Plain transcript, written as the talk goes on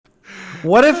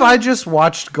What if I just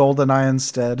watched GoldenEye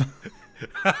instead?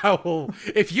 Well,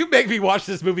 if you make me watch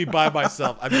this movie by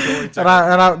myself, I'm going to. And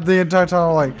I the entire time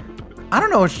I'm like, I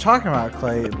don't know what you're talking about,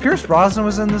 Clay. Pierce Brosnan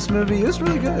was in this movie. It was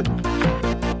really good.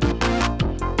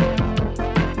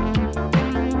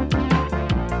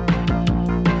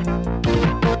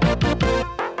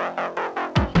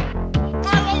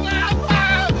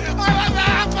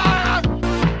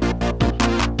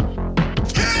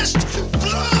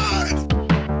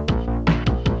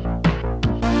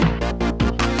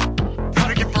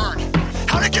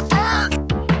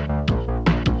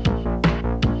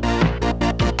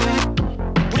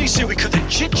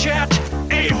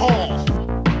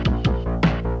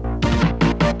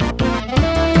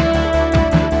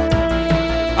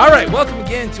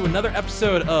 To another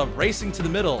episode of Racing to the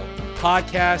Middle,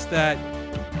 podcast that,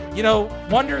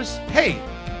 wonders, hey,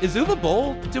 is Uwe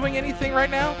Boll doing anything right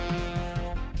now?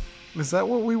 Is that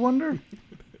what we wonder?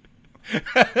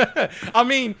 I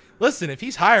mean, listen, if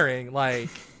he's hiring,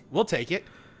 we'll take it.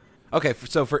 Okay,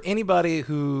 so for anybody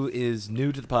who is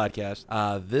new to the podcast,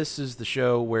 this is the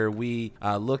show where we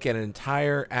look at an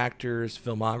entire actor's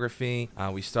filmography.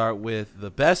 We start with the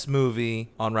best movie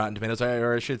on Rotten Tomatoes,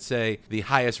 or I should say the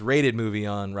highest rated movie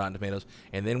on Rotten Tomatoes,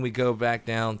 and then we go back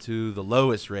down to the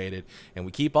lowest rated, and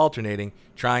we keep alternating,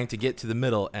 trying to get to the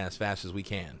middle as fast as we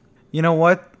can. You know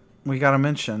what? We got to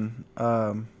mention.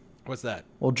 What's that?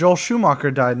 Well, Joel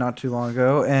Schumacher died not too long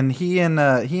ago, and he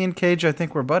and Cage, I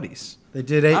think, were buddies. They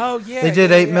did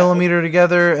 8mm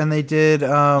together, and they did.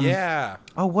 Oh,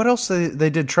 what else? They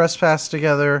did Trespass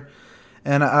together,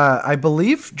 and I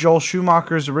believe Joel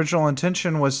Schumacher's original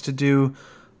intention was to do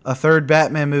a third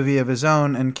Batman movie of his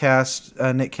own and cast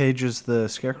Nick Cage as the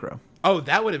Scarecrow. Oh,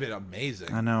 that would have been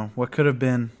amazing. I know. What could have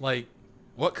been?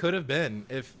 What could have been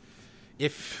if?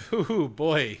 Oh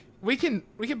boy, we can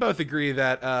both agree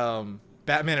that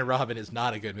Batman and Robin is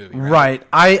not a good movie, right?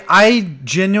 I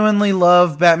genuinely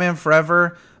love Batman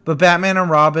Forever, but Batman and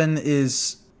Robin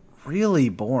is really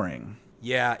boring.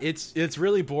 Yeah, it's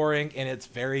really boring, and it's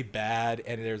very bad,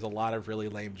 and there's a lot of really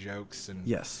lame jokes. And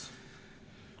yes.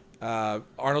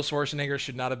 Arnold Schwarzenegger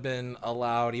should not have been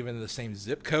allowed even the same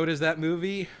zip code as that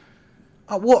movie.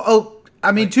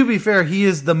 To be fair, he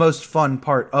is the most fun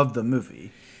part of the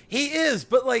movie. He is,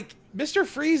 but Mr.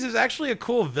 Freeze is actually a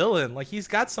cool villain. He's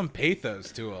got some pathos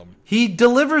to him. He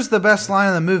delivers the best line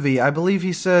in the movie. I believe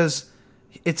he says,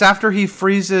 it's after he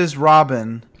freezes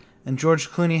Robin, and George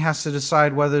Clooney has to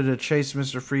decide whether to chase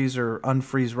Mr. Freeze or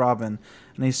unfreeze Robin.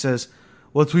 And he says,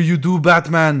 "What will you do,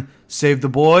 Batman? Save the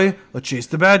boy or chase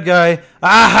the bad guy?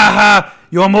 Ah ha ha!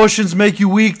 Your emotions make you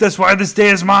weak. That's why this day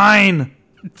is mine."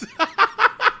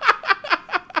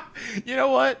 You know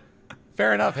what?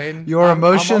 Fair enough, Hayden. Your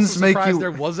emotions make you. There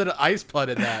wasn't an ice pun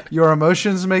in that. Your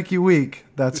emotions make you weak.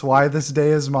 That's why this day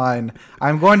is mine.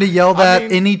 I'm going to yell that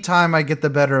anytime I get the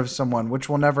better of someone, which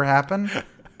will never happen,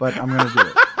 but I'm going to do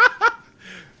it.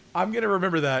 I'm going to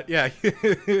remember that. Yeah.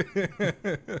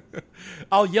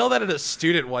 I'll yell that at a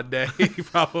student one day,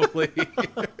 probably.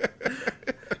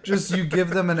 Just you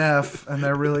give them an F, and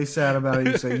they're really sad about it.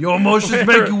 You say, "Your emotions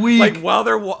make you weak." While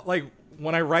they're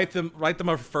when I write them a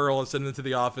referral and send them to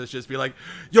the office, just be like,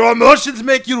 "Your emotions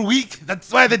make you weak.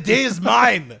 That's why the day is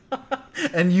mine."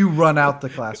 And you run out the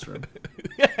classroom.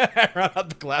 I run out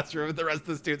the classroom, and the rest of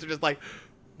the students are just like,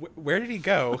 "Where did he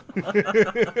go?"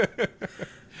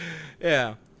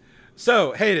 Yeah.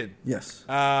 So, Hayden. Yes.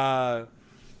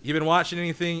 You been watching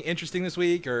anything interesting this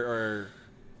week, or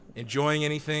enjoying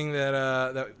anything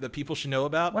that people should know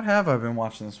about? What have I been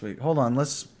watching this week? Hold on.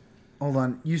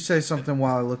 You say something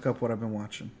while I look up what I've been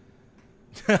watching.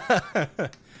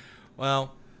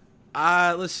 Well,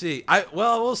 let's see. I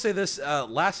will say this.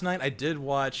 Last night I did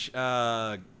watch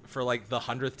for the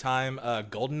 100th time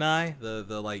GoldenEye,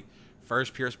 the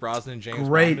first Pierce Brosnan James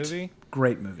Bond movie.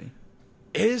 Great movie.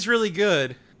 It is really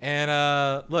good. And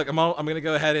look, I'm gonna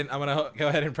go ahead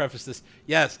and preface this.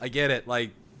 Yes, I get it.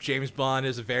 James Bond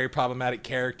is a very problematic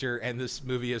character, and this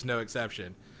movie is no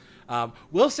exception.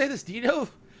 We'll say this. Do you know?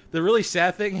 The really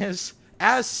sad thing is,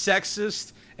 as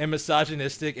sexist and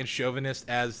misogynistic and chauvinist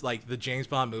as the James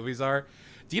Bond movies are,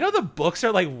 do you know the books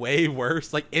are way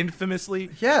worse, infamously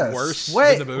worse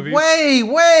than the movies? Way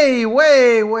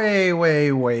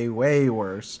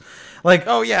worse.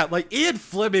 Ian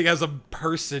Fleming as a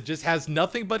person just has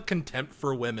nothing but contempt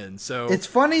for women. So it's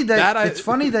funny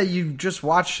that you just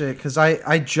watched it, because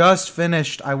I just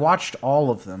finished. I watched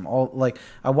all of them.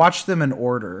 I watched them in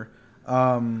order.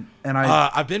 And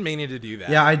I've been meaning to do that.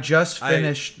 Yeah, I just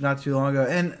finished not too long ago.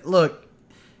 And look,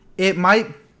 it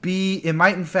might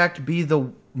in fact be the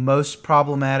most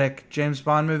problematic James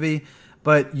Bond movie,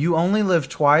 but You Only Live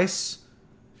Twice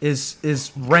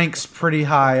is ranks pretty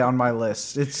high on my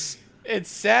list. It's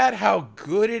sad how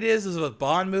good it is as a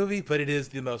Bond movie, but it is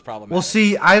the most problematic. Well,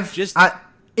 see,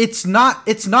 it's not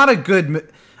a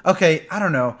good. Okay, I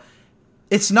don't know.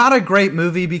 It's not a great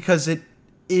movie because it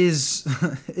is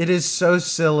so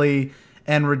silly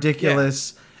and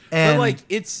ridiculous, and but like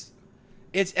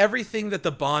it's everything that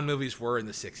the Bond movies were in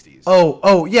the 60s.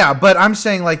 Oh yeah, but I'm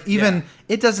saying like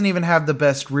it doesn't even have the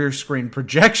best rear screen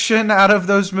projection out of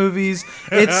those movies.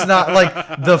 It's not like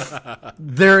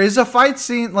there is a fight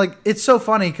scene. Like, it's so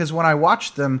funny because when I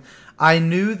watched them, I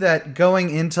knew that going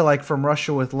into like From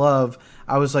Russia with Love,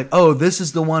 I was like, oh, this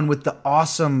is the one with the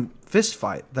awesome fist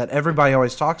fight that everybody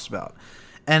always talks about.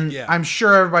 And I'm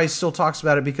sure everybody still talks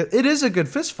about it because it is a good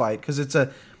fist fight because it's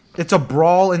a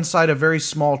brawl inside a very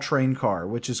small train car,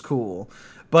 which is cool.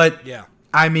 But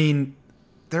I mean,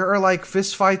 there are like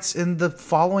fist fights in the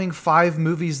following 5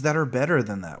 movies that are better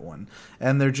than that one,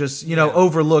 and they're just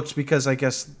overlooked because I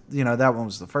guess that one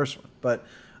was the first one. But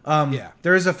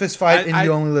there is a fist fight in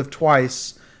You Only Live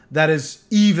Twice that is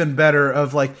even better,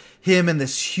 of like him and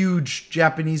this huge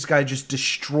Japanese guy just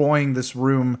destroying this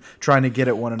room trying to get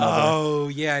at one another. Oh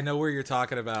yeah, I know where you're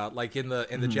talking about. Like in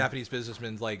the Japanese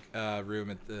businessman's like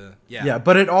room at the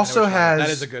But it also has that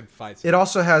is a good fight scene. It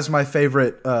also has my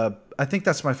favorite. I think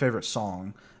that's my favorite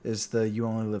song. Is the You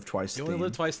Only Live Twice theme. You Only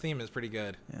Live Twice theme is pretty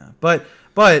good. Yeah, but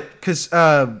because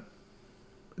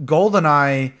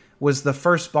GoldenEye was the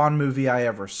first Bond movie I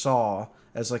ever saw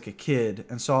as like a kid,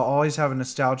 and so I always have a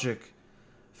nostalgic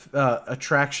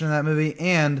attraction in that movie,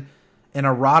 and an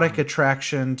erotic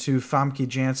attraction to Famke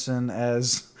Janssen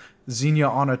as Xenia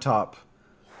Onatopp,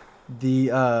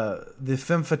 the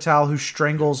femme fatale who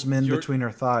strangles men between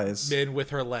her thighs. Men with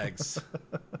her legs.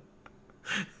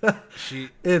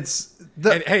 Hate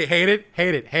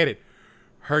it.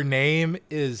 Her name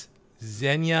is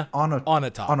Xenia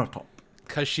Onatopp.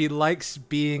 Because she likes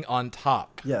being on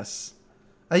top. Yes.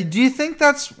 Do you think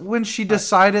that's when she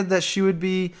decided that she would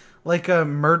be like a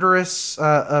murderess,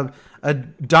 a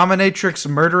dominatrix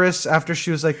murderess, after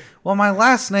she was like, well, my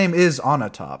last name is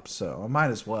Onatopp, so I might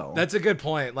as well. That's a good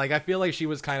point. Like, I feel like she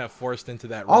was kind of forced into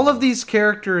that role. All of these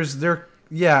characters,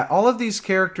 all of these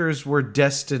characters were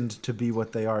destined to be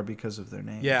what they are because of their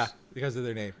names. Yeah, because of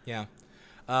their name, yeah.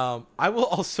 I will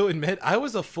also admit, I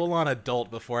was a full-on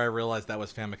adult before I realized that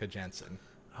was Famke Janssen.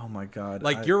 Oh my god.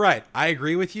 Like, you're right. I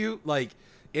agree with you. Like,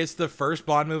 it's the first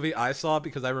Bond movie I saw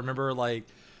because I remember, like,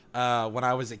 when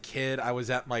I was a kid, I was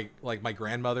at my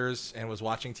grandmother's and was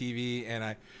watching TV,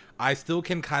 and I still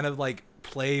can kind of like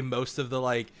play most of the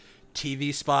like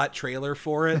TV spot trailer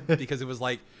for it because it was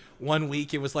like one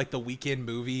week it was like the weekend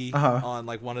movie on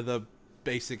like one of the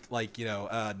basic like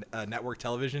network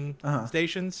television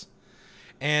stations,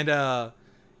 and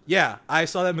I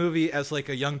saw that movie as like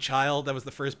a young child. That was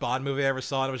the first Bond movie I ever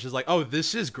saw, and I was just like, oh,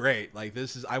 this is great. Like,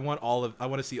 I want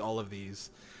to see all of these.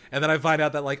 And then I find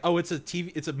out that like, oh, it's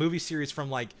a movie series from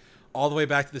like all the way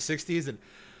back to the 60s. And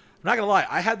I'm not gonna lie,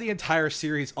 I had the entire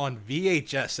series on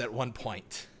VHS at one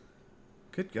point.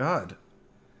 Good God.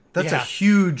 That's a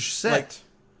huge set. Like,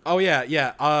 oh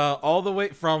yeah. All the way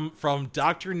from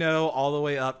Dr. No all the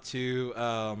way up to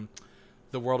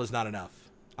The World Is Not Enough.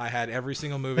 I had every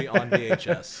single movie on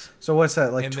VHS. So what's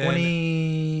that, like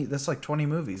 20? That's like 20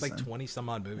 movies. It's like 20 some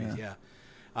odd movies, yeah.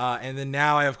 And then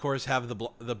now I, of course, have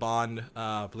the Bond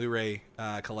Blu-ray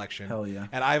collection. Hell yeah!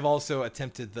 And I've also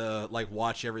attempted to like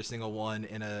watch every single one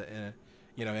in a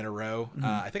row. Mm-hmm.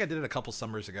 I think I did it a couple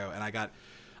summers ago, and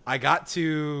I got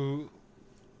to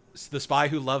The Spy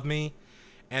Who Loved Me,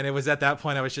 and it was at that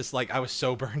point I was just like, I was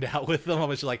so burned out with them. I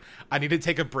was just like, I need to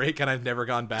take a break, and I've never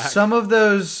gone back. Some of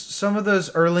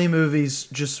those early movies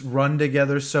just run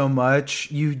together so much,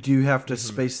 you do have to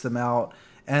space them out.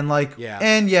 And like,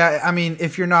 I mean,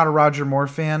 if you're not a Roger Moore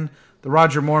fan, the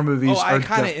Roger Moore movies I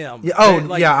kind of am. Yeah,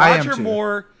 I am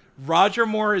too. Roger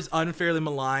Moore is unfairly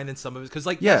maligned in some of his, because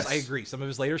like, yes, I agree. Some of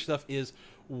his later stuff is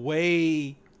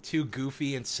way too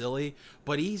goofy and silly,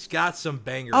 but he's got some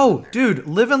bangers. Oh, dude,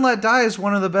 Live and Let Die is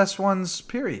one of the best ones,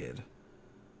 period.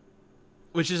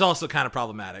 Which is also kind of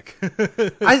problematic.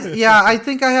 I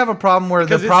think I have a problem where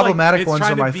the problematic ones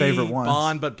are my favorite ones.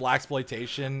 Bond, but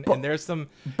blaxploitation, and there's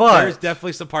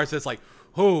definitely some parts that's like,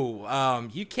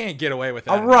 you can't get away with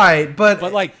that. Right, but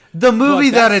like the movie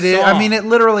that it is, I mean, it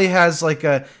literally has like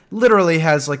a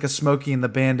Smokey and the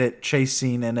Bandit chase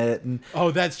scene in it, and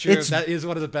that's true. That is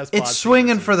one of the best. It's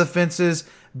swinging for the fences.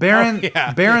 Baron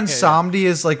Samedi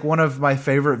is like one of my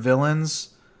favorite villains.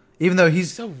 Even though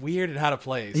he's so weird at how to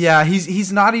play. Yeah,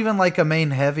 he's not even like a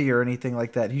main heavy or anything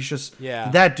like that. He's just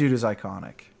that dude is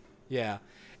iconic. Yeah.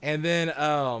 And then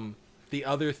the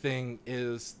other thing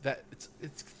is that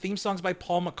it's theme songs by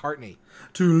Paul McCartney.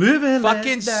 To live in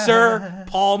fucking Sir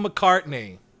Paul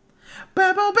McCartney.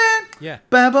 Babble band. Yeah.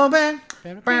 Babble band.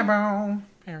 Babble.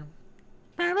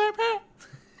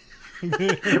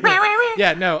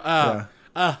 Yeah, no.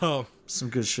 Some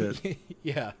good shit.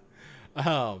 Yeah.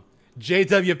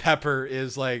 J.W. Pepper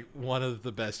is like one of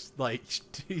the best. Like,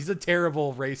 he's a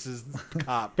terrible racist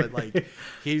cop, but like,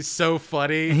 he's so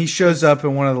funny. And he shows up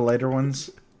in one of the later ones.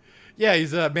 Yeah,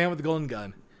 he's a Man with the Golden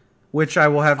Gun. Which I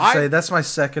will have to say, that's my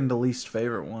second to least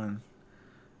favorite one.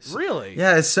 Really?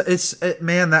 Yeah,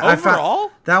 man, that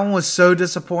overall that one was so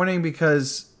disappointing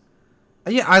because,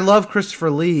 yeah, I love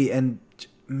Christopher Lee, and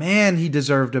man, he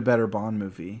deserved a better Bond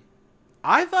movie.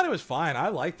 I thought it was fine. I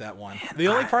liked that one. Man, the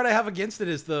only part I have against it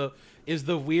is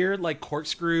the weird like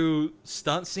corkscrew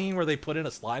stunt scene where they put in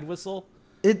a slide whistle.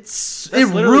 It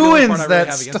ruins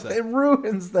that stunt. It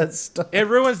ruins that stunt. It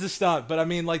ruins the stunt, but I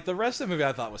mean, like the rest of the movie,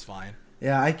 I thought was fine.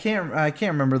 Yeah, I can't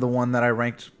remember the one that I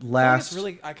ranked last. It's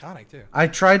really iconic too. I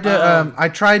tried to I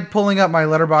tried pulling up my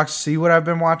Letterboxd to see what I've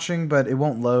been watching, but it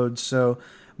won't load. So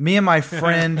me and my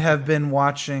friend have been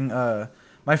watching.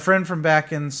 My friend from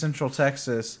back in Central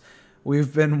Texas,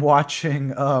 we've been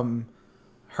watching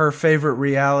her favorite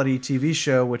reality TV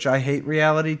show, which I hate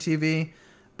reality TV,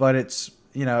 but it's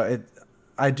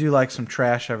I do like some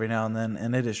trash every now and then,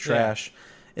 and it is trash. Yeah.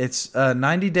 It's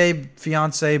 90 Day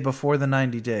Fiance Before the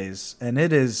 90 Days, and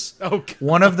it is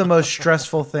one of the most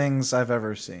stressful things I've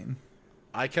ever seen.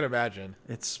 I can imagine.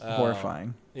 It's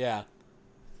horrifying. Yeah.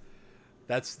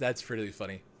 That's pretty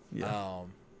funny. Yeah.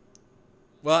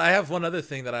 Well, I have one other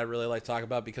thing that I really like to talk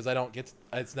about because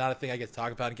it's not a thing I get to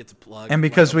talk about and get to plug. And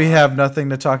because we have nothing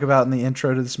to talk about in the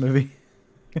intro to this movie.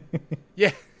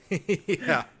 Yeah.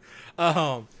 Yeah.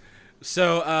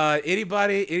 So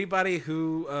anybody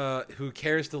who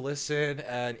cares to listen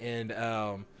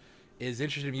and is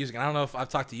interested in music, and I don't know if I've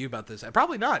talked to you about this.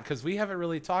 Probably not, because we haven't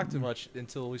really talked too much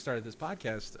until we started this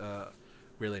podcast.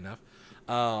 Really enough.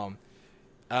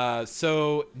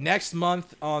 So next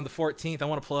month on the 14th, I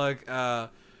want to plug.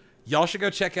 Y'all should go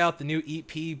check out the new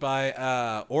EP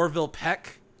by Orville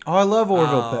Peck. Oh, I love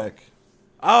Orville Peck.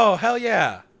 Oh, hell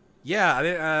yeah.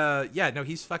 Yeah, no,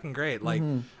 he's fucking great. Like,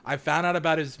 I found out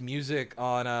about his music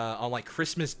on like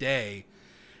Christmas Day,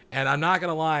 and I'm not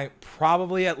gonna lie,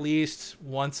 probably at least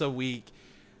once a week,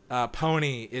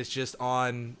 Pony is just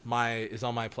on my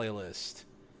playlist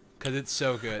because it's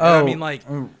so good. Oh, I mean, like,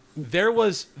 there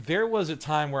was a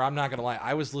time where I'm not gonna lie,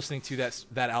 I was listening to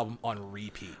that album on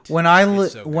repeat. When I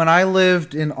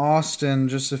lived in Austin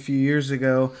just a few years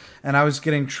ago, and I was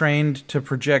getting trained to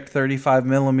project 35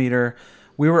 millimeter.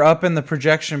 We were up in the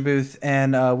projection booth,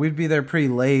 and we'd be there pretty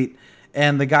late,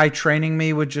 and the guy training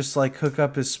me would just like hook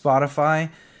up his Spotify,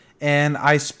 and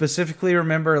I specifically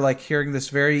remember like hearing this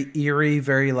very eerie,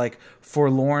 very like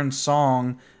forlorn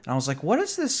song, and I was like, what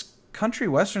is this country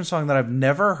western song that I've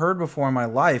never heard before in my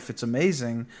life? It's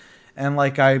amazing. And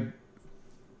like I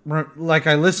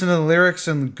listened to the lyrics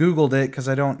and Googled it because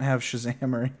I don't have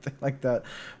Shazam or anything like that,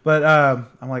 but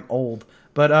I'm like old.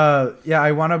 But yeah,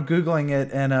 I wound up Googling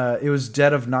it, and it was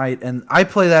Dead of Night, and I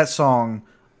play that song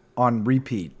on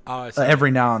repeat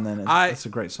every now and then. It's a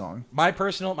great song. My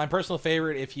personal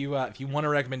favorite, if you want a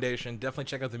recommendation, definitely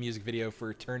check out the music video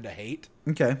for Turn to Hate.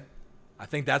 Okay. I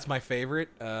think that's my favorite,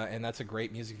 and that's a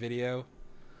great music video.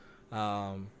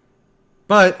 But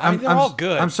they're all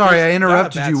good. I'm sorry, I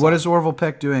interrupted you. What is Orville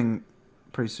Peck doing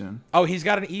pretty soon? Oh, he's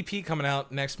got an EP coming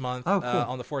out next month. Oh, cool.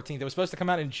 On the 14th. It was supposed to come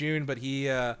out in June, but he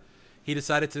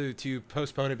decided to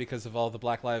postpone it because of all the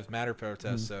Black Lives Matter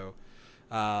protests. So,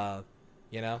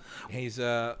 he's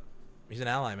an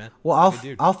ally, man. Well,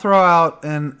 I'll throw out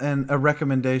a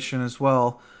recommendation as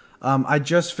well. I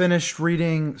just finished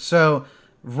reading. So,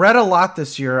 read a lot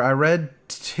this year. I read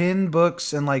 10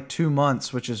 books in like 2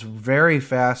 months, which is very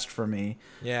fast for me.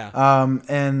 Yeah.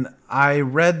 And I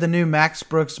read the new Max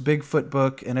Brooks Bigfoot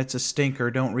book, and it's a stinker.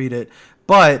 Don't read it.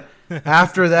 But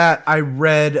after that, I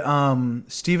read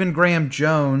Stephen Graham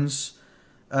Jones,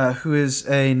 who is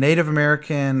a Native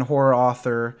American horror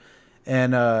author,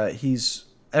 and he's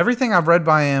everything I've read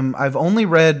by him. I've only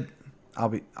read.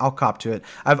 I'll cop to it.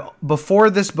 Before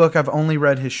this book, I've only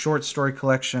read his short story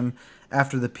collection,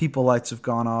 After the People Lights Have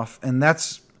Gone Off, and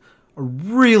that's a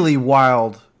really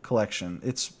wild collection.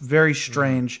 It's very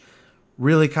strange,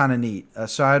 really kind of neat.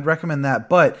 So I'd recommend that.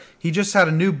 But he just had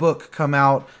a new book come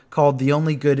out called The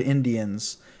Only Good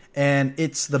Indians, and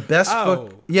it's the best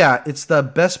book. Yeah, it's the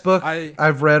best book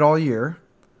I've read all year.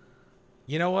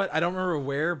 You know what? I don't remember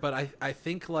where, but I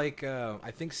think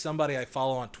I think somebody I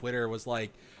follow on Twitter was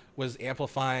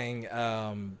amplifying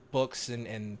books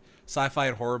and sci-fi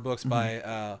and horror books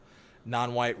by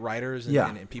non-white writers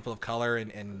and people of color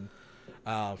and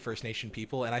First Nation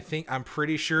people, and I'm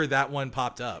pretty sure that one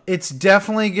popped up. It's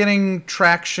definitely getting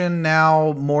traction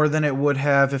now more than it would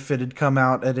have if it had come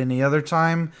out at any other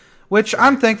time, which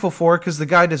I'm thankful for because the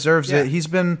guy deserves it. He's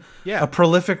been a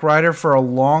prolific writer for a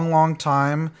long, long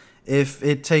time. If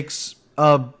it takes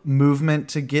a movement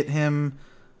to get him,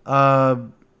 if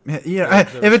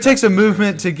it takes a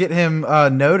movement to get him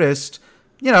noticed,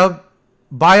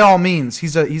 by all means,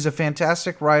 he's a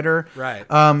fantastic writer.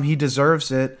 Right. He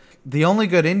deserves it. The Only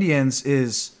Good Indians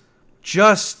is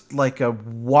just like a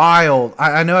wild...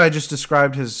 I know I just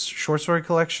described his short story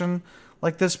collection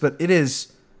like this, but it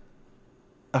is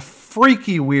a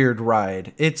freaky weird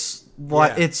ride. It's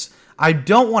like I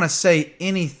don't want to say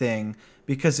anything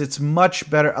because it's much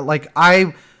better.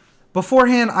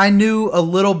 Beforehand, I knew a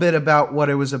little bit about what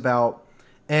it was about,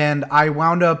 and I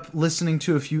wound up listening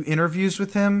to a few interviews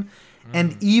with him,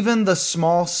 and even the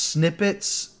small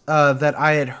snippets that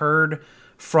I had heard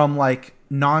from like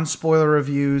non-spoiler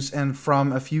reviews and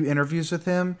from a few interviews with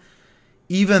him,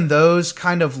 even those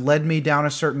kind of led me down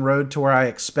a certain road to where I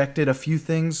expected a few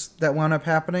things that wound up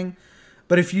happening.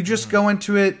 But if you just go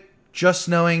into it just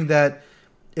knowing that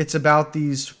it's about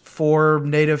these 4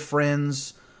 native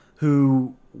friends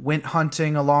who went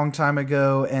hunting a long time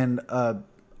ago and a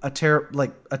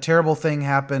terrible thing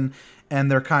happened and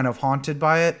they're kind of haunted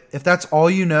by it, if that's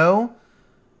all you know,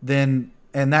 then,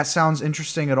 and that sounds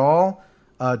interesting at all,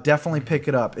 definitely pick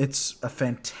it up. It's a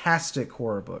fantastic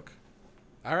horror book.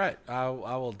 All right, I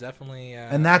will definitely.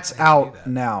 And that's out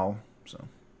now. So.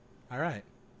 All right,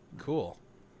 cool.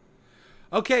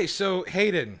 Okay, so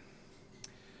Hayden,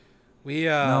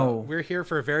 we're here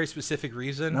for a very specific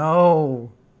reason.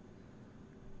 No.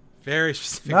 Very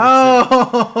specific.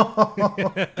 No.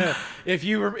 If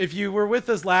you were with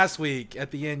us last week,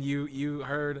 at the end you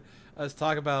heard us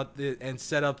talk about and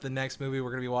set up the next movie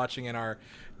we're going to be watching in our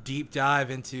deep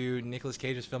dive into Nicolas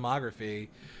Cage's filmography.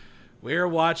 We're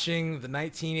watching the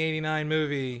 1989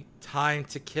 movie Time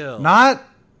to Kill. Not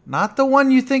the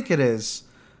one you think it is,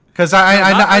 because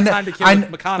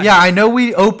I know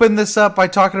we opened this up by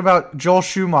talking about Joel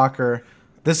Schumacher.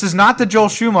 This is not the Joel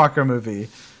Schumacher movie.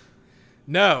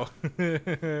 No,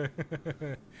 and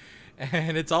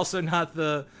it's also not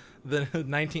the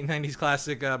 1990s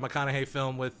classic McConaughey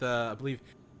film with I believe.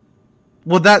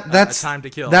 Well, that's Time to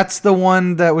Kill. That's the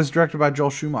one that was directed by Joel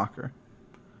Schumacher.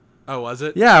 Oh, was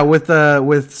it? Yeah,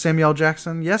 with Samuel L.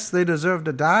 Jackson. Yes, they deserve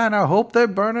to die, and I hope they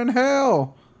burn in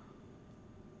hell.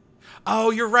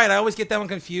 Oh, you're right. I always get that one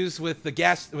confused with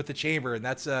the chamber, and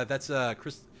that's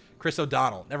Chris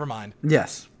O'Donnell. Never mind.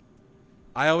 Yes.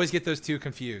 I always get those two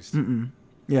confused.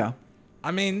 Yeah.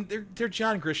 I mean, they're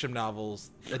John Grisham novels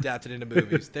adapted into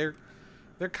movies. They're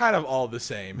kind of all the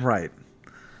same. Right.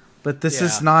 But this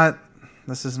is not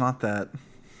that.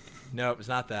 No, it's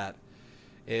not that.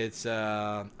 It's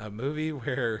a movie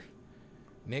where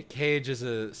Nick Cage is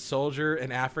a soldier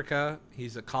in Africa.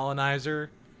 He's a colonizer,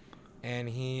 and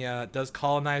he does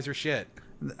colonizer shit.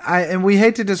 And we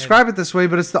hate to describe it this way,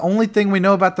 but it's the only thing we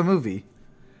know about the movie.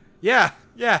 Yeah.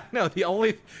 No,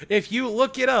 if you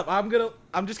look it up, I'm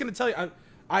just gonna tell you.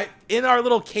 I in our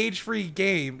little cage-free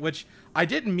game, which I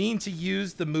didn't mean to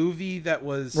use the movie that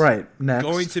was next.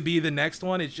 going to be the next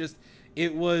one. It's just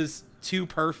it was too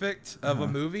perfect of a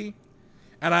movie,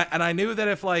 and I knew that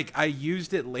if I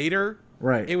used it later,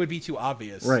 it would be too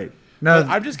obvious. Right. No,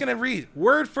 I'm just gonna read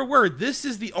word for word. This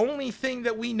is the only thing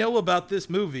that we know about this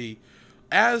movie,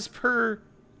 as per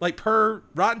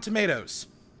Rotten Tomatoes.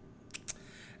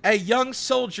 A young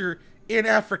soldier in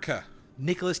Africa,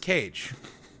 Nicolas Cage,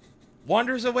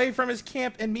 wanders away from his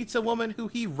camp and meets a woman who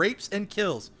he rapes and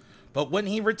kills. But when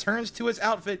he returns to his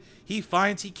outfit, he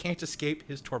finds he can't escape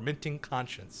his tormenting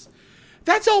conscience.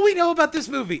 That's all we know about this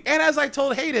movie. And as I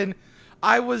told Hayden,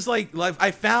 I was I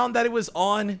found that it was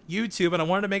on YouTube, and I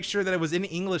wanted to make sure that it was in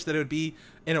English, that it would be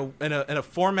in a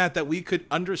format that we could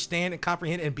understand and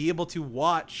comprehend and be able to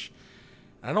watch.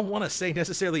 I don't want to say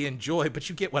necessarily enjoy, but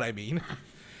you get what I mean.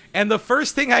 And the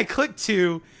first thing I clicked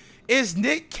to is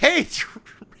Nick Cage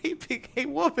raping a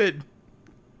woman.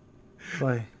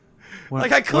 Why?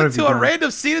 I clicked to a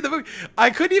random scene of the movie. I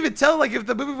couldn't even tell if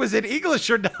the movie was in English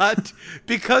or not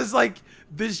because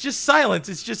there's just silence.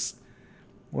 It's just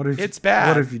it's bad.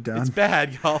 What have you done? It's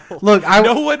bad, y'all. Look,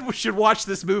 no one should watch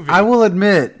this movie. I will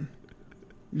admit,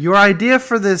 your idea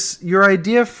for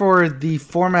the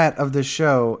format of the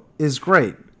show is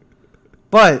great.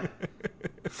 But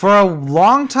for a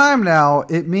long time now,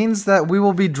 it means that we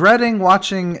will be dreading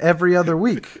watching every other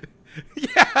week.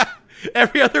 Yeah,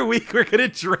 every other week we're going to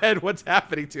dread what's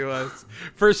happening to us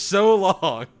for so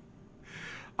long.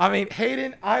 I mean,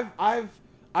 Hayden, I've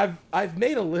I've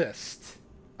made a list.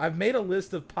 I've made a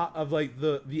list of like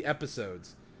the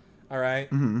episodes. All right?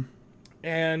 Mm-hmm.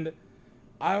 And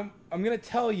I'm going to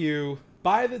tell you,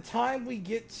 by the time we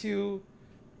get to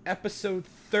episode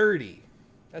 30,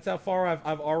 that's how far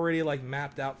I've already like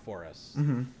mapped out for us.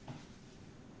 Mm-hmm.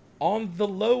 On the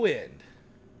low end,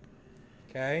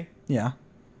 okay? Yeah.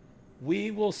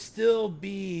 We will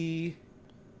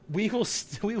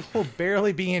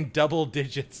barely be in double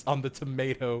digits on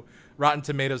the Rotten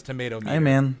Tomatoes tomato meter. Hey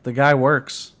man, the guy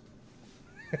works.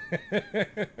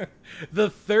 The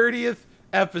 30th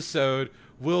episode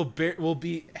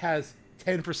has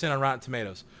 10% on Rotten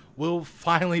Tomatoes. We'll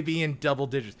finally be in double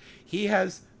digits. He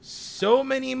has so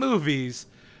many movies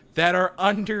that are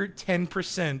under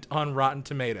 10% on Rotten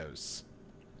Tomatoes.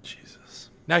 Jesus.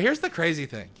 Now here's the crazy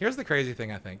thing.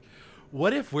 I think.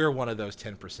 What if we're one of those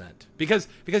 10%? Because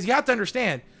you have to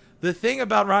understand, the thing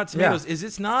about Rotten Tomatoes is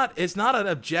it's not an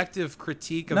objective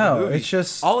critique of the movie. No, it's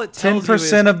just all it tells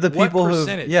 10% you of the is people what who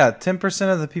percentage.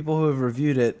 10% of the people who have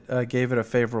reviewed it gave it a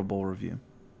favorable review.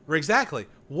 Exactly.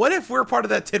 What if we're part of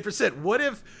that 10%? What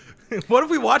if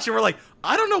we watch it and we're like,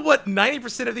 I don't know what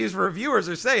 90% of these reviewers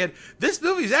are saying. This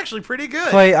movie's actually pretty good.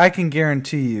 Clay, I can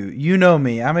guarantee you know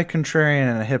me. I'm a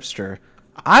contrarian and a hipster.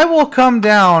 I will come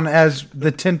down as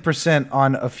the 10%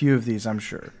 on a few of these, I'm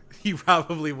sure. You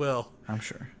probably will. I'm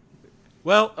sure.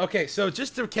 Well, okay, so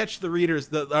just to catch the readers,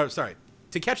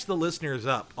 to catch the listeners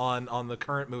up on the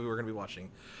current movie we're going to be watching,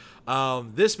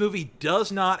 this movie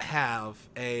does not have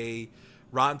a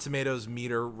Rotten Tomatoes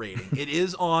meter rating. It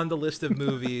is on the list of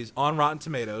movies on Rotten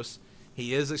Tomatoes.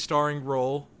 He is a starring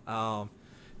role.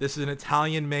 This is an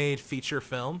Italian-made feature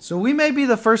film. So we may be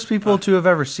the first people to have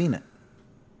ever seen it.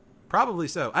 Probably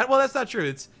so. Well, that's not true.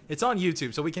 It's on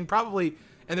YouTube, so we can probably...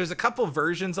 And there's a couple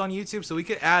versions on YouTube, so we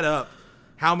could add up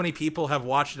how many people have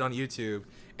watched it on YouTube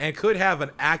and could have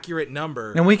an accurate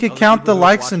number. And we could count the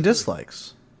likes and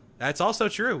dislikes. That's also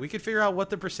true. We could figure out what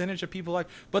the percentage of people like.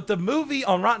 But the movie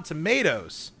on Rotten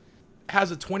Tomatoes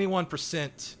has a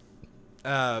 21%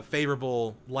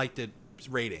 favorable liked it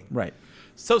rating. Right.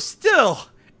 So still,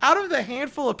 out of the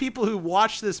handful of people who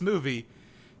watched this movie,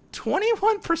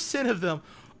 21% of them,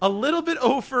 a little bit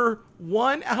over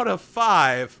 1 out of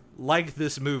 5, liked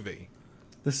this movie.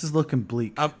 This is looking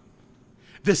bleak.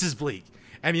 This is bleak.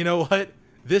 And you know what?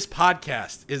 This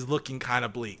podcast is looking kind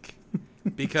of bleak.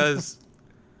 Because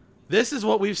this is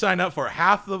what we've signed up for.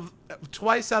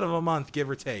 Twice out of a month, give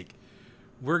or take.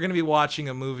 We're going to be watching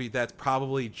a movie that's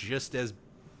probably just as,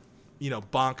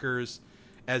 bonkers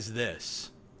as this.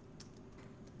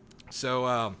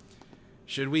 So,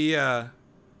 should we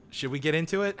get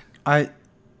into it?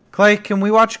 Clay, can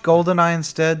we watch GoldenEye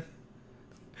instead?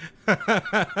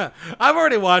 I've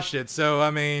already watched it, so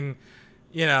I mean,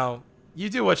 you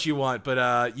do what you want,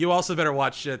 but you also better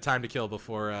watch Time to Kill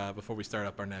before we start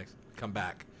up our next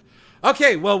comeback.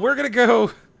 Okay, well, we're gonna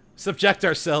go subject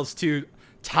ourselves to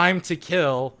Time to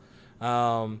Kill,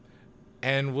 and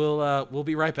we'll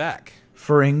be right back.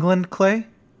 For England, Clay?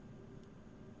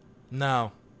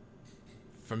 No,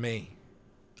 for me.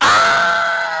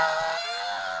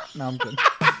 No, I'm good.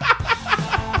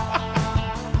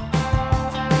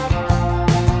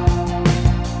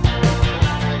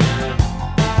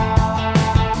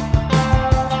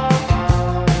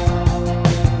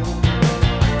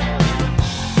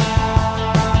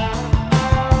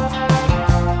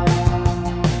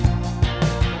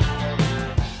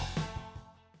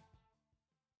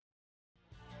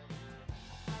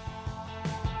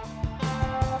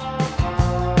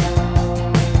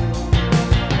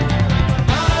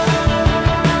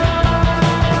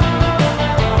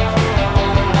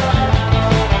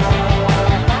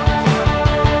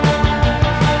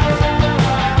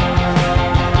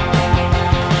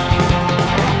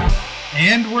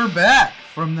 And we're back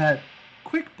from that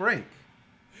quick break.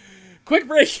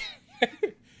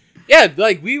 Yeah,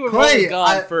 like we were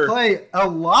gone for... Clay, a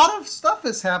lot of stuff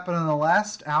has happened in the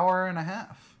last hour and a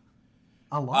half.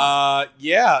 A lot.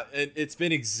 Yeah, it's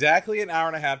been exactly an hour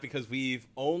and a half because we've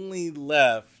only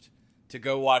left to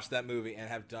go watch that movie and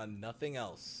have done nothing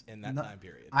else in that time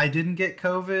period. I didn't get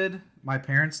COVID. My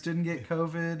parents didn't get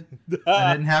COVID.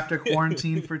 I didn't have to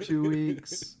quarantine for 2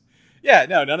 weeks. Yeah,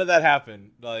 no, none of that happened.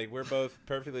 Like, we're both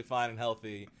perfectly fine and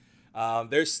healthy.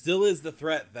 There still is the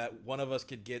threat that one of us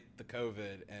could get the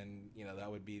COVID, and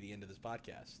that would be the end of this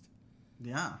podcast.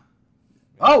 Yeah.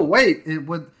 Oh wait,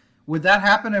 would that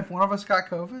happen if one of us got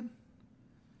COVID?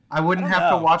 I wouldn't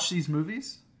have to watch these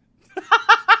movies.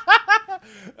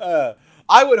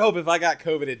 I would hope if I got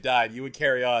COVID and died, you would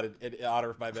carry on in honor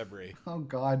of my memory. Oh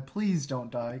God, please don't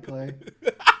die, Clay.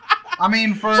 I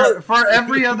mean, for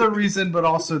every other reason, but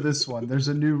also this one. There's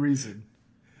a new reason.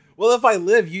 Well, if I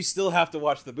live, you still have to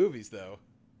watch the movies, though.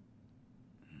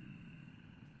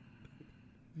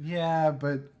 Yeah,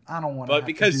 but I don't want to have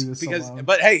to do this alone.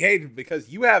 But hey, because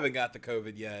you haven't got the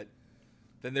COVID yet,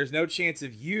 then there's no chance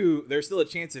of you. There's still a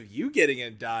chance of you getting it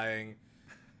and dying,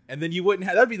 and then you wouldn't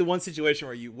have. That'd be the one situation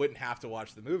where you wouldn't have to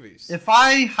watch the movies. If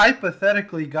I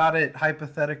hypothetically got it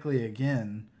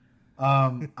again,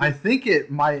 I think it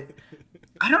might.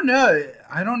 I don't know.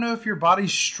 I don't know if your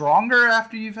body's stronger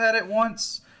after you've had it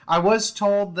once. I was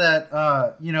told that,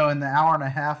 in the hour and a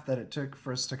half that it took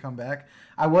for us to come back,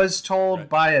 I was told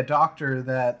by a doctor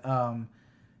that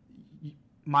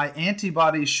my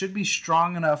antibodies should be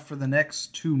strong enough for the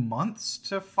next 2 months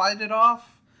to fight it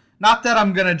off. Not that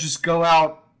I'm going to just go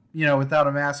out, without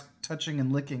a mask, touching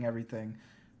and licking everything.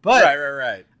 But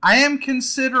right. I am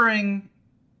considering,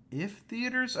 if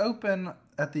theaters open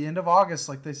at the end of August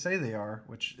like they say they are,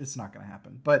 which it's not going to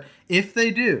happen, but if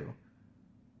they do,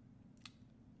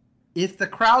 if the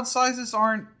crowd sizes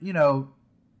aren't,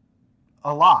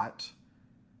 a lot,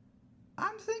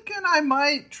 I'm thinking I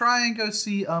might try and go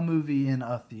see a movie in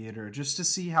a theater just to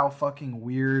see how fucking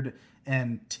weird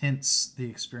and tense the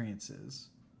experience is.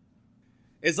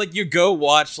 It's like you go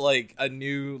watch like a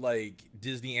new like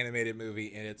Disney animated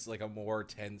movie and it's like a more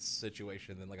tense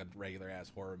situation than like a regular ass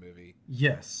horror movie.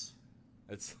 Yes.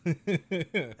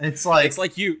 It's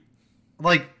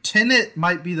like Tenet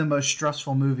might be the most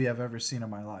stressful movie I've ever seen in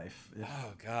my life.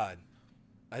 Oh God.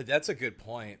 That's a good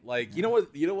point. Like, yeah.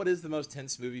 You know what is the most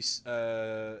tense movie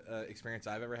experience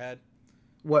I've ever had?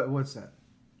 What's that?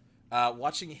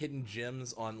 Watching Hidden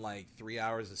Gems on like 3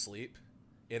 hours of sleep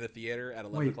in a theater at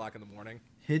 11 o'clock in the morning.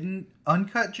 Hidden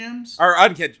Uncut Gems? Or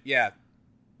Uncut, yeah.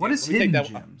 What is Hidden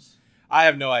Gems? I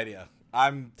have no idea.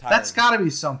 I'm tired. That's got to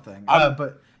be something.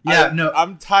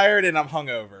 I'm tired and I'm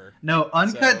hungover. No,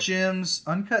 Uncut Gems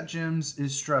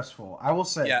is stressful. I will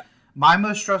say, my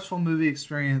most stressful movie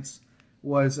experience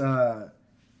was I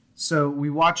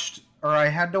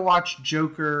had to watch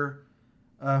Joker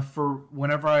for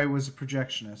whenever I was a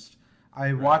projectionist.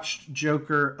 I watched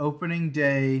Joker opening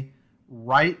day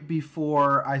right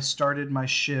before I started my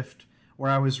shift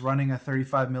where I was running a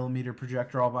 35mm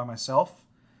projector all by myself.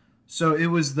 So it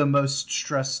was the most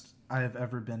stressed I have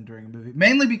ever been during a movie.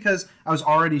 Mainly because I was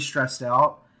already stressed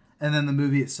out, and then the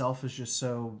movie itself is just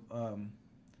so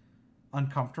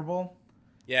uncomfortable.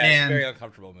 Yeah, it's a very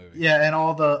uncomfortable movie. Yeah, and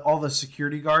all the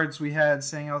security guards we had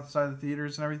staying outside the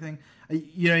theaters and everything,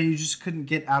 you just couldn't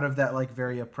get out of that like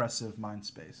very oppressive mind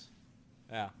space.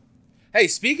 Yeah. Hey,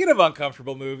 speaking of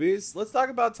uncomfortable movies, let's talk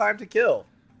about Time to Kill.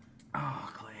 Oh,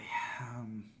 Clay.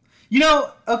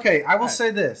 Okay, I will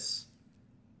say this.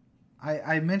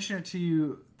 I mentioned it to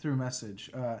you through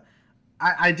message.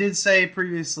 I did say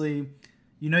previously,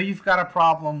 you've got a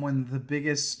problem when the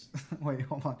biggest... Wait,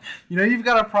 hold on. You've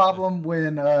got a problem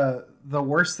when the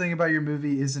worst thing about your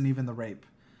movie isn't even the rape.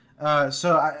 I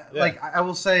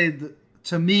will say,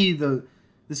 to me,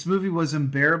 this movie was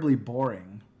unbearably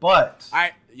boring. But...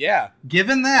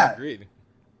 Given that... Agreed.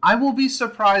 I will be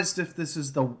surprised if this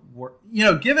is the worst...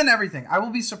 given everything, I will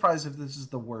be surprised if this is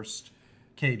the worst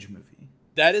Cage movie.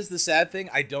 That is the sad thing.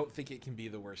 I don't think it can be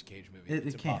the worst Cage movie.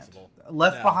 It's impossible.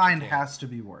 Left Behind has to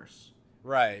be worse.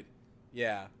 Right.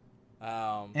 Yeah.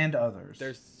 And others.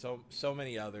 There's so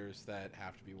many others that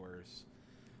have to be worse.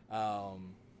 I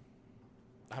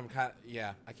can't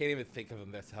even think of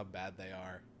them. That's how bad they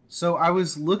are. So I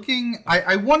was looking.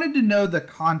 I wanted to know the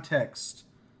context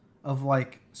of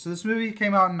so this movie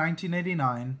came out in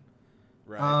 1989.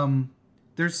 Right.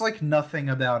 There's nothing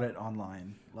about it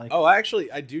online.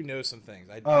 Actually, I do know some things.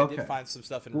 I did find some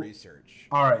stuff in research.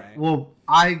 All right. Well,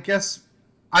 I guess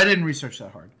I didn't research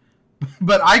that hard,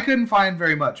 but I couldn't find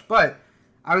very much. But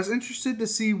I was interested to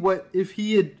see if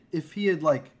he had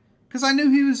because I knew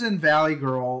he was in Valley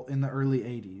Girl in the early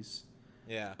 '80s.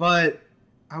 Yeah. But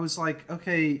I was like,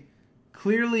 okay,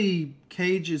 clearly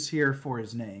Cage is here for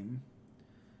his name.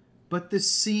 But this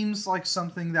seems like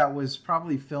something that was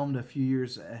probably filmed a few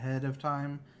years ahead of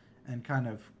time and kind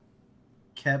of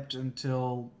kept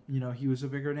until, he was a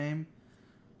bigger name.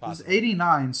 Possibly. It was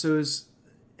 89, so it was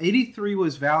 83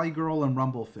 was Valley Girl and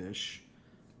Rumblefish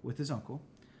with his uncle.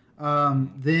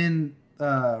 Then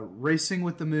Racing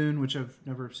with the Moon, which I've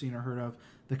never seen or heard of.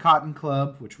 The Cotton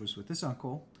Club, which was with his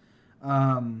uncle.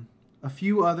 A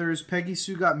few others. Peggy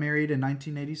Sue Got Married in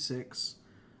 1986.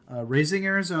 Raising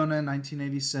Arizona in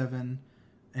 1987,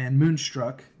 and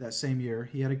Moonstruck that same year.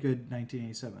 He had a good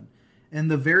 1987. And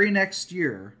the very next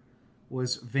year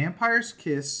was Vampire's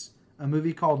Kiss, a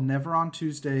movie called Never on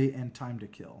Tuesday, and Time to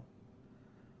Kill.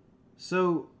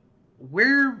 So,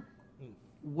 where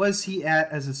was he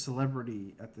at as a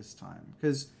celebrity at this time?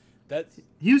 Because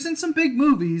He was in some big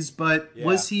movies, but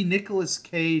was he Nicolas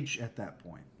Cage at that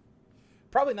point?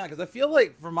 Probably not, because I feel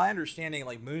like, from my understanding,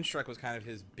 like Moonstruck was kind of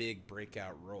his big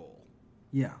breakout role.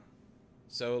 Yeah.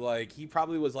 So like he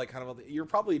probably was like kind of. You're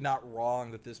probably not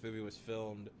wrong that this movie was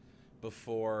filmed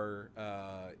before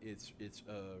its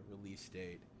release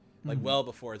date, like well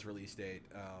before its release date.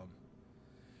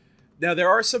 Now there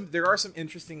are some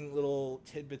interesting little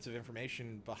tidbits of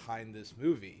information behind this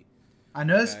movie. I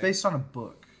know it's based on a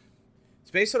book.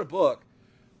 It's based on a book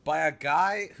by a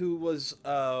guy who was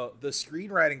the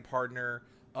screenwriting partner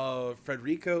of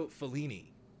Federico Fellini.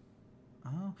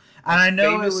 Oh, and I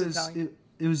know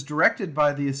it was directed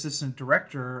by the assistant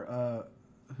director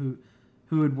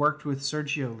who had worked with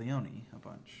Sergio Leone a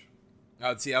bunch.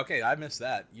 Oh, see, okay, I missed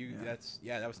that.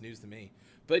 That was news to me.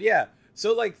 But yeah,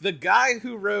 so like the guy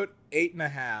who wrote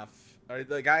 8.5, or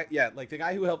the guy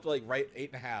who helped like write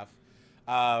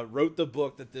 8.5, wrote the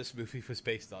book that this movie was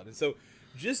based on. And so,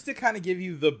 just to kind of give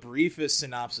you the briefest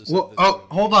synopsis of this movie.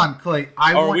 Hold on, Clay.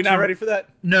 Are we not ready for that?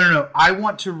 No. I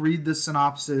want to read the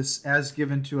synopsis as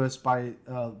given to us by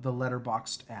the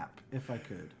Letterboxd app, if I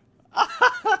could.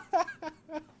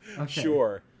 Okay.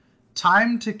 Sure.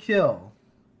 Time to Kill.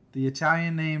 The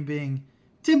Italian name being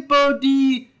Tempo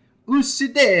di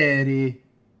Uccidere.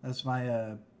 That's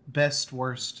my best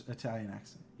worst Italian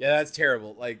accent. Yeah, that's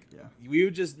terrible. Like,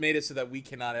 you just made it so that we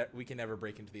can never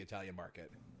break into the Italian market.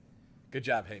 Good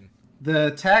job, Hayden.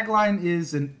 The tagline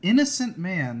is, "An innocent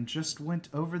man just went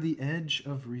over the edge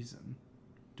of reason."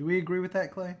 Do we agree with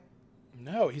that, Clay?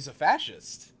 No, he's a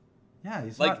fascist. Yeah,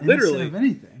 he's like not literally of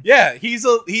anything. Yeah, he's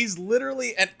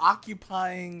literally an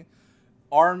occupying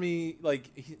army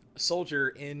soldier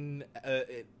in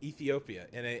Ethiopia,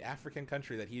 in an African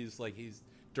country that he's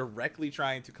directly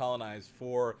trying to colonize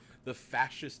for the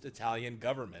fascist Italian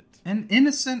government. An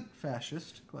innocent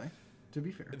fascist, Clay. To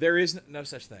be fair, there is no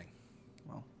such thing.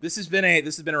 Well, this has been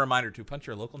a reminder to punch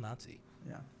your local Nazi.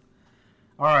 Yeah.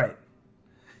 All right.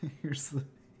 Here's the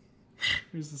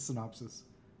synopsis.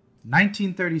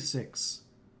 1936,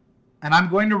 and I'm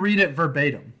going to read it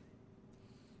verbatim.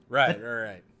 Right.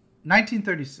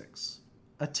 1936.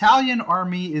 Italian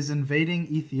army is invading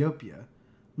Ethiopia.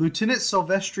 Lieutenant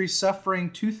Silvestri, suffering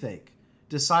toothache,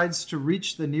 decides to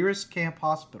reach the nearest camp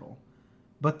hospital,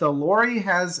 but the lorry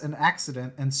has an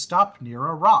accident and stopped near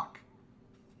a rock.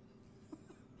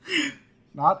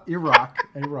 Not Iraq,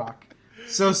 a rock.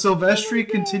 So Silvestri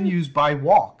continues by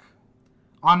walk.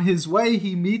 On his way,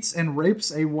 he meets and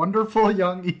rapes a wonderful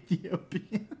young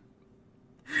Ethiopian.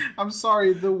 I'm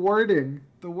sorry, the wording.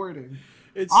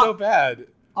 It's so bad.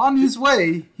 On his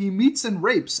way, he meets and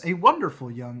rapes a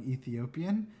wonderful young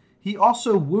Ethiopian. He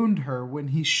also wounded her when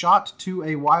he shot to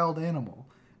a wild animal,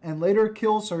 and later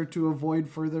kills her to avoid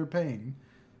further pain.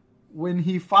 When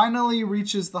he finally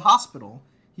reaches the hospital,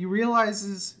 he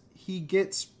realizes he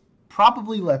gets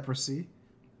probably leprosy.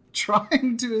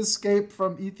 Trying to escape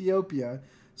from Ethiopia,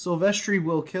 Silvestri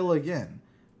will kill again,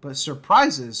 but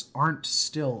surprises aren't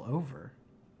still over.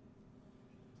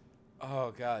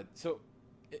 Oh, God. So,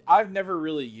 I've never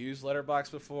really used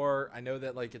Letterboxd before. I know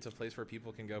that it's a place where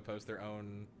people can go post their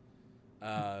own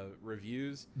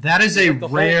reviews. That is a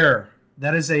rare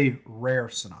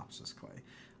synopsis, Clay.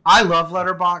 I love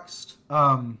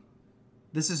Letterboxd.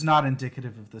 This is not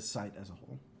indicative of the site as a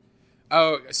whole.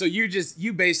 Oh, so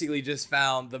you basically just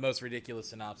found the most ridiculous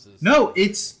synopsis. No,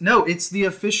 it's the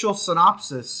official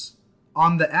synopsis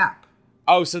on the app.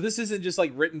 Oh, so this isn't just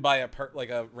written by a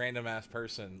random ass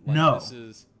person. This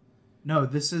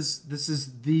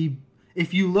is the,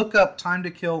 if you look up Time to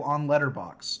Kill on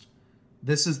Letterboxd,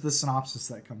 this is the synopsis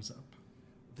that comes up.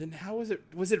 Then how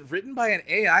was it written by an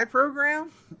AI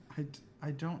program?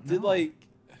 I don't know.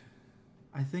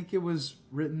 I think it was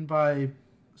written by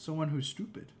someone who's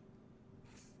stupid.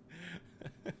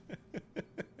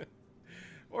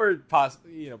 Or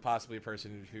possibly a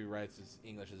person who writes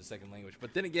English as a second language.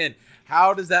 But then again,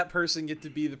 how does that person get to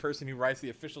be the person who writes the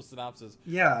official synopsis?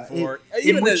 Yeah,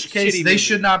 in which case they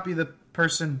should not be the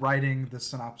person writing the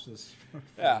synopsis.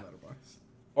 Yeah.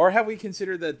 Or have we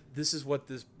considered that this is what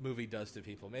this movie does to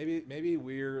people? Maybe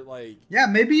we're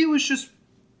maybe it was just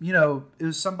it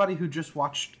was somebody who just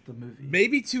watched the movie.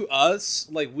 Maybe to us,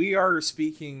 we are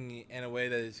speaking in a way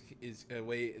that is a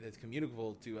way that's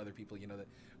communicable to other people.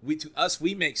 That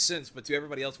we make sense, but to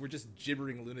everybody else, we're just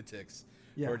gibbering lunatics.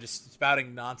 Yeah. Or just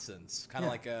spouting nonsense. Kind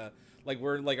of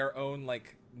we're our own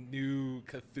new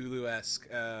Cthulhu-esque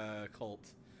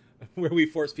cult, where we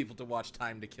force people to watch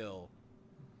Time to Kill.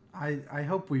 I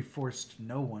hope we forced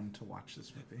no one to watch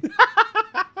this movie.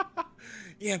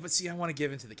 Yeah, but see, I want to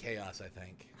give into the chaos, I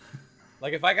think.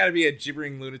 If I got to be a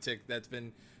gibbering lunatic that's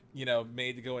been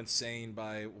made to go insane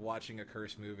by watching a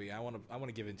cursed movie. I want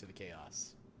to give into the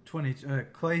chaos.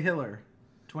 Clay Hiller,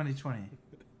 2020.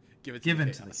 Give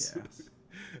into the chaos.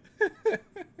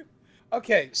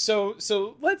 Okay, so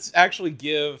let's actually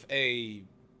give a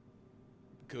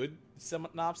good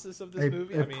synopsis of this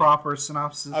movie. A proper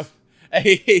synopsis.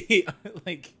 A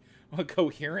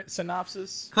coherent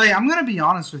synopsis. Clay, I'm going to be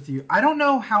honest with you. I don't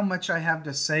know how much I have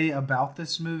to say about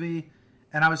this movie,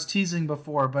 and I was teasing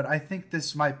before, but I think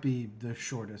this might be the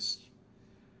shortest.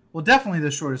 Well, definitely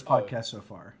the shortest podcast so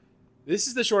far. This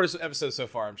is the shortest episode so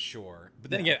far, I'm sure.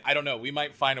 But then again, I don't know. We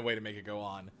might find a way to make it go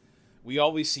on. We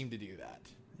always seem to do that.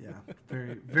 Yeah,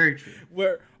 very, very true.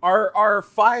 Where our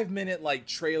 5-minute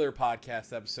trailer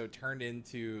podcast episode turned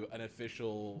into an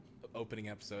official opening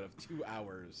episode of 2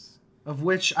 hours, of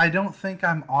which I don't think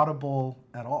I'm audible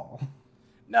at all.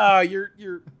 No, you're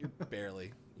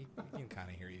barely. You can kind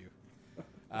of hear you.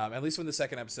 At least when the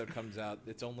second episode comes out,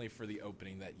 it's only for the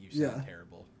opening that you sound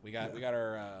terrible. We got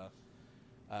our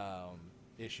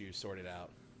issues sorted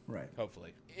out. Right.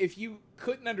 Hopefully. If you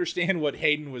couldn't understand what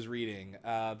Hayden was reading,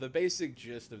 the basic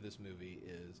gist of this movie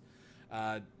is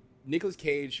Nicolas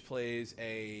Cage plays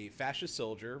a fascist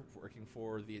soldier working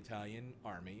for the Italian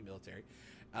military,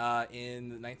 in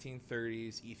the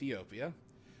 1930s Ethiopia.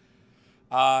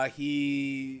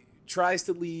 He tries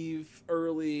to leave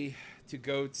early to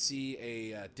go see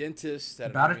a dentist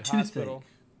at an army hospital.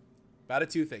 About a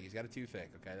toothache. He's got a toothache.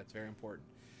 Okay, that's very important.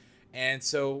 And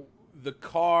so the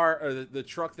car or the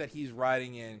truck that he's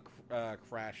riding in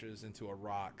crashes into a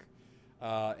rock,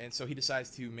 and so he decides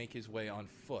to make his way on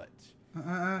foot.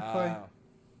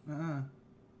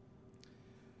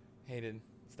 Hayden,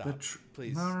 stop,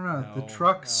 please. No. The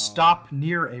truck stopped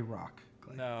near a rock.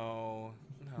 Clay. No,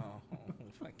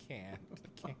 I can't.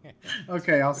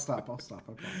 Okay, I'll stop. I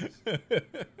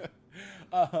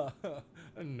promise.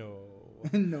 No.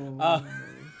 No.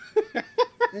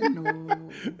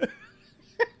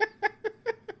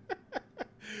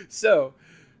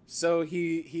 So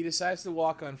he decides to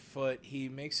walk on foot. He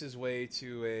makes his way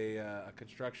to a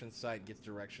construction site, gets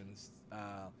directions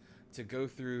to go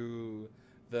through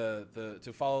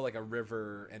to follow a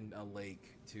river and a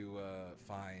lake to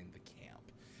find the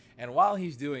camp. And while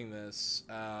he's doing this,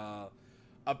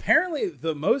 apparently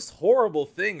the most horrible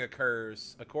thing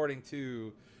occurs, according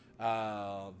to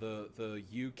the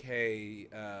UK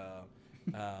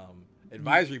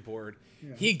advisory board.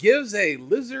 Yeah. He gives a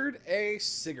lizard a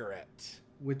cigarette,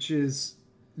 which is,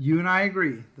 you and I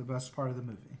agree, the best part of the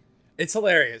movie. It's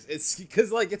hilarious. It's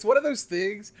because it's one of those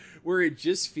things where it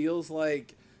just feels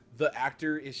like the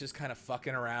actor is just kind of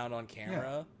fucking around on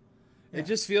camera. Yeah. It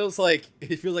just feels like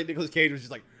Nicolas Cage was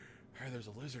just like, "Hey, there's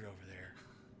a lizard over there.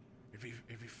 It'd be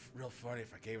real funny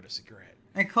if I gave it a cigarette."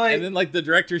 And Clay, and then the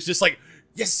director's just like,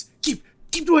 "Yes, keep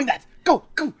doing that. Go,"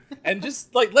 and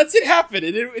just lets it happen,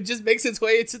 and it just makes its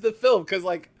way into the film because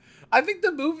I think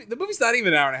the movie's not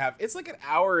even an hour and a half. It's an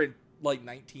hour and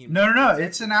 19 minutes. No,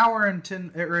 it's an hour and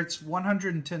 10, or it's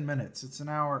 110 minutes. It's an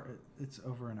hour. It's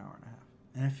over an hour and a half,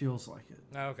 and it feels like it.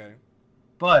 Oh, okay,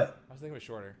 but I was thinking it was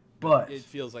shorter. But it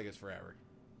feels like it's forever.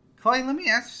 Clay, let me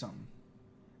ask you something.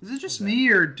 Is it just me,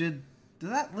 or did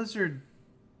that lizard?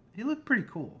 He looked pretty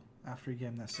cool after he gave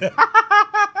him that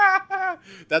cigarette.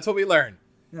 That's what we learned.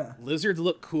 Yeah. Lizards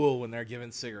look cool when they're given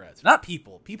cigarettes. Not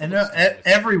people. People. And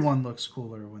everyone looks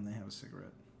cooler when they have a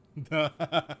cigarette.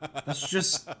 That's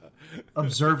just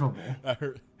observable.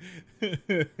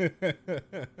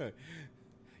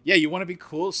 Yeah, you want to be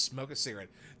cool? Smoke a cigarette.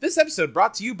 This episode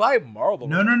brought to you by Marlboro.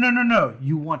 No.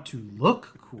 You want to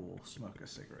look cool? Smoke a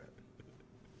cigarette.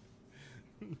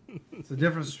 It's the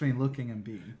difference between looking and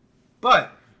being.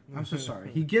 But I'm so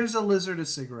sorry. He gives a lizard a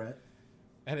cigarette,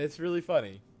 and it's really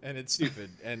funny. And it's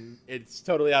stupid, and it's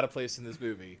totally out of place in this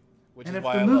movie. And if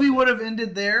the movie would have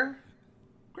ended there,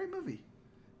 great movie.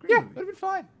 It would have been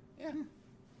fine. Yeah.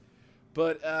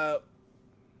 But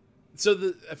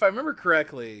if I remember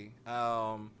correctly,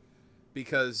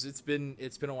 because it's been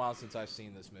a while since I've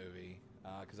seen this movie,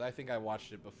 because I think I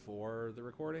watched it before the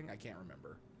recording. I can't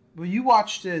remember. Well, you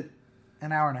watched it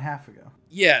an hour and a half ago.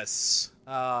 Yes,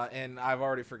 and I've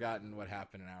already forgotten what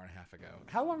happened an hour and a half ago.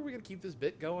 How long are we gonna keep this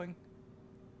bit going?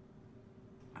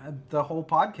 The whole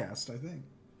podcast, I think.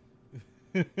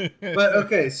 But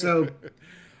okay, so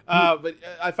but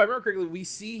if I remember correctly, we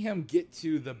see him get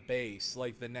to the base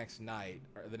the next night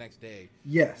or the next day.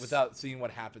 Yes. Without seeing what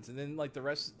happens, and then the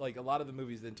rest, a lot of the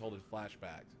movies then told in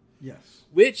flashbacks. Yes.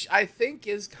 Which I think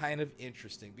is kind of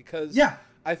interesting because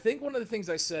I think one of the things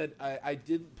I said, I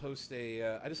did post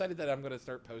I decided that I'm going to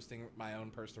start posting my own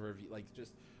personal review,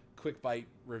 just quick bite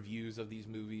reviews of these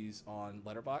movies on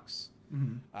Letterboxd.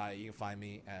 Mm-hmm. You can find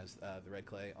me as the Red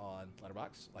Clay on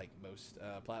Letterboxd, like most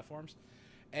platforms.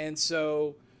 And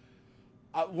so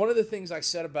one of the things I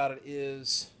said about it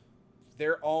is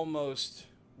there almost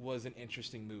was an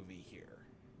interesting movie here.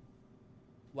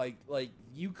 Like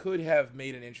you could have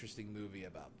made an interesting movie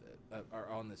about it or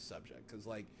on this subject, because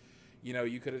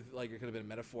you could have it could have been a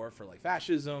metaphor for like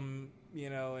fascism,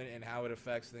 and how it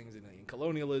affects things in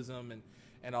colonialism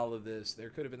and all of this. There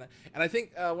could have been that, and I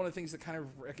think one of the things that kind of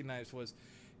recognized was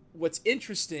what's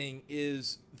interesting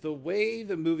is the way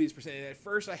the movie is presented. At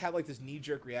first, I had like this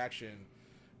knee-jerk reaction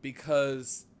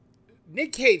because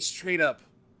Nick Cage straight up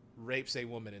rapes a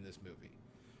woman in this movie.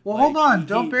 Well, hold on,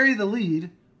 don't bury the lead.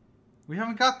 We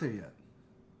haven't got there yet.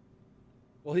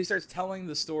 Well, he starts telling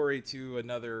the story to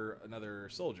another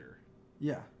soldier.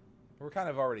 Yeah. We're kind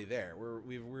of already there.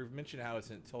 We've mentioned how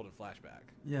it's told in flashback.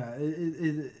 Yeah.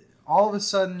 It all of a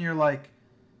sudden you're like,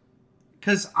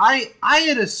 because I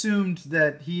had assumed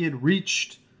that he had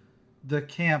reached the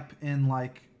camp in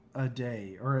like a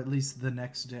day, or at least the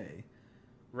next day.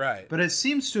 Right. But it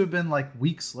seems to have been like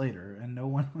weeks later, and no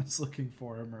one was looking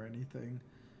for him or anything.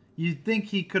 You'd think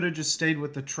he could have just stayed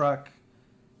with the truck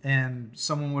and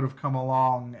someone would have come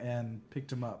along and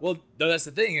picked him up. Well, no, that's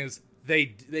the thing is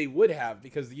they would have,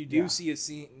 because you do see a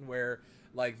scene where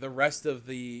like the rest of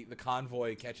the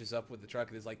convoy catches up with the truck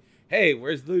and is like, hey,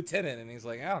 where's the lieutenant? And he's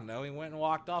like, I don't know. He went and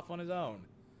walked off on his own.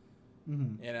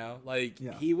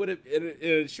 Mm-hmm. He would have,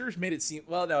 it sure made it seem,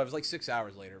 well, no, it was like 6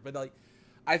 hours later. But like,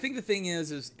 I think the thing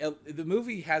is the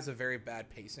movie has a very bad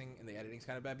pacing and the editing's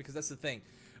kind of bad, because that's the thing.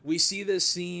 We see this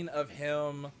scene of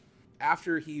him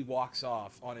after he walks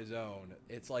off on his own.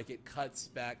 It's like it cuts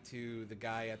back to the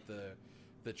guy at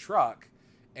the truck,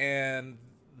 and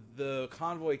the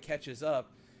convoy catches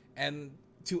up, and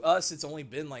to us it's only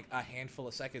been like a handful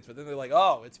of seconds, but then they're like,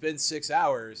 oh, it's been 6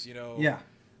 hours, Yeah.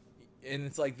 And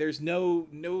it's like there's no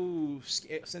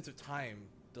sense of time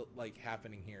like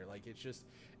happening here. Like it's just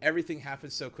everything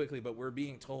happens so quickly, but we're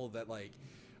being told that like,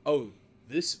 oh,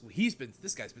 this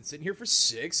guy's been sitting here for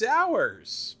 6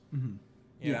 hours. Mm-hmm.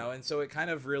 You know, and so it kind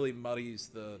of really muddies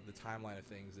the timeline of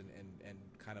things and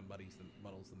kind of muddles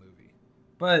the movie.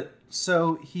 But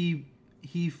so he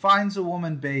finds a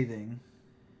woman bathing.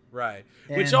 Right.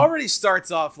 Which already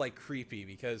starts off like creepy,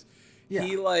 because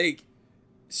he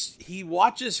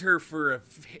watches her for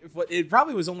it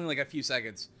probably was only like a few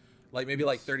seconds, like maybe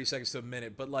like 30 seconds to a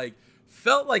minute, but like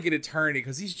felt like an eternity,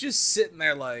 because he's just sitting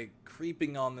there like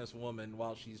creeping on this woman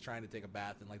while she's trying to take a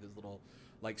bath in like this little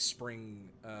like spring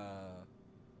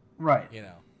right,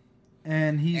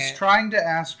 and he's trying to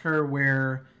ask her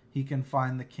where he can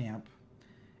find the camp,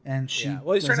 and she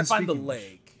he's trying to find the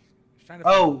lake.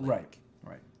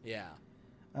 Right yeah.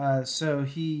 So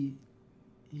he's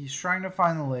trying to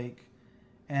find the lake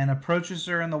and approaches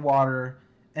her in the water,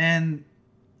 and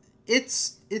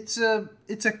it's a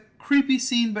creepy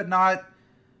scene, but not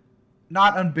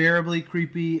unbearably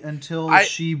creepy until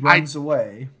she runs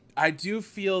away. I do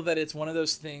feel that it's one of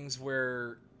those things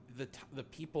where the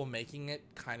people making it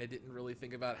kind of didn't really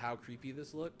think about how creepy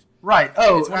this looked. Right.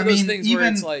 Oh, it's one of those things where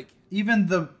it's like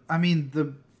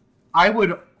I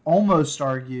would almost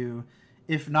argue,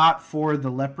 if not for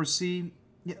the leprosy.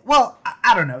 Well,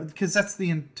 I don't know, because that's the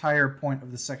entire point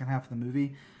of the second half of the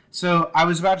movie. So I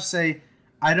was about to say,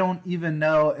 I don't even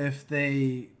know if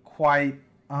they quite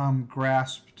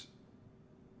grasped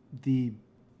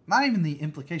not even the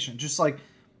implication, just like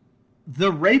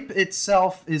the rape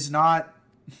itself is not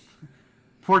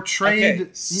portrayed. Okay.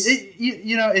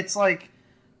 It's like,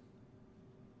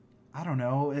 I don't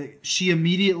know. She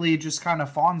immediately just kind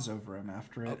of fawns over him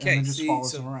after it, and then just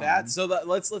follows him around. Let's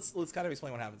kind of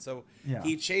explain what happened. So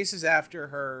he chases after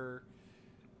her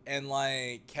and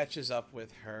like catches up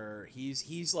with her.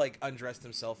 He's like undressed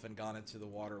himself and gone into the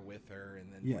water with her,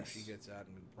 and then she gets out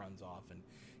and runs off, and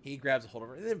he grabs a hold of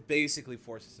her and then basically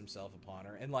forces himself upon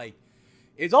her. And like,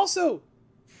 it's also,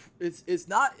 it's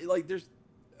not like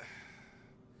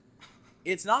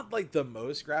it's not like the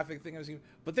most graphic thing I've seen,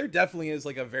 but there definitely is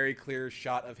like a very clear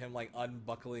shot of him like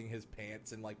unbuckling his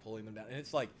pants and like pulling them down, and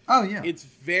it's like, oh yeah, it's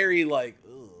very like,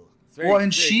 ugh. It's very, well,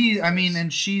 and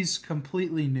she's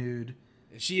completely nude.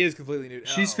 She is completely nude.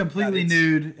 She's completely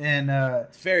nude, and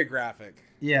it's very graphic.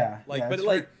 Yeah,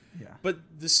 but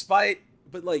despite,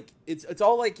 but like it's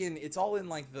all in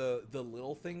like the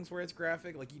little things where it's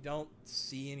graphic. Like you don't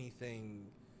see anything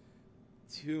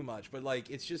too much, but like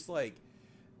it's just like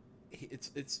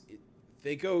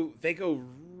they go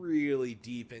really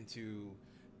deep into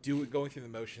going through the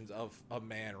motions of a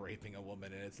man raping a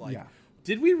woman, and it's like,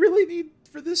 did we really need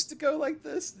for this to go like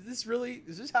this?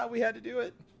 Is this how we had to do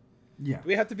it? Yeah. Do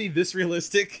we have to be this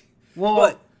realistic?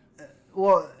 Well,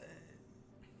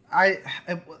 I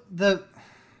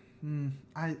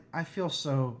feel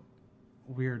so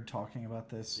weird talking about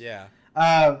this. Yeah.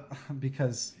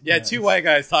 Because two white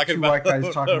guys talking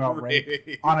about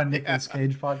rape on a Nicolas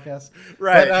Cage podcast.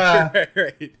 Right. But,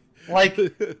 right. Like,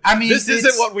 I mean, this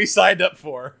isn't what we signed up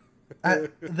for.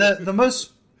 The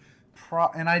most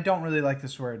and I don't really like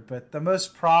this word, but the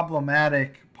most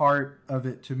problematic part of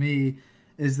it to me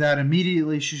is that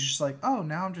immediately she's just like, "Oh,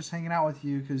 now I'm just hanging out with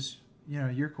you because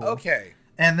you're cool." Okay.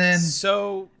 And then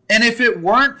and if it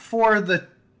weren't for the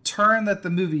turn that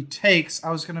the movie takes, I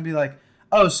was going to be like,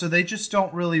 "Oh, so they just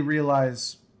don't really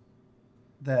realize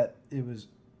that it was,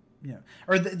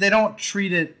 or they don't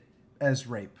treat it as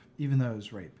rape, even though it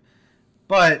was rape."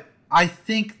 But I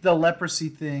think the leprosy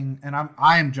thing, and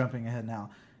I am jumping ahead now.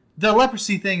 The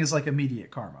leprosy thing is like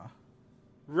immediate karma,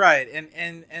 right?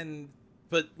 And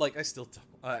but like I still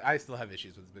have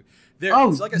issues with the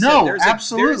movie.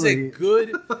 Absolutely.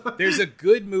 There's a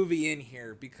good movie in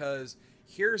here because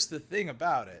here's the thing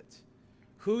about it: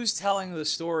 who's telling the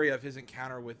story of his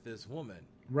encounter with this woman?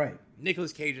 Right,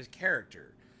 Nicolas Cage's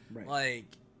character. Right, like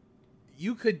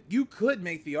you could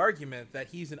make the argument that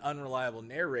he's an unreliable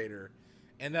narrator.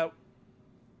 And that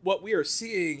what we are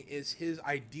seeing is his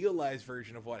idealized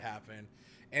version of what happened.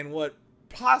 And what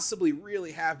possibly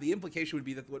really happened, the implication would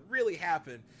be that what really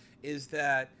happened is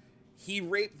that he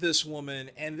raped this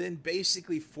woman and then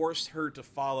basically forced her to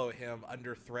follow him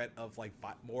under threat of like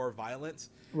more violence.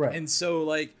 Right. And so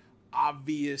like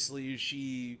obviously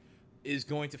she is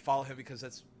going to follow him because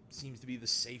that seems to be the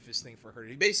safest thing for her.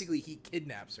 Basically he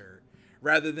kidnaps her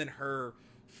rather than her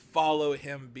follow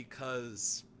him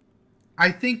because... I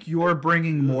think you're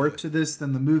bringing more to this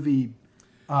than the movie.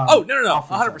 No,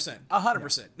 100%,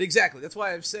 100%, exactly. That's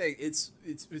why I'm saying it's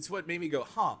what made me go,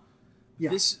 huh?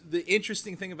 Yeah. The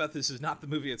interesting thing about this is not the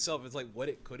movie itself; it's like what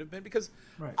it could have been. Because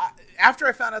after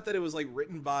I found out that it was like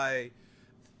written by,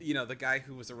 the guy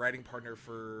who was a writing partner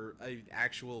for an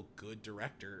actual good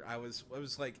director, I was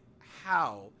like,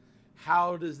 how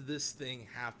does this thing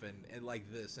happen and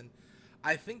like this? And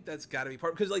I think that's got to be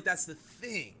part because like that's the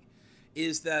thing.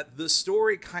 Is that the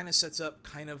story kind of sets up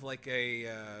kind of like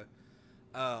a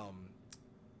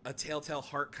Telltale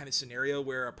Heart kind of scenario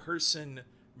where a person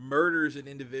murders an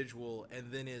individual and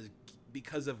then is,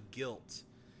 because of guilt,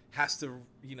 has to,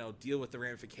 deal with the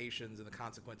ramifications and the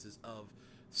consequences of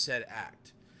said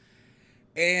act.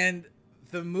 And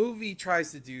the movie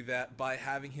tries to do that by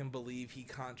having him believe he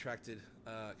contracted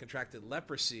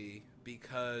leprosy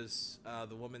because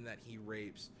the woman that he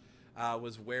rapes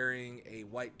was wearing a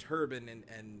white turban,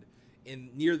 and in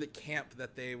near the camp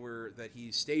that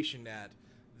he's stationed at,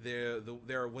 there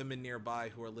are women nearby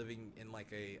who are living in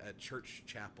like a church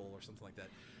chapel or something like that,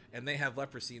 and they have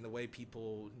leprosy. And the way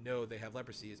people know they have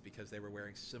leprosy is because they were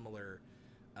wearing similar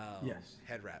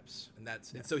head wraps, and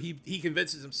so he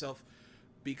convinces himself,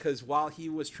 because while he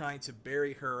was trying to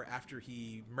bury her after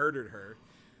he murdered her,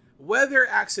 whether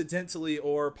accidentally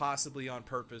or possibly on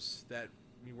purpose, that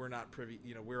we're not privy,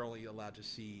 we're only allowed to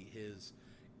see his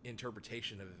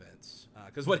interpretation of events.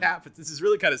 Because what happens, this is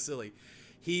really kind of silly.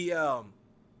 He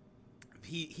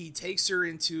takes her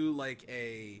into like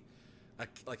a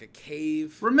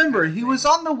cave. Remember, he was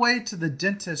on the way to the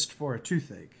dentist for a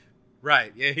toothache.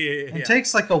 Right. Yeah. It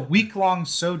takes like a week-long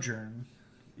sojourn.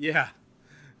 Yeah.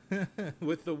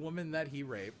 With the woman that he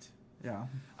raped. Yeah.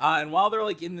 And while they're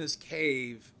like in this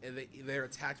cave, they're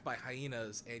attacked by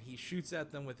hyenas, and he shoots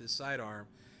at them with his sidearm,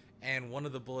 and one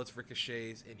of the bullets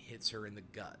ricochets and hits her in the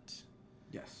gut.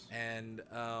 Yes. And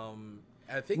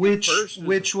I think which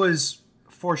was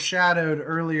foreshadowed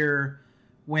earlier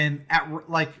when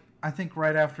I think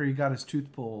right after he got his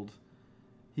tooth pulled,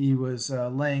 he was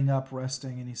laying up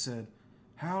resting, and he said,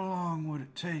 "How long would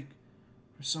it take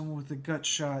for someone with a gut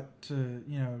shot to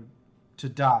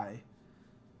die?"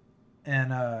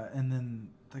 And then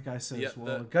the guy says,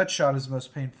 "Well, a gut shot is the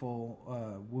most painful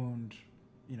wound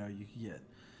you can get."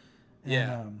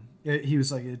 And he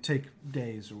was like, "It'd take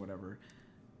days or whatever."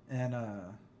 And I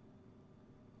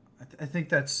think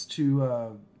that's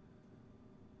to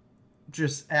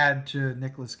just add to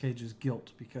Nicolas Cage's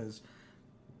guilt, because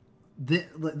this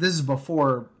is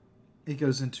before it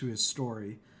goes into his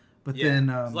story, but then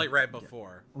it's like right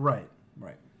before, right.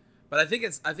 But I think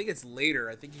it's later.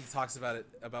 I think he talks about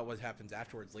what happens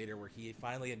afterwards later, where he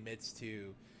finally admits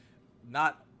to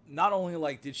not only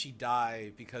like did she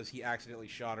die because he accidentally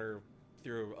shot her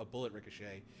through a bullet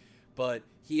ricochet, but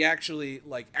he actually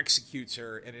like executes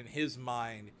her, and in his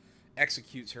mind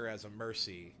executes her as a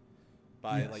mercy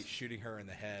by like shooting her in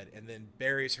the head, and then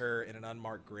buries her in an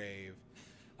unmarked grave.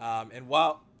 And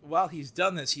while he's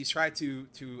done this, he's tried to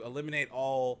eliminate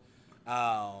all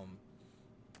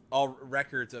all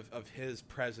records of his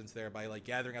presence there by like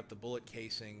gathering up the bullet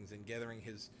casings and gathering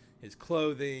his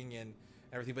clothing and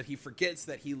everything. But he forgets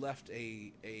that he left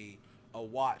a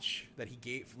watch that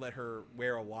he let her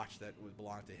wear, a watch that would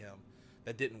belong to him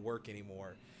that didn't work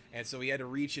anymore. And so he had to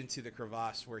reach into the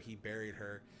crevasse where he buried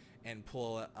her and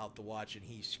pull out the watch, and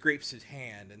he scrapes his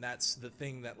hand, and that's the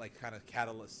thing that like kind of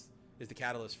is the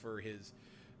catalyst for his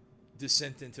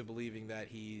descent into believing that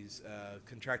he's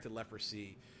contracted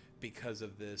leprosy because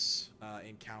of this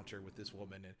encounter with this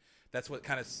woman. And that's what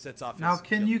kind of sets off now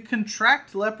can you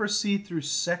contract leprosy through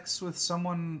sex with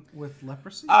someone with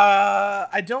leprosy?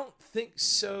 I don't think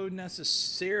so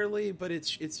necessarily, but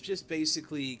it's just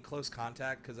basically close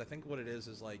contact, because I think what it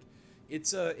is like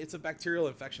it's a bacterial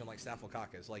infection like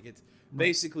staphylococcus. Like it's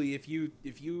basically if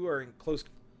you are in close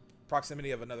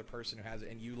proximity of another person who has it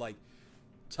and you like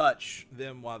touch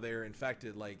them while they're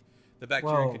infected, like the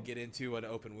bacteria could get into an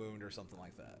open wound or something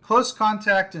like that. Close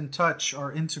contact and touch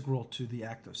are integral to the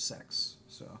act of sex.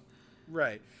 So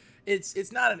right.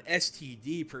 It's not an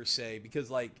STD per se,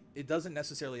 because like it doesn't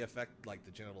necessarily affect like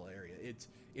the genital area.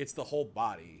 It's the whole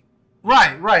body.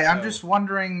 Right. So, I'm just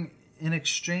wondering, in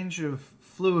exchange of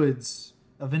fluids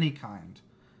of any kind,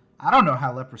 I don't know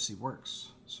how leprosy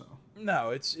works. So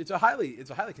no, it's a highly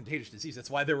contagious disease.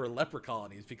 That's why there were leper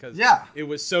colonies, because it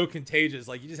was so contagious.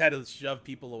 Like you just had to shove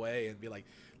people away and be like,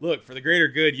 look, for the greater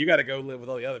good, you got to go live with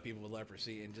all the other people with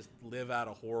leprosy and just live out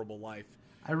a horrible life.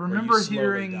 I remember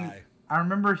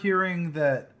hearing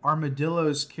that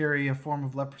armadillos carry a form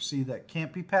of leprosy that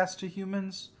can't be passed to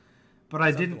humans, but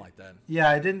I didn't like that. Yeah,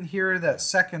 I didn't hear that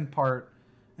second part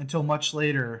until much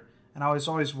later, and I was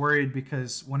always worried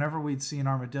because whenever we'd see an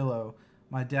armadillo,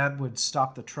 my dad would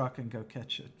stop the truck and go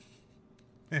catch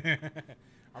it.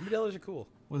 Armadillos are cool.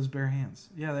 With his bare hands.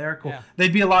 Yeah, they are cool. Yeah.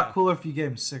 They'd be a lot cooler if you gave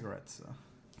them cigarettes.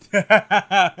 So.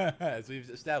 As we've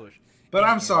established. But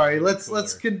I'm sorry.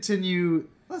 Let's continue.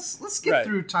 Let's get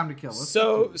through Time to Kill.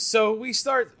 So we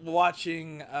start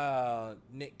watching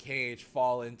Nick Cage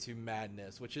fall into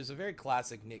madness, which is a very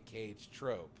classic Nick Cage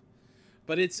trope,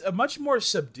 but it's a much more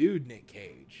subdued Nick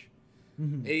Cage.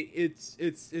 Mm-hmm.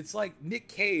 It's like Nick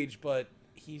Cage, but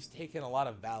he's taken a lot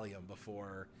of Valium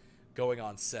before going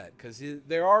on set, because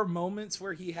there are moments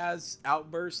where he has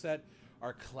outbursts that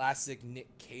are classic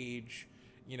Nick Cage,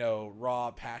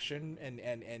 raw passion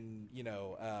and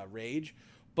rage.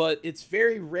 But it's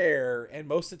very rare, and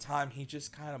most of the time he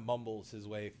just kind of mumbles his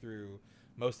way through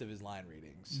most of his line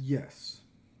readings. Yes.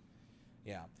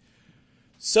 Yeah.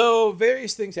 So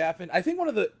various things happen. I think one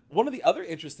of the other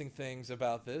interesting things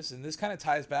about this, and this kind of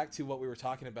ties back to what we were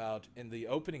talking about in the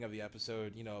opening of the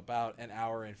episode, about an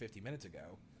hour and 50 minutes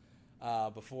ago,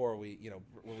 before we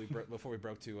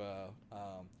broke to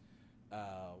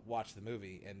watch the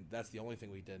movie, and that's the only thing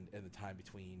we did in the time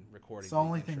between recording. It's the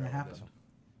only thing that happened.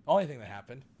 Only thing that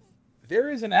happened. There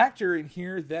is an actor in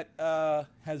here that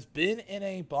has been in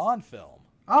a Bond film.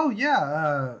 Oh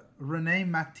yeah, Rene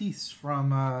Matisse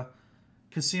from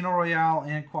Casino Royale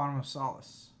and Quantum of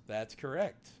Solace. That's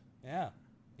correct. Yeah,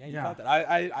 you caught that.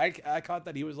 I caught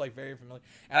that he was like very familiar,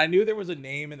 and I knew there was a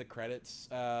name in the credits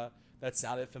that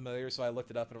sounded familiar, so I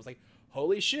looked it up and I was like,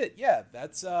 "Holy shit! Yeah,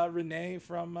 that's Rene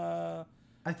from."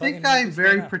 I think I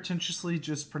very pretentiously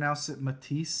just pronounced it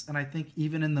Matisse, and I think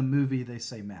even in the movie they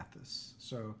say Mathis.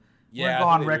 So I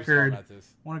want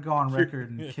to go on record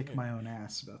and kick my own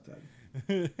ass about that.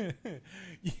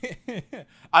 Yeah.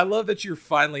 I love that you're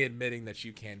finally admitting that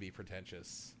you can be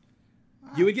pretentious.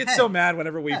 You would get so mad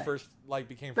whenever we first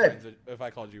became friends if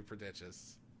I called you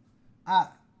pretentious.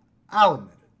 I'll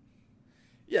admit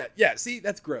it. Yeah. See,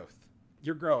 that's growth.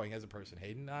 You're growing as a person,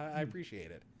 Hayden. I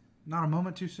appreciate it. Not a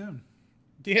moment too soon.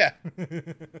 Yeah.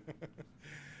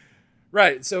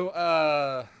 Right.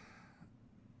 So,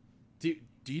 do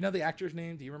you know the actor's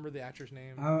name? Do you remember the actor's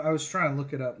name? I was trying to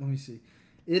look it up. Let me see.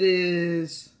 It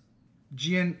is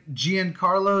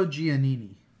Giancarlo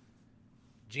Giannini.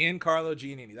 Giancarlo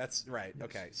Giannini. That's right. Yes.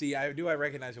 Okay. See, I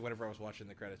recognized it whenever I was watching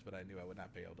the credits, but I knew I would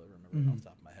not be able to remember it off the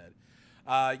top of my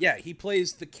head. Yeah, he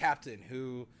plays the captain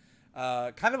who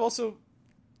kind of also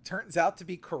turns out to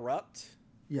be corrupt.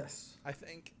 Yes, I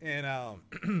think, and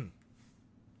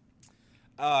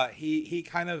he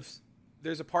kind of,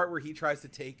 there's a part where he tries to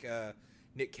take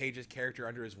Nick Cage's character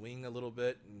under his wing a little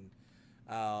bit, and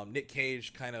Nick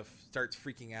Cage kind of starts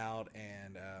freaking out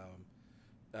and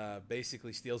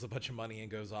basically steals a bunch of money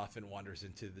and goes off and wanders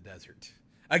into the desert.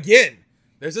 Again,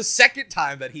 there's a second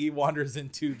time that he wanders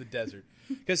into the desert,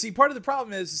 because see, part of the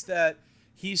problem is that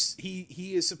he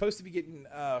is supposed to be getting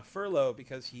furlough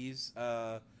because he's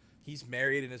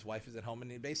married and his wife is at home,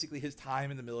 and basically his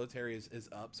time in the military is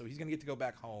up, so he's going to get to go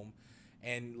back home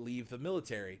and leave the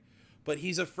military. but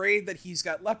he's afraid that he's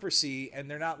got leprosy and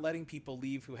they're not letting people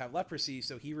leave who have leprosy,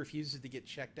 so he refuses to get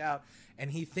checked out,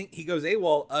 and he goes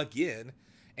AWOL again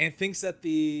and thinks that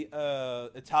the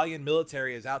Italian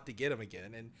military is out to get him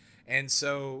again, and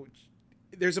so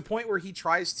there's a point where he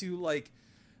tries to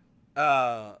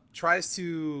go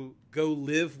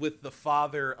live with the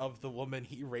father of the woman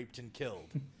he raped and killed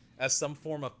as some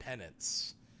form of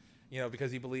penance,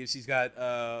 because he believes he's got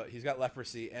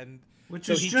leprosy, and which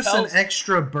is just an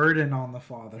extra burden on the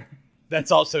father.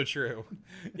 That's also true.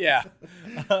 Yeah.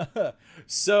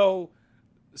 So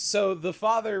the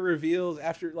father reveals,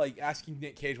 after asking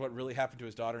Nick Cage what really happened to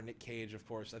his daughter, Nick Cage, of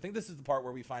course, I think this is the part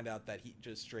where we find out that he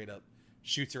just straight up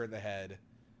shoots her in the head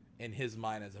in his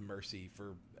mind as a mercy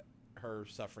for her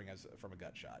suffering from a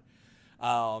gut shot.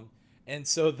 And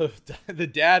so the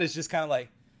dad is just kind of like,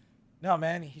 no,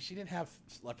 man, she didn't have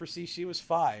leprosy. She was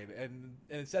fine. And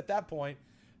it's at that point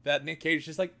that Nick Cage is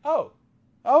just like, oh,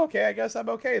 okay, I guess I'm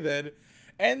okay then.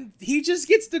 And he just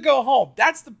gets to go home.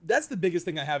 That's the biggest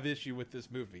thing I have issue with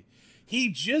this movie. He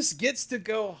just gets to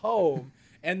go home,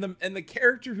 and the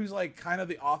character who's kind of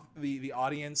the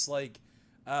audience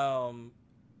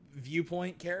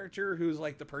viewpoint character, who's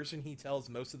the person he tells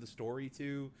most of the story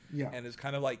to, and is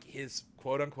kind of his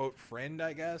quote unquote friend,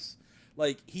 I guess.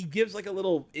 He gives a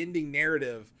little ending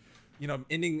narrative,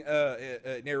 ending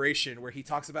narration where he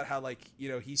talks about how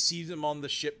he sees him on the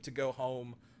ship to go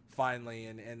home finally,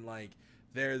 and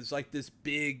there's this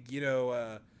big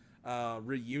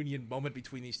reunion moment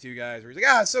between these two guys where he's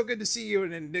like, it's so good to see you,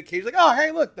 and then Nick Cage's like, oh,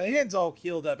 hey, look, the hand's all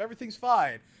healed up, everything's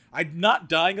fine. I'm not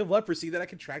dying of leprosy that I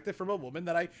contracted from a woman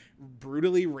that I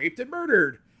brutally raped and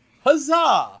murdered.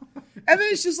 Huzzah! And then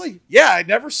it's just I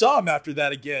never saw him after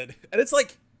that again. And it's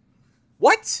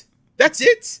what? That's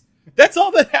it? That's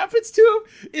all that happens to him?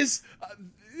 Is,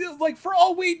 for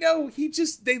all we know,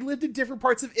 they lived in different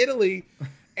parts of Italy,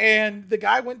 and the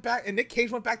guy went back, and Nick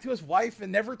Cage went back to his wife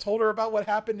and never told her about what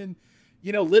happened, and,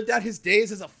 lived out his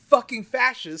days as a fucking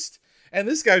fascist. And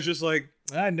this guy's just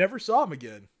I never saw him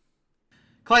again.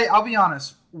 Clay, I'll be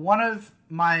honest. One of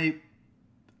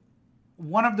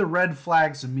the red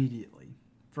flags immediately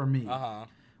for me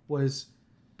was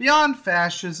beyond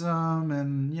fascism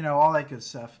and all that good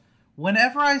stuff.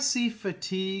 Whenever I see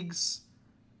fatigues,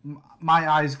 my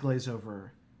eyes glaze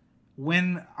over.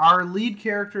 When our lead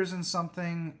characters in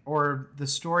something, or the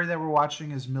story that we're watching,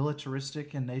 is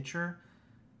militaristic in nature,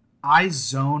 I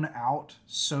zone out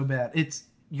so bad.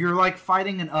 You're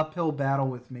fighting an uphill battle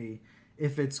with me.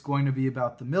 If it's going to be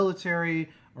about the military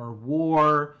or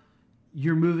war,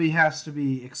 your movie has to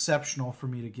be exceptional for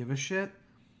me to give a shit.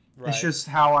 Right. It's just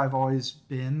how I've always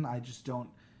been. I just don't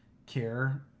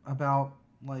care about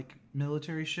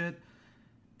military shit.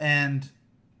 And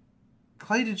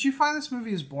Clay, did you find this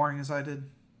movie as boring as I did?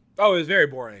 Oh, it was very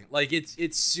boring.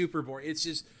 It's super boring. It's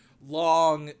just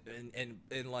long and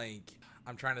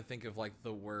I'm trying to think of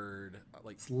the word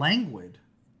it's languid.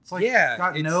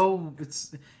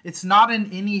 It's it's not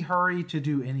in any hurry to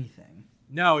do anything.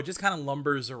 No, it just kind of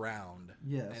lumbers around.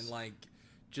 Yes. And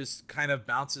just kind of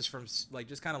bounces from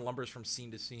just kind of lumbers from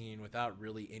scene to scene without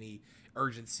really any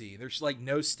urgency. There's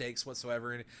no stakes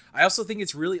whatsoever. And I also think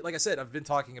it's really, like I said, I've been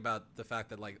talking about the fact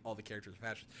that all the characters are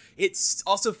fascist. It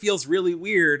also feels really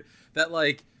weird that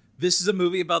this is a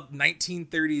movie about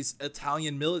 1930s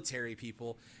Italian military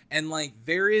people, and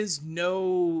there is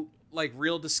no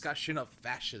real discussion of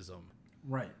fascism,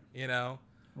 right?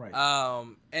 Right.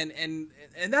 And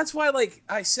that's why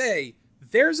I say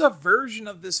there's a version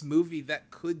of this movie that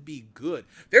could be good.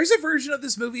 There's a version of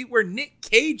this movie where Nick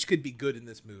Cage could be good in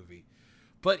this movie,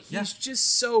 but he's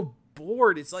just so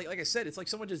bored. It's like I said, it's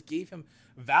someone just gave him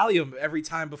Valium every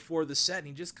time before the set, and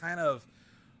he just kind of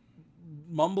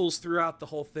mumbles throughout the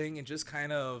whole thing and just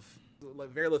kind of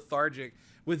very lethargic,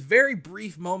 with very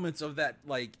brief moments of that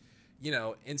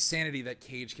insanity that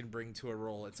Cage can bring to a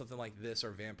role in something like this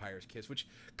or Vampire's Kiss, which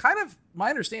kind of,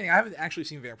 my understanding, I haven't actually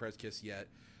seen Vampire's Kiss yet.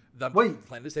 I'm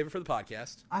planning to save it for the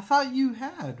podcast. I thought you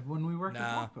had when we worked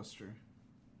at Blockbuster.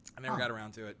 I never got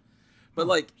around to it.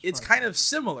 But it's kind of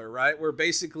similar, right? Where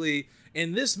basically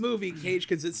in this movie, Cage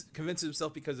convinces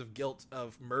himself because of guilt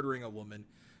of murdering a woman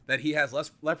that he has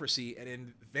less leprosy, and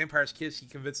in Vampire's Kiss, he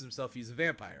convinces himself he's a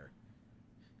vampire.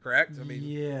 Correct? I mean,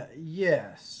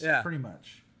 yes, pretty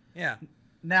much. Yeah.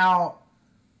 Now,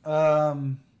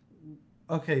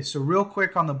 okay, so real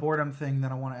quick on the boredom thing,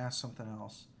 then I want to ask something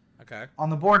else. Okay. On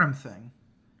the boredom thing.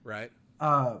 Right.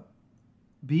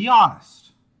 Be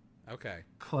honest. Okay.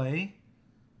 Clay,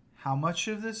 how much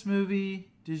of this movie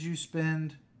did you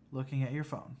spend looking at your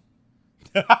phone?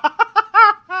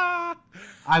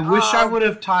 I wish I would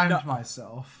have timed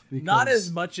myself. Not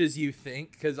as much as you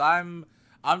think, because I'm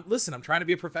I'm trying to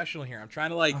be a professional here. I'm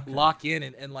trying to lock in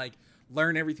and like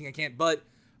learn everything I can. But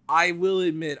I will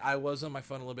admit I was on my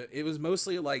phone a little bit. It was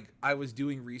mostly like I was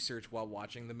doing research while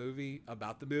watching the movie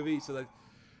about the movie. So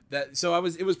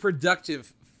it was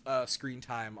productive screen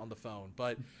time on the phone.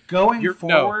 But going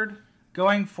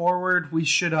forward, we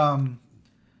should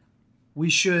we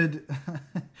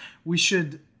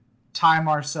should time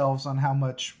ourselves on how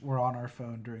much we're on our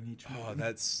phone during each movie. Oh,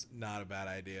 that's not a bad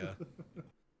idea.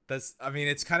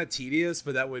 It's kind of tedious,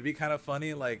 but that would be kind of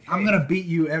funny. Like, hey. I'm gonna beat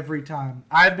you every time.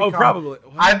 Probably.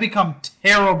 What? I've become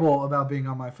terrible about being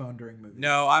on my phone during movies.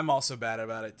 No, I'm also bad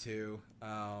about it too.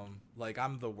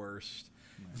 I'm the worst.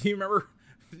 Do you remember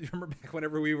back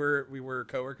whenever we were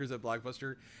coworkers at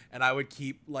Blockbuster, and I would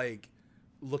keep like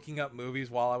looking up movies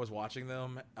while I was watching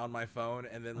them on my phone,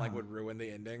 and then would ruin the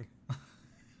ending.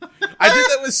 I did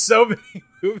that with so many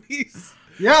movies.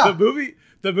 Yeah.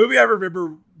 The movie I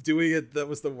remember doing it that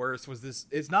was the worst was this.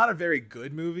 It's not a very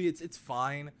good movie. It's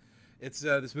fine. It's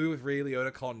this movie with Ray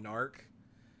Liotta called Narc.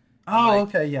 Oh,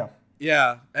 okay, yeah.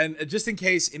 Yeah, and just in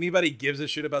case anybody gives a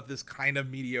shit about this kind of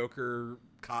mediocre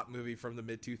cop movie from the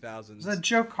mid 2000s. Was that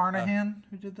Joe Carnahan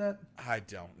who did that? I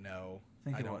don't know.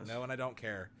 I don't know, and I don't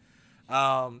care.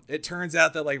 It turns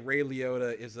out that like Ray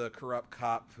Liotta is a corrupt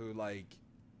cop who like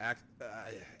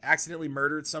accidentally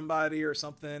murdered somebody or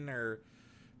something, or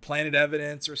planted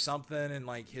evidence or something, and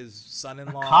like his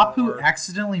son-in-law. A cop who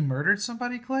accidentally murdered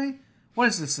somebody, Clay? What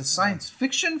is this, a science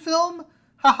fiction film?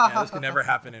 Yeah, this could never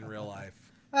happen in real life.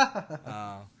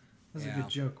 That was a good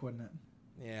joke, wasn't it?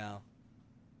 Yeah.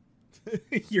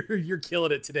 You're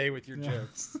killing it today with your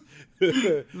jokes.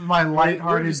 My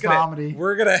lighthearted comedy.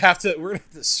 We're gonna have to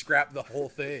scrap the whole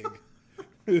thing.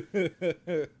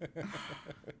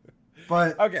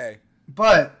 But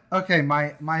okay,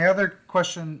 my other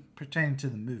question pertaining to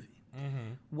the movie.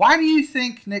 Mm-hmm. Why do you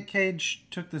think Nick Cage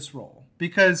took this role?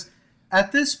 Because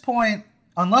at this point,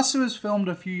 unless it was filmed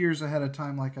a few years ahead of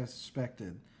time, like I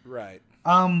suspected, right?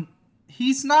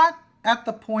 He's not at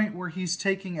the point where he's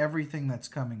taking everything that's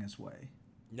coming his way.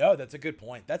 No, that's a good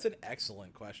point. That's an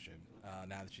excellent question.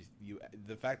 Now that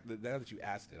you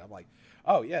asked it, I'm like,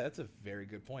 oh yeah, that's a very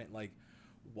good point. Like,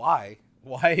 why?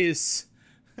 Why is?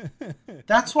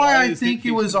 That's why I think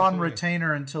he was on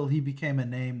retainer until he became a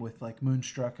name with like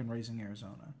Moonstruck and Raising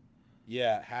Arizona.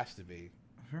 Yeah, it has to be.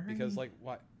 Because like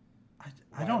what?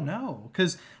 I don't know.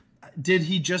 Because did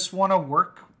he just want to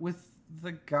work with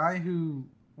the guy who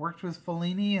worked with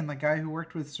Fellini and the guy who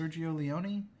worked with Sergio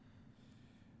Leone?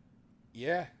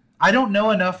 Yeah. I don't know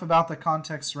enough about the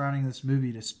context surrounding this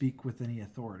movie to speak with any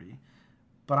authority,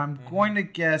 but I'm going to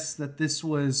guess that this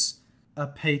was a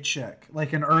paycheck,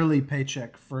 like an early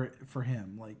paycheck for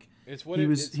him. Like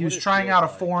he was trying out a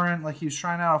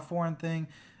foreign thing.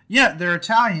 Yeah, they're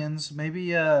Italians.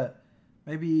 Maybe I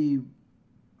don't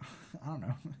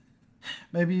know.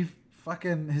 Maybe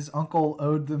fucking his uncle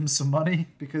owed them some money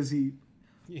because he.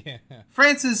 Yeah.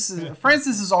 Francis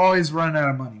is always running out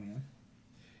of money, man.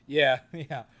 Yeah.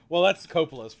 Well, that's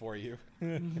Coppola's for you.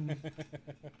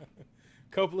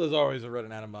 Coppola's always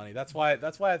running out of money. That's why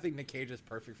I think Nick Cage is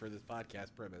perfect for this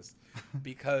podcast premise,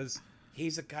 because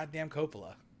he's a goddamn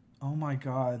Coppola. Oh my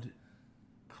God,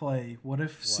 Clay! What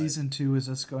if season 2 is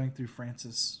us going through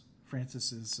Francis's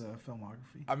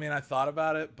filmography? I mean, I thought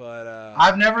about it, but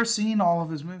I've never seen all of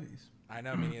his movies. I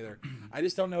know, me neither. I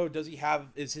just don't know. Does he have?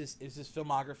 Is his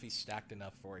filmography stacked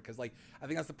enough for it? Because like I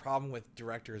think that's the problem with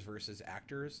directors versus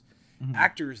actors. Mm-hmm.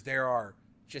 Actors, there are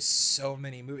just so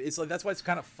many movies. It's like that's why it's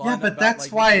kind of fun. Yeah, but that's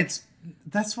why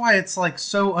it's like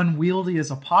so unwieldy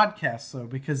as a podcast, though,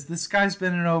 because this guy's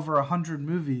been in over 100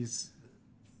 movies.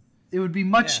 It would be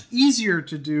much easier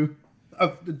to do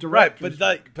the director.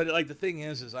 Right, but the thing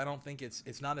is I don't think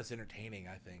it's not as entertaining.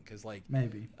 I think because like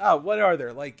maybe what are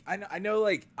there like I know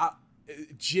like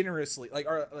generously like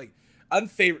or like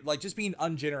unfavorable, like just being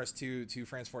ungenerous to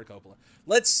Francis Ford Coppola.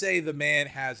 Let's say the man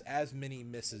has as many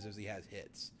misses as he has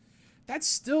hits. That's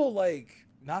still like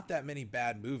not that many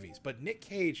bad movies, but Nick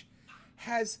Cage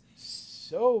has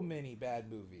so many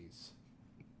bad movies.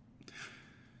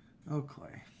 Oh,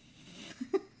 Clay.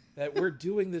 That we're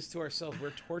doing this to ourselves.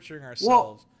 We're torturing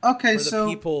ourselves for the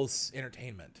people's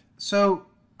entertainment. So,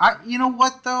 you know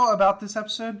what, though, about this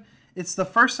episode? It's the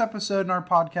first episode in our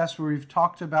podcast where we've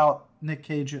talked about Nick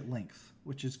Cage at length,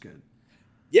 which is good.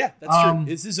 Yeah, that's true.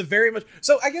 This is a very much...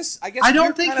 So, I guess I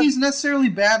don't think he's necessarily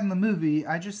bad in the movie.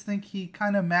 I just think he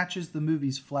kind of matches the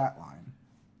movie's flat line.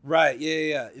 Right,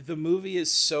 yeah. The movie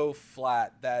is so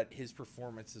flat that his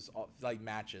performance is like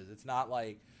matches. It's not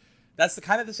like... That's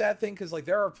the sad thing, because like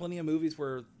there are plenty of movies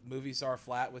where movies are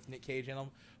flat with Nick Cage in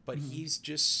them, but he's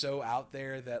just so out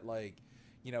there that like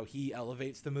he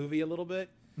elevates the movie a little bit.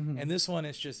 Mm-hmm. And this one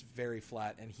is just very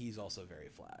flat, and he's also very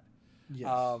flat. Yes.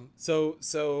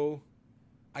 So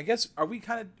I guess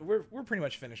we're pretty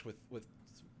much finished with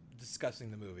discussing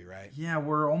the movie, right? Yeah,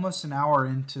 we're almost an hour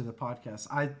into the podcast.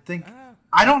 I think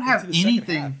I don't have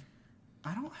anything.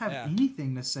 I don't have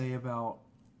anything to say about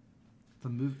the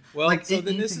movie. Well, so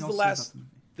then this is the last.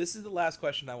 This is the last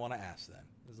question I want to ask. Then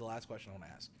this is the last question I want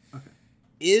to ask. Okay.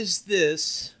 Is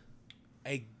this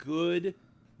a good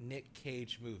Nick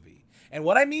Cage movie? And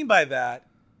what I mean by that,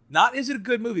 not is it a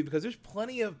good movie, because there's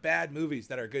plenty of bad movies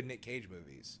that are good Nick Cage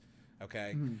movies.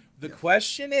 Okay. The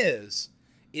question is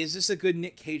this a good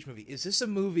Nick Cage movie? Is this a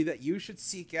movie that you should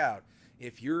seek out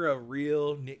if you're a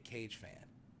real Nick Cage fan?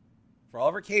 For all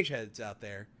of our Cage heads out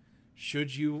there,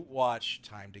 should you watch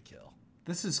Time to Kill?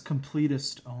 This is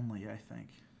completist only, I think.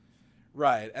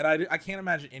 Right, and I can't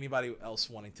imagine anybody else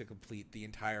wanting to complete the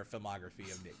entire filmography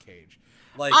of Nick Cage.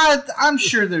 Like, I'm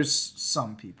sure there's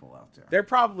some people out there. There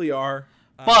probably are,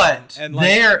 but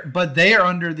they are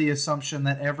under the assumption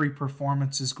that every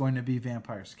performance is going to be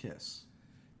Vampire's Kiss.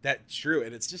 That's true,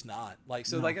 and it's just not. I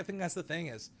think that's the thing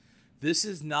is, this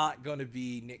is not going to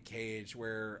be Nick Cage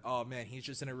where, oh man, he's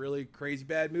just in a really crazy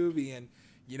bad movie, and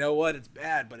you know what, it's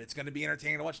bad, but it's going to be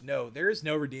entertaining to watch. No, there is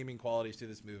no redeeming qualities to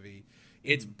this movie.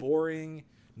 It's boring.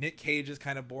 Nick Cage is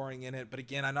kind of boring in it, but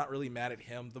again, I'm not really mad at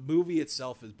him. The movie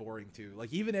itself is boring too.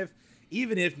 Like, even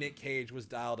if Nick Cage was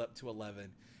dialed up to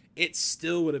 11, it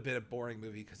still would have been a boring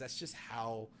movie, because that's just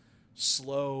how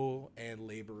slow and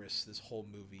laborious this whole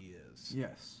movie is.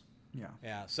 Yes. Yeah.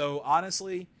 Yeah. So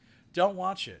honestly, don't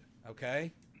watch it.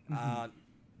 Okay.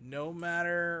 No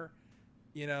matter,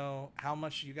 how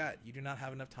much you got, you do not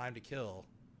have enough time to kill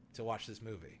to watch this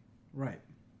movie. Right.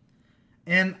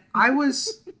 And I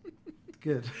was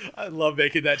good. I love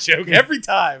making that joke every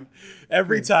time.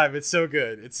 Every time. It's so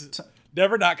good. It's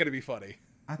never not going to be funny.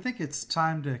 I think it's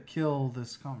time to kill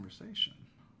this conversation.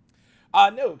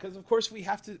 No, because of course we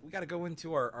got to go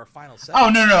into our final segment. Oh,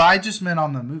 no. I just meant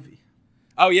on the movie.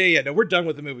 Oh, yeah. No, we're done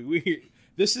with the movie.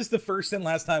 This is the first and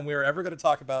last time we are ever going to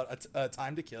talk about a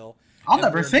Time to Kill. I'll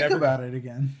never think about it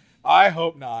again. I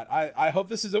hope not. I hope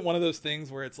this isn't one of those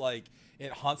things where it's like,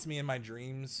 it haunts me in my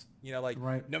dreams.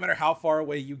 Right. No matter how far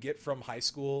away you get from high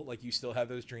school, like, you still have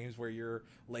those dreams where you're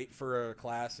late for a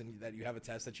class and that you have a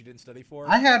test that you didn't study for.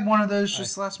 I had one of those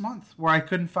just last month where I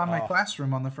couldn't find my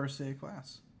classroom on the first day of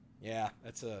class. Yeah,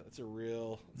 it's a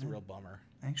real bummer.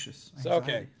 Anxious. So,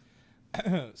 okay.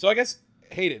 So I guess,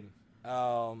 Hayden,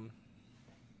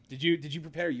 did you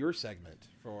prepare your segment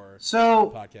for the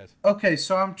podcast? Okay,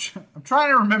 so I'm trying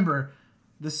to remember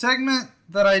the segment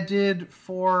that I did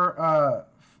for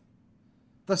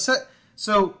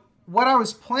So what I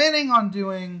was planning on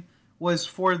doing was,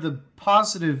 for the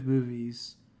positive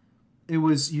movies, it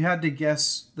was, you had to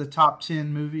guess the top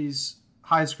 10 movies,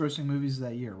 highest grossing movies of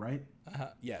that year, right?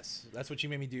 Yes, that's what you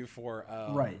made me do for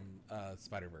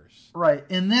Spider-Verse. Right,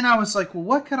 and then I was like, well,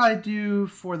 what could I do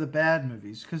for the bad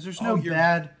movies? Because there's no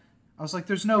bad. I was like,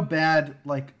 there's no bad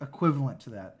equivalent to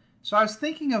that. So I was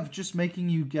thinking of just making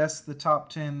you guess the top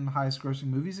 10 highest grossing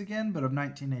movies again, but of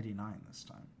 1989 this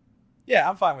time. Yeah,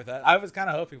 I'm fine with that. I was kind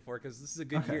of hoping for it, because this is a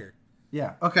good year.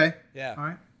 Yeah. Okay. Yeah. All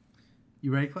right.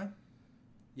 You ready, Clay?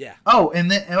 Yeah.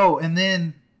 And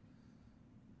then.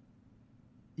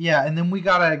 Yeah, and then we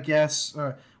gotta guess.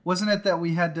 Wasn't it that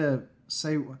we had to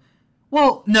say?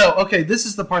 Well, no. Okay, this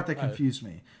is the part that confused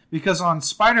me, because on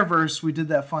Spider-Verse we did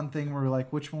that fun thing where we're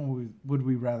like, which one would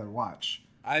we rather watch?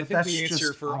 I think the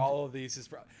answer for all of these is,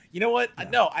 you know what? Yeah.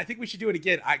 No, I think we should do it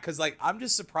again. Because I'm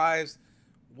just surprised.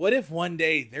 What if one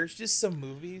day there's just some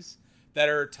movies that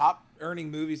are top earning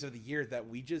movies of the year that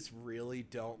we just really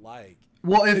don't like?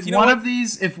 Well, if one of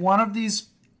these is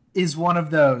one of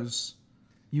those,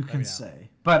 you can say.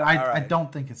 But I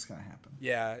don't think it's gonna happen.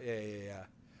 Yeah.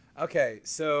 Okay,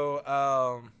 so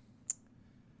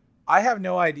I have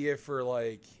no idea for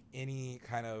any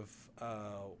kind of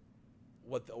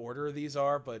what the order of these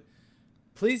are, but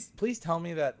please tell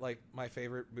me that my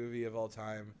favorite movie of all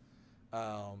time,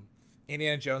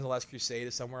 Indiana Jones and the Last Crusade,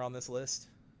 is somewhere on this list.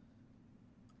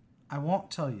 I won't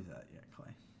tell you that yet,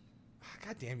 Clay.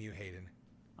 God damn you, Hayden.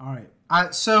 All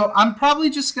right. So I'm probably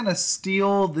just gonna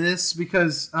steal this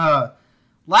because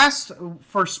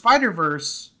for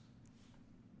Spider-Verse.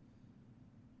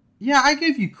 Yeah, I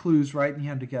gave you clues, right? And you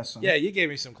had to guess them. Yeah, you gave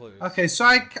me some clues. Okay, so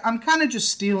I'm kind of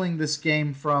just stealing this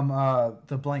game from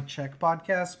the Blank Check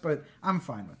podcast, but I'm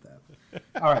fine with that.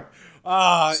 All right.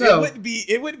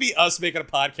 It wouldn't be us making a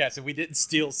podcast if we didn't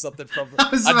steal something from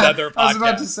another podcast. I was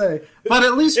about to say, but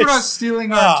at least we're not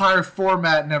stealing our entire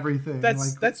format and everything.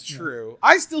 That's true.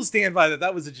 I still stand by that.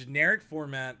 That was a generic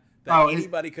format that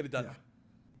anybody could have done.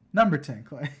 Number 10,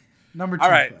 Clay. Number 10.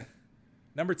 All right. Clay.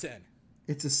 Number 10.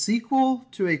 It's a sequel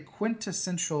to a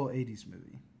quintessential 80s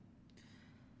movie.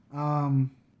 Oh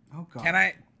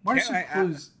God. What are some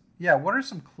clues? What are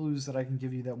some clues that I can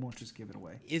give you that won't just give it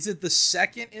away? Is it the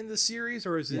second in the series,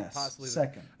 or is it possibly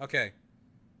second? Okay.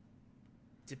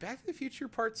 Did Back to the Future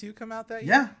Part 2 come out that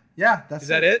year? Yeah. Is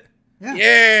that it?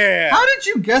 Yeah. How did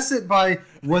you guess it by,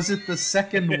 was it the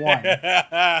second one?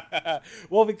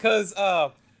 Well, because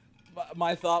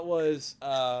my thought was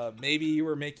maybe you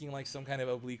were making like some kind of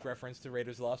oblique reference to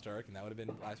Raiders of the Lost Ark, and that would have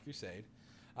been Last Crusade.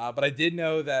 But I did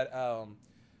know that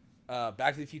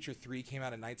Back to the Future 3 came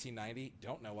out in 1990.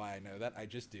 Don't know why I know that. I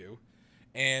just do.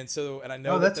 And I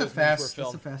know that's a fast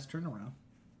turnaround.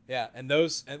 Yeah, and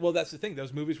that's the thing.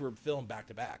 Those movies were filmed back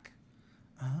to back.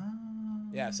 Oh.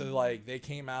 Yeah, so like they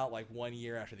came out like 1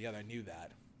 year after the other. I knew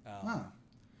that.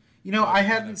 I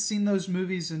hadn't seen those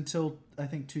movies until I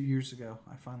think 2 years ago.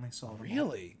 I finally saw them.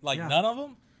 Really? Like none of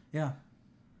them? Yeah.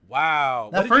 Wow.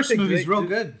 That first movie's real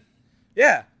good.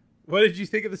 Yeah. What did you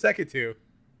think of the second two?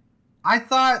 I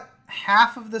thought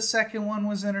half of the second one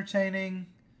was entertaining.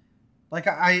 Like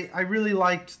I really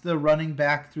liked the running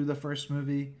back through the first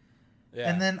movie. Yeah.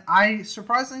 And then I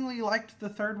surprisingly liked the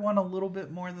third one a little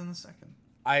bit more than the second.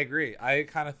 I agree. I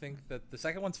kind of think that the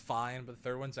second one's fine, but the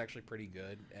third one's actually pretty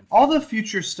good. And all the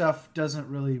future stuff doesn't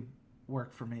really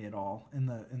work for me at all in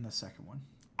the second one.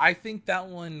 I think that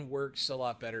one works a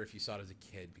lot better if you saw it as a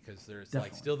kid, because there's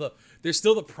there's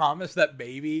still the promise that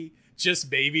just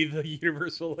maybe the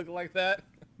universe will look like that.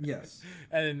 Yes.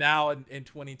 And now in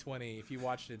 2020, if you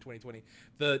watched it in 2020,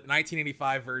 the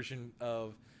 1985 version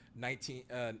of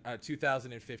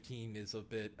 2015 is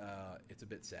it's a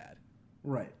bit sad.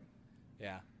 Right.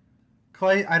 Yeah.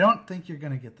 Clay, I don't think you're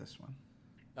going to get this one.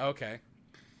 Okay.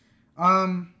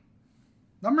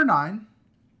 Number 9.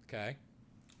 Okay.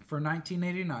 For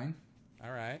 1989.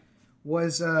 All right.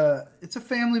 Was it's a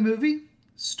family movie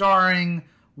starring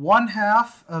one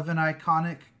half of an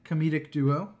iconic comedic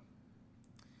duo.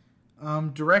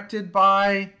 Directed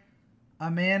by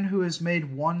a man who has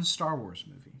made one Star Wars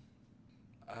movie.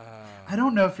 I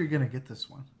don't know if you're going to get this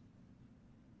one.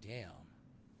 Damn.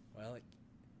 Well,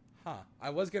 I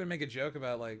was going to make a joke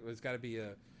about it's got to be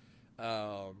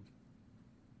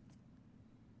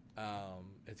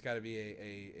it's got to be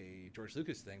a George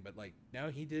Lucas thing, but no,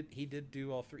 he did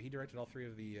do all three. He directed all three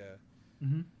of the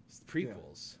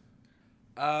prequels.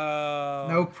 Yeah.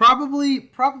 No, probably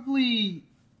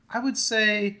I would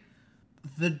say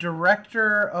the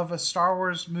director of a Star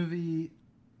Wars movie,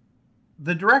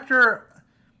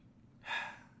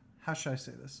 how should I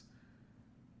say this?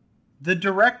 The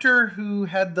director who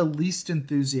had the least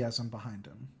enthusiasm behind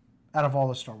him out of all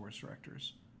the Star Wars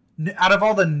directors. Out of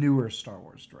all the newer Star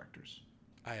Wars directors.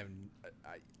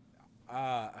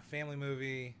 A family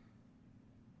movie.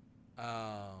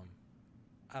 I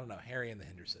don't know, Harry and the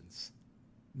Hendersons.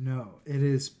 No, it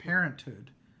is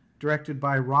Parenthood, directed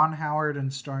by Ron Howard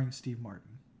and starring Steve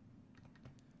Martin.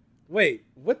 Wait,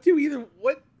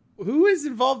 who is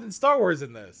involved in Star Wars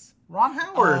in this? Ron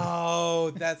Howard.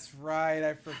 Oh, that's right.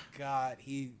 I forgot.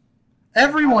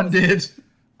 Everyone did.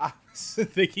 I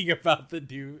wasn't thinking about the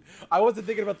dude. I wasn't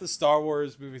thinking about the Star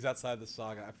Wars movies outside the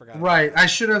saga. I forgot. Right. I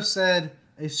should have said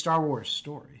a Star Wars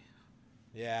story.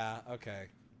 Yeah. Okay.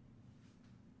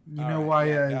 You know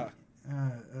why?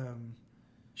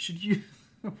 Should you?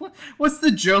 What's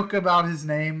the joke about his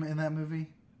name in that movie?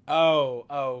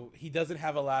 Oh, he doesn't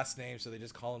have a last name, so they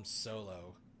just call him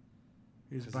Solo.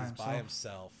 He's by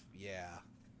himself. Yeah.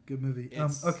 Good movie.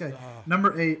 Okay.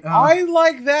 Number 8. I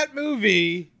like that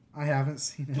movie. I haven't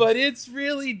seen it, but it's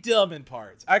really dumb in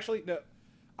parts. Actually, no.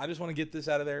 I just want to get this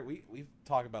out of there. We've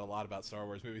talked about a lot about Star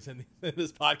Wars movies in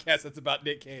this podcast that's about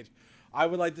Nick Cage. I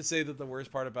would like to say that the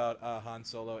worst part about Han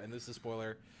Solo, and this is a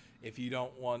spoiler, if you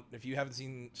haven't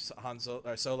seen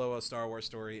Solo: A Star Wars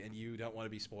Story, and you don't want to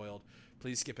be spoiled,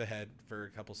 please skip ahead for a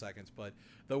couple seconds. But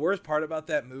the worst part about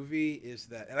that movie is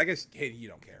that, and I guess, Katie, you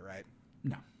don't care, right?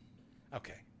 No.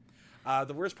 Okay.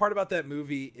 The worst part about that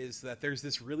movie is that there's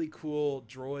this really cool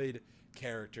droid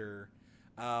character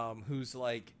who's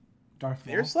like, Darth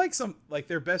Maul? There's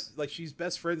they're best, she's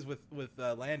best friends with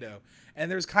Lando, and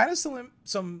there's kind of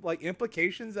some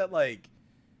implications that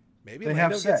maybe they Lando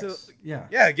have sex.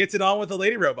 Gets it on with a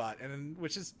lady robot, and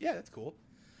which is that's cool.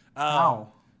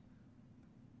 Wow.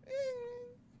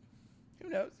 Who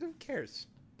knows? Who cares?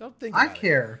 Don't think about I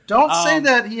care. It. Don't say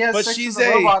that he has sex with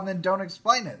a robot and then don't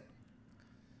explain it.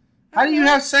 How do you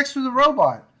have sex with a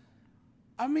robot?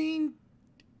 I mean,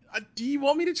 do you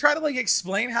want me to try to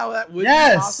explain how that would be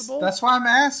possible? Yes, that's why I'm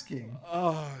asking.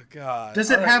 Oh God!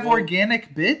 Does it have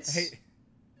organic bits? Hey,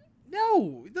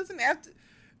 no, it doesn't have to.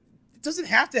 It doesn't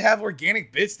have to have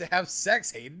organic bits to have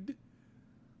sex, Hayden.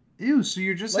 Ew, so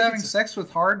you're just having sex with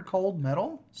hard, cold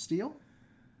metal? Steel?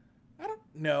 I don't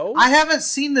know. I haven't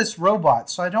seen this robot,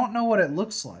 so I don't know what it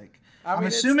looks like. I'm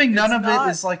assuming none of it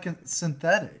is like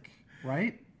synthetic,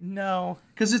 right? No.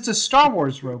 Because it's a Star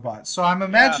Wars robot, so I'm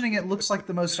imagining it looks like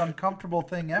the most uncomfortable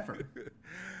thing ever.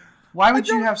 Why would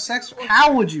you have sex?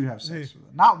 How would you have sex with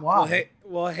it? Not why.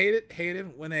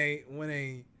 Hayden,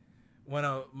 when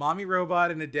a mommy robot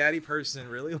and a daddy person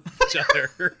really love each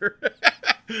other.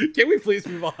 Can we please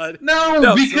move on?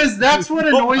 No, because that's what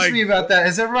annoys me about that.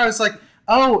 Is everybody was like,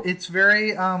 oh, it's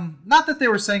very not that they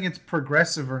were saying it's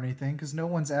progressive or anything, because no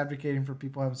one's advocating for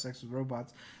people having sex with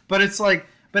robots, but it's like,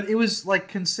 but it was like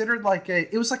considered like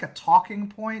it was like a talking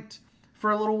point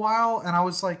for a little while, and I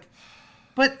was like,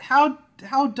 but how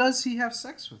does he have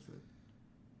sex with it?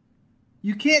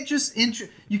 You can't just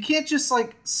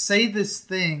like say this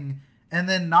thing and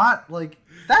then not like.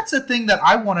 That's a thing that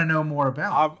I want to know more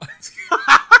about. It's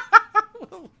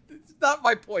not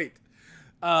my point.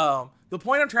 The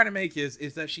point I'm trying to make is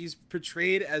that she's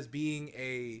portrayed as being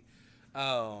a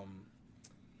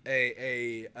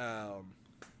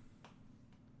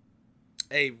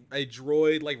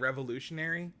droid, like,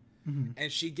 revolutionary,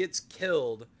 and she gets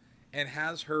killed and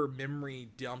has her memory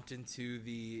dumped into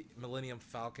the Millennium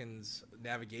Falcon's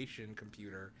navigation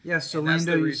computer. Yeah, so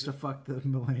Lando used to fuck the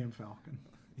Millennium Falcon.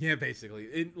 Yeah,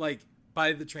 basically,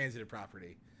 by the transitive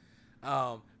property.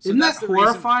 So isn't that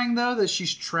horrifying though, that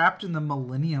she's trapped in the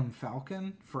Millennium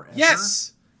Falcon forever?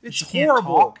 Yes, it's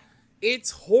horrible.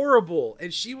 It's horrible,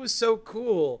 and she was so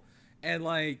cool, and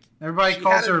like everybody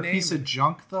calls her a piece of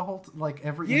junk the whole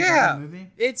every movie.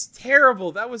 It's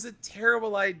terrible. That was a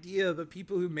terrible idea. The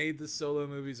people who made the Solo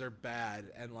movies are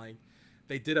bad, and like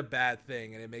they did a bad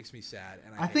thing, and it makes me sad.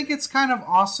 And I think it's kind of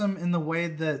awesome in the way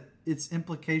that its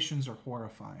implications are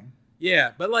horrifying.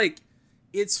 Yeah, but like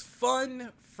it's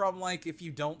fun from like if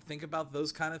you don't think about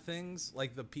those kind of things,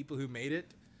 like the people who made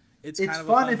it. It's kind of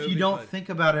fun if you don't think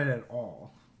about it at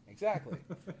all. Exactly.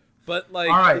 But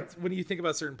like, all right. When you think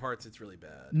about certain parts, it's really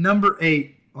bad. Number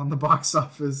 8 on the box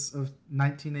office of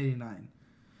 1989.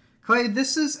 Clay,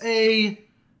 this is a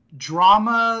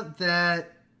drama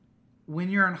that when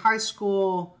you're in high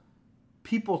school,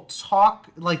 people talk,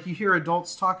 like you hear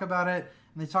adults talk about it,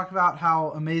 and they talk about how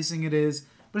amazing it is.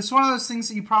 But it's one of those things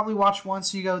that you probably watch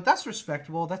once and you go, that's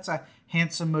respectable. That's a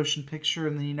handsome motion picture,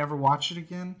 and then you never watch it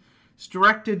again. It's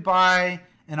directed by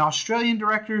an Australian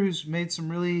director who's made some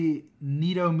really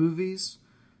neato movies,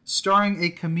 starring a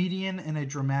comedian in a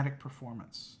dramatic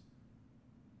performance.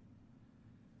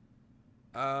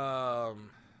 I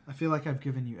feel like I've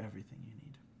given you everything you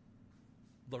need.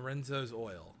 Lorenzo's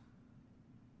Oil.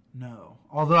 No.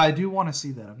 Although I do want to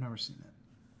see that. I've never seen that.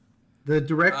 The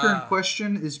director in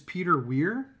question is Peter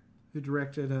Weir, who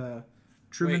directed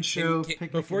Truman Show.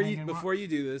 Before you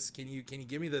do this, can you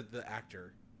give me the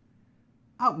actor?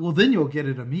 Oh, well, then you'll get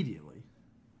it immediately.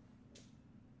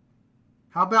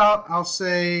 How about I'll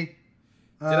say...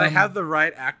 Did I have the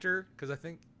right actor? Because I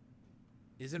think...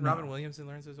 Isn't Robin Williams in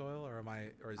Lorenzo's Oil? Or am I...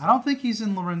 I don't think he's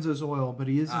in Lorenzo's Oil, but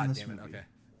he is in this movie. Okay.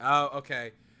 Oh,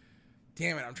 okay.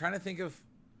 Damn it. I'm trying to think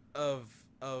of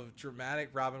dramatic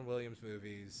Robin Williams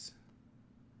movies.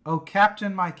 Oh,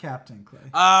 Captain, My Captain, Clay.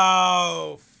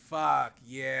 Oh, fuck.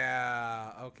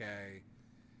 Yeah. Okay.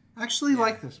 I actually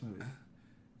like this movie.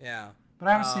 Yeah. But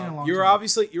I haven't seen it in a long time.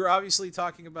 You were obviously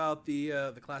talking about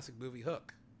the classic movie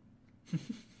Hook.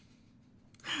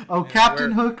 Oh,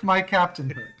 Captain Hook, My Captain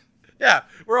Hook. Yeah,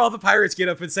 where all the pirates get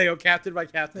up and say, "Oh, Captain, my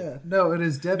Captain." Yeah, no, it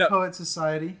is Dead Poet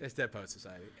Society. It's Dead Poet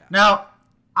Society. Yeah. Now,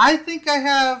 I think I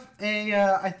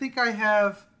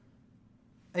have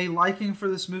a liking for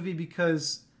this movie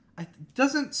because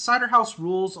doesn't Cider House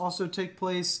Rules also take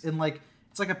place in like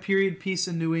it's like a period piece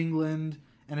in New England,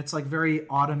 and it's like very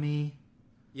autumny.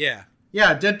 Yeah.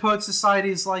 Yeah, Dead Poet Society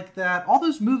is like that. All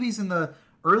those movies in the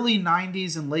early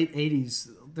 90s and late 80s,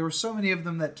 there were so many of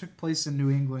them that took place in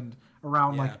New England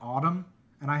around like autumn,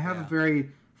 and I have a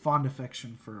very fond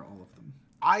affection for all of them.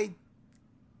 I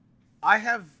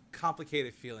have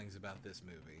complicated feelings about this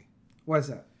movie. Why is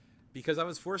that? Because I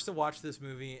was forced to watch this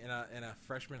movie in a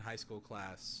freshman high school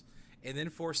class, and then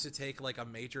forced to take like a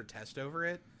major test over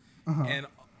it, and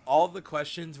all the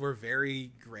questions were very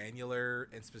granular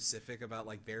and specific about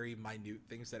like very minute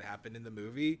things that happened in the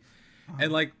movie,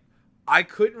 and like I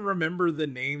couldn't remember the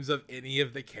names of any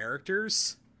of the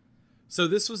characters. So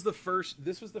this was the first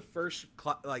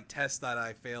like test that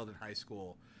I failed in high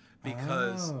school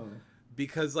because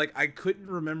like I couldn't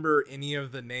remember any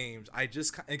of the names. I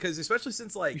just because especially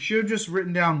since like you should have just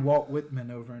written down Walt Whitman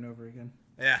over and over again.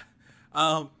 Yeah,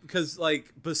 because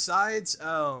like besides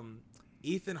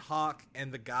Ethan Hawke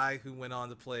and the guy who went on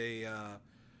to play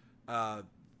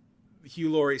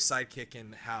Hugh Laurie's sidekick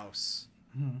in House.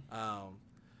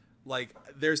 Like,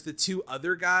 there's the two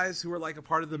other guys who are like a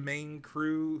part of the main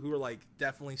crew who are like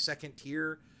definitely second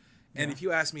tier. And if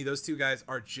you ask me, those two guys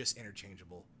are just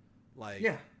interchangeable. Like,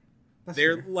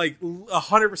 they're fair. Like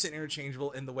 100%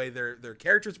 interchangeable in the way their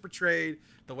characters are portrayed,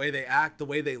 the way they act, the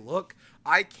way they look.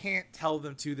 I can't tell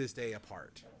them to this day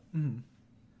apart.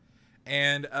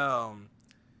 And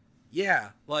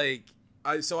like,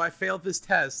 so I failed this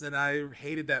test and I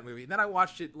hated that movie. And then I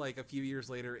watched it like a few years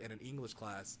later in an English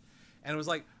class, and it was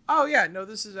like, oh yeah, no,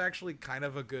 this is actually kind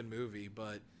of a good movie,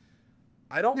 but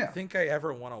I don't think I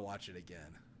ever want to watch it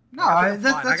again. No,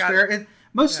 that's fair.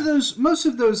 Most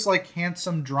of those like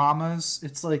handsome dramas,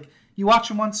 it's like you watch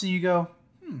them once and you go,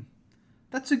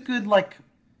 that's a good like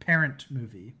parent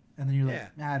movie, and then you're like,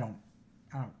 I don't.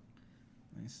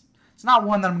 It's not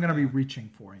one that I'm going to be reaching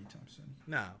for anytime soon.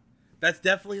 No, that's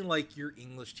definitely like your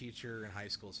English teacher in high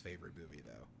school's favorite movie,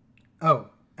 though. Oh,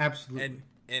 absolutely.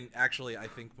 And actually, I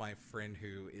think my friend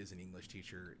who is an English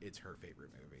teacher, it's her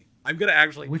favorite movie. I'm gonna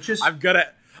actually,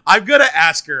 I'm gonna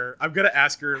ask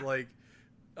her like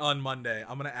on Monday.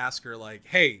 I'm gonna ask her like,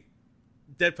 hey,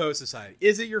 Dead Poet Society,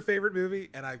 is it your favorite movie?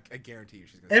 And I guarantee you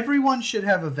she's gonna. Everyone should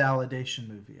have a validation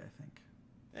movie, I think.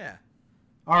 Yeah.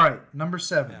 All right, number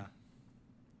 7. Yeah.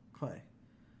 Clay.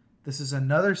 This is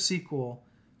another sequel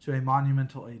to a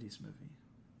monumental 80s movie.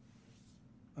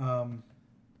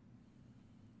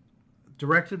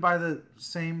 Directed by the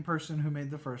same person who made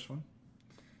the first one.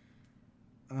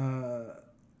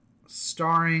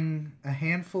 Starring a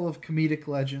handful of comedic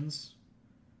legends.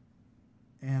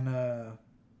 And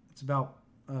it's about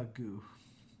goo.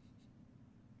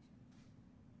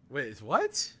 Wait, it's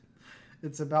what?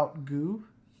 It's about goo.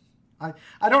 I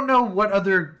don't know what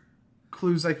other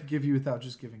clues I could give you without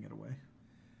just giving it away.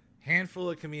 Handful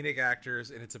of comedic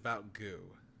actors, and it's about goo.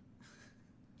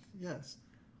 Yes.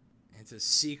 It's a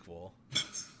sequel.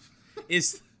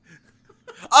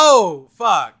 Oh,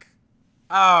 fuck.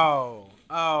 Oh,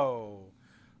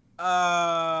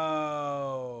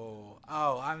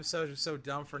 I'm so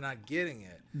dumb for not getting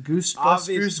it.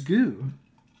 Ghostbusters Goo.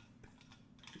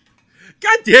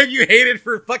 God damn, you hated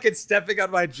for fucking stepping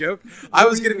on my joke. I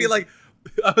was gonna be like,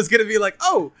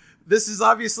 oh, this is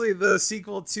obviously the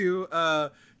sequel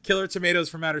to Killer Tomatoes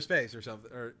from Outer Space or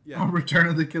something. Or Return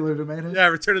of the Killer Tomatoes. Yeah,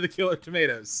 Return of the Killer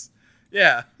Tomatoes.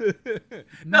 Yeah.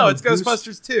 No, it's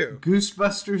Ghostbusters 2.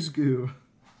 Ghostbusters Goo.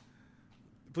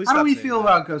 Please How do we feel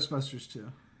about Ghostbusters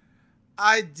 2?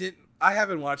 I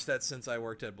haven't watched that since I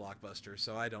worked at Blockbuster,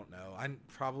 so I don't know. I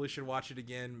probably should watch it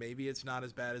again. Maybe it's not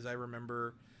as bad as I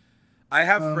remember. I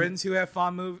have friends who have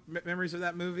fond memories of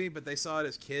that movie, but they saw it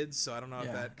as kids, so I don't know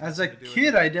if that... As a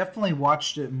kid, I definitely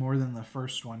watched it more than the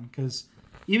first one, because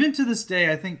even to this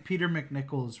day, I think Peter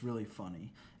McNichol is really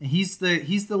funny. And he's the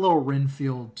little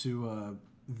Renfield to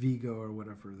Vigo or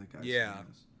whatever the guy's name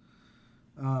is.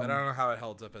 But I don't know how it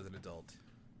holds up as an adult.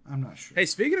 I'm not sure. Hey,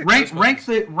 speaking of rank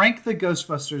the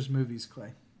Ghostbusters movies,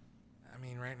 Clay. I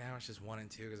mean, right now it's just 1 and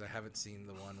 2 because I haven't seen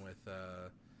the one with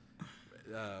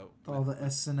all the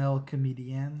SNL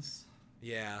comedians.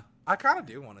 Yeah, I kind of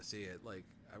do want to see it. Like,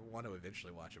 I want to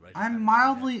eventually watch it. But I'm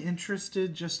mildly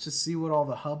interested just to see what all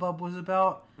the hubbub was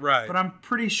about. Right. But I'm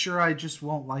pretty sure I just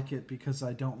won't like it because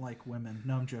I don't like women.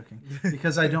 No, I'm joking.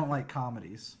 Because I don't like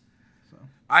comedies. So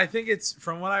I think it's,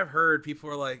 from what I've heard, people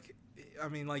are like, I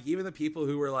mean, like, even the people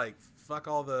who were like, fuck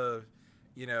all the,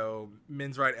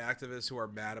 men's right activists who are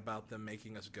mad about them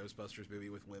making us a Ghostbusters movie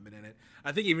with women in it.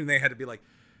 I think even they had to be like,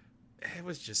 it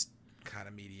was just kind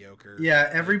of mediocre. Yeah,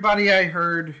 everybody I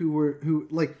heard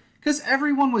because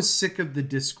everyone was sick of the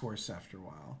discourse after a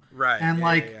while. Right. And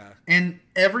and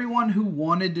everyone who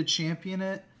wanted to champion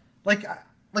it, like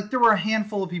there were a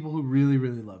handful of people who really,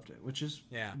 really loved it, which is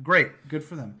great. Good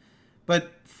for them.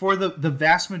 But for the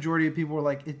vast majority of people were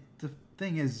like, the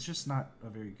thing is, it's just not a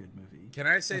very good movie. Can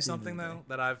I say something, though,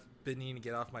 that I've been needing to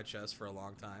get off my chest for a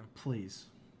long time? Please.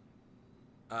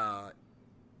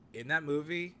 In that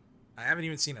movie, I haven't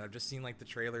even seen it. I've just seen, like, the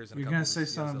trailers. And You're going to say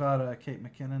something about Kate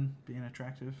McKinnon being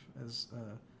attractive as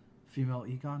female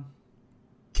Egon?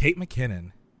 Kate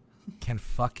McKinnon can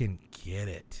fucking get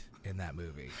it in that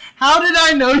movie. How did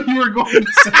I know you were going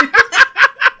to say that?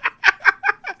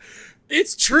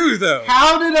 It's true, though.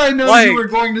 How did I know you were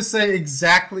going to say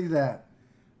exactly that?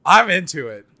 I'm into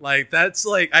it. Like, that's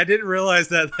like, I didn't realize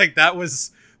that, like, that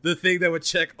was the thing that would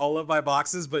check all of my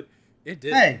boxes, but it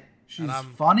did. Hey, she's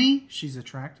funny. She's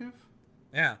attractive.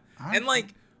 Yeah. And,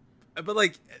 like, but,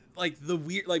 like the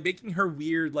weird, like, making her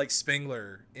weird, like,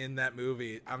 Spengler in that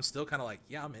movie, I'm still kind of like,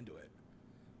 yeah, I'm into it.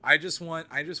 I just want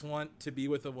to be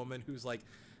with a woman who's like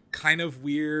kind of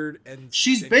weird, and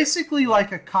she's basically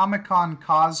like a Comic-Con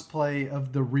cosplay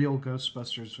of the real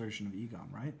Ghostbusters version of Egon,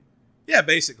 right? Yeah,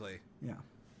 basically. Yeah.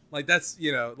 Like that's,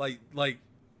 you know, like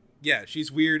yeah,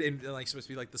 she's weird and like supposed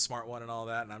to be like the smart one and all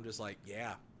that, and I'm just like,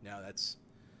 yeah, no,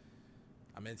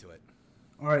 I'm into it.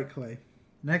 All right, Clay.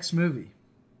 Next movie.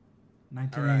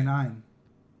 1989. Right.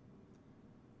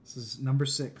 This is number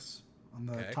 6 on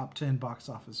the top 10 box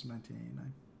office of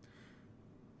 1989.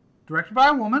 Directed by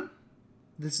a woman.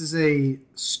 This is a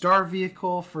star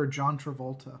vehicle for John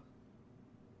Travolta.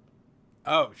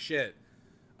 Oh shit.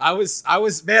 I was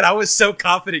so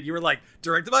confident. You were like,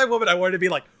 directed by a woman. I wanted to be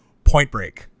like, Point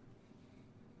Break.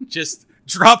 Just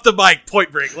drop the mic,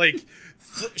 Point Break. Like,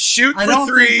 shoot for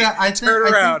 3, turn around. I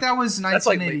think that was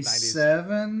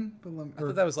 1987. I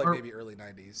thought that was like maybe early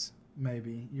 90s.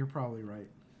 Maybe. You're probably right.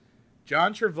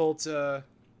 John Travolta.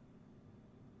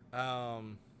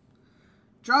 John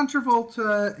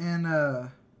Travolta and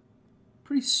a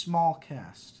pretty small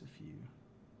cast, if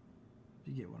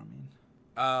you get what I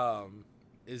mean.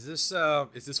 Is this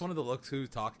one of the Look Who's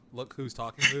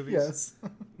Talking movies? Yes.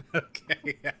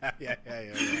 Okay. Yeah.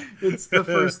 It's the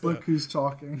first Look Who's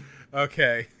Talking.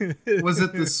 Okay. Was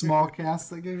it the small cast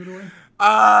that gave it away?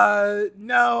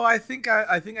 No. I think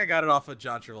I got it off of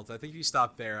John Travolta. I think if you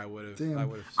stopped there, I would have.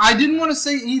 I didn't want to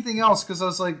say anything else because I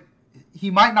was like,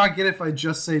 he might not get it if I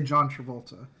just say John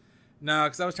Travolta. No,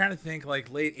 because I was trying to think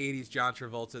like late 80s John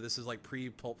Travolta. This is like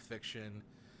pre-Pulp Fiction.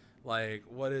 Like,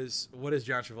 what is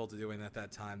John Travolta doing at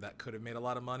that time that could have made a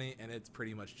lot of money? And it's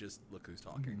pretty much just Look Who's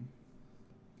Talking.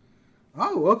 Mm-hmm.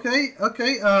 Oh, okay.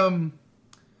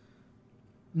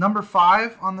 Number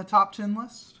 5 on the top 10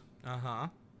 list. Uh-huh.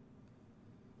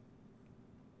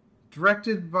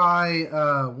 Directed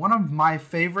by one of my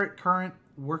favorite current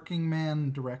working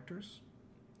man directors.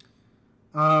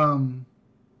 Call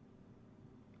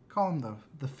him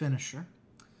the finisher.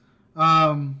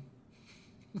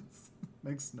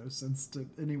 Makes no sense to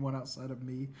anyone outside of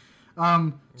me.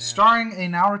 Starring a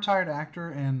now retired actor,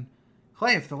 and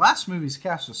Clay, if the last movie's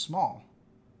cast was small,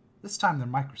 this time they're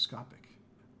microscopic.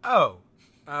 Oh.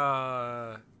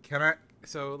 Can I?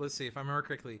 So let's see if I remember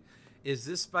correctly. Is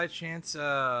this by chance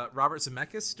Robert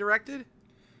Zemeckis directed?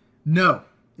 No,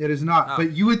 it is not.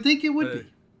 But you would think it would be.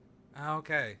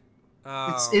 Okay.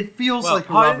 It feels like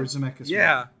a Robert Zemeckis.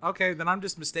 Yeah. Movie. Okay, then I'm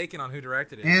just mistaken on who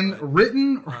directed it. And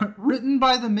written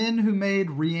by the men who made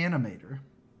Reanimator.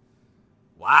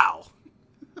 Wow.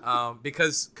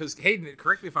 Because Hayden,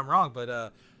 correct me if I'm wrong,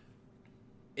 but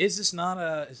is this not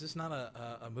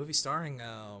a movie starring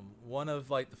one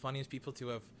of like the funniest people to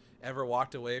have ever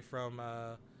walked away from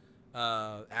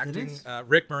acting?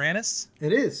 Rick Moranis.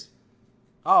 It is.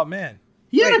 Oh man,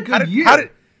 he had a good year.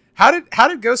 How did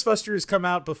Ghostbusters come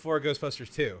out before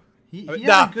Ghostbusters 2? He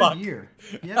had a good year.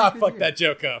 Fuck that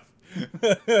joke up.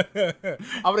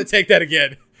 I'm gonna take that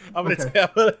again. I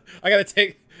gotta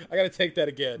take that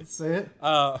again. Say it.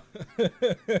 I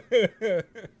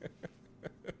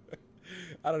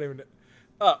don't even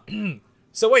know.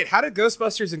 So wait, how did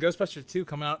Ghostbusters and Ghostbusters 2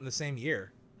 come out in the same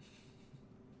year?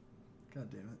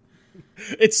 God damn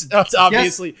it. It's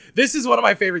obviously this is one of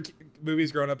my favorite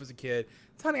movies growing up as a kid.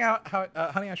 Honey,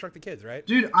 I Shrunk the Kids, right?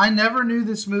 Dude, I never knew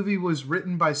this movie was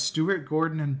written by Stuart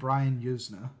Gordon and Brian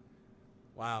Yuzna.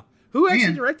 Wow. Who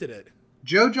actually directed it?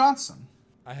 Joe Johnston.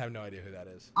 I have no idea who that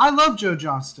is. I love Joe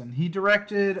Johnston. He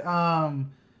directed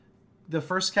the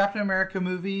first Captain America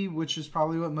movie, which is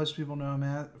probably what most people know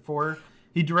him for.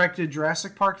 He directed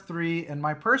Jurassic Park 3 and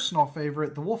my personal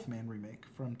favorite, the Wolfman remake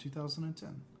from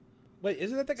 2010. Wait,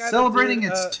 isn't that the guy celebrating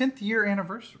its 10th year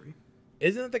anniversary?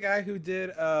 Isn't it the guy who did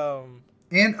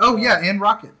and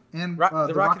Rocket and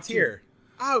the Rocketeer?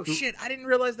 Oh shit! I didn't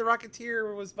realize the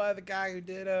Rocketeer was by the guy who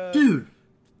did. Dude,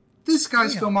 this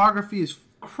guy's filmography is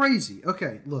crazy.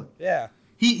 Okay, look. Yeah.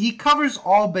 He covers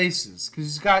all bases because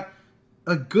he's got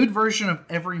a good version of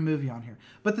every movie on here.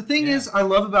 But the thing is, I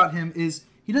love about him is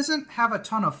he doesn't have a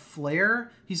ton of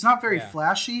flair. He's not very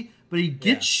flashy, but he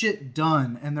gets shit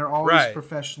done, and they're always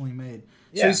professionally made.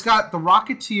 Yeah. So he's got the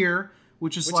Rocketeer,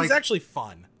 which is actually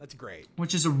fun. That's great.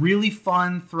 Which is a really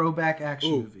fun throwback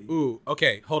action movie. Ooh,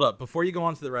 okay, hold up. Before you go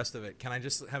on to the rest of it, can I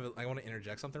just I want to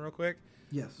interject something real quick?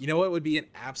 Yes. You know what would be an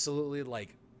absolutely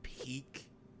like peak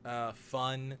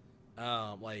fun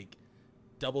like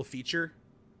double feature?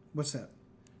 What's that?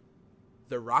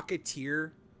 The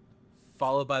Rocketeer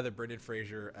followed by the Brendan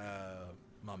Fraser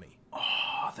Mummy.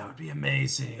 Oh, that would be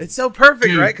amazing. It's so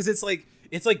perfect, right? Because it's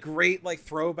like great like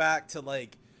throwback to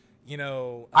like, you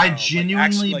know, I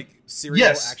genuinely like serial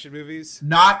action movies.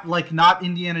 Not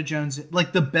Indiana Jones,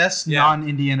 like the best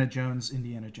non-Indiana Jones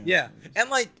Indiana Jones. Yeah, movies. and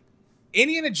like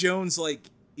Indiana Jones, like,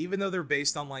 even though they're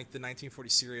based on like the 1940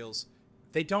 serials,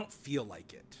 they don't feel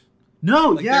like it. No,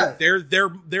 like, yeah,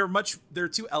 they're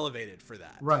too elevated for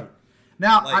that. Right.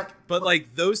 Now, like, but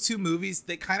like those two movies,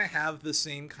 they kind of have the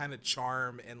same kind of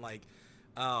charm and like,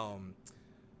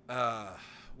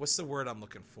 what's the word I'm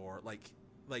looking for? Like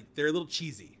they're a little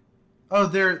cheesy. Oh,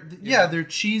 they're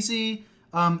cheesy.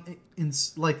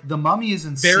 Like The Mummy is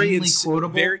insanely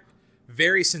quotable.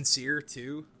 Very sincere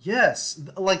too. Yes,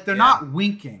 like they're not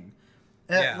winking.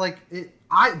 Like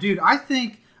I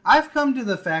think I've come to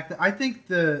the fact that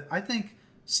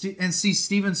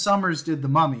Stephen Sommers did The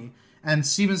Mummy, and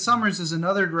Stephen Sommers is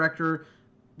another director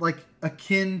like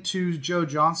akin to Joe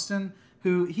Johnston,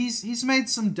 who he's made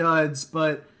some duds,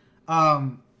 but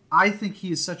I think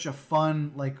he is such a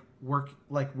fun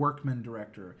workman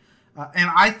director, and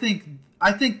I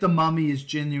think The Mummy is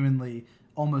genuinely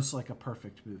almost like a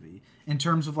perfect movie in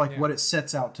terms of like what it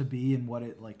sets out to be and what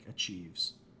it like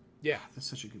achieves. Yeah, that's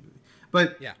such a good movie.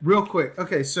 But real quick,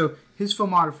 okay, so his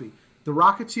filmography, The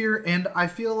Rocketeer, and I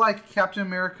feel like Captain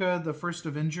America: The First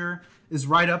Avenger is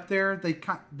right up there.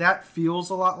 That feels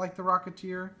a lot like The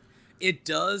Rocketeer. It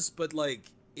does, but like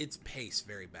it's paced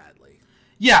very badly.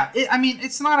 Yeah,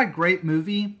 it's not a great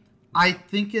movie. No. I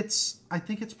think it's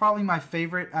probably my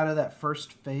favorite out of that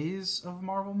first phase of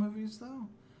Marvel movies, though.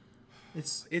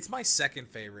 It's my second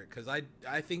favorite because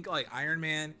I think like Iron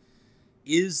Man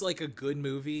is like a good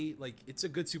movie. Like it's a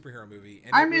good superhero movie.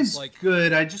 And Iron Man's like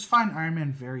good. I just find Iron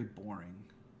Man very boring.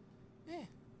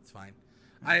 It's fine.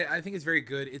 I think it's very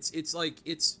good. It's like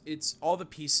it's all the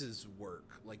pieces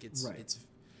work. Like it's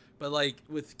but like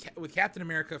with Captain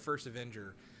America: First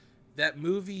Avenger, that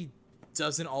movie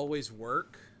doesn't always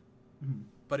work,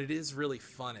 but it is really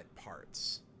fun at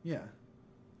parts. Yeah.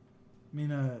 I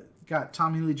mean, got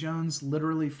Tommy Lee Jones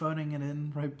literally phoning it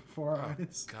in right before our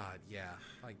eyes. God, yeah.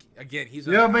 Like again, he's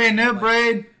man, no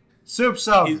brain, soup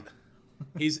sub.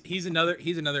 He's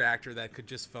another actor that could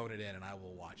just phone it in, and I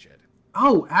will watch it.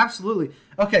 Oh, absolutely.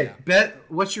 Okay, Bet.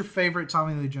 What's your favorite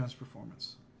Tommy Lee Jones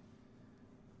performance?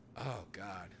 Oh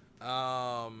God.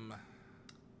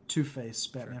 Two-Face,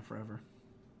 Batman Forever.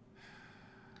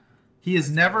 He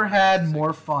has never had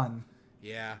more fun.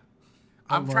 Yeah.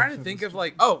 I'm trying to think of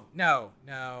like, oh no,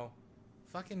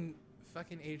 fucking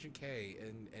Agent K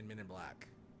and Men in Black.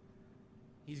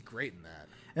 He's great in that.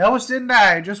 Elvis didn't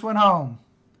die, just went home.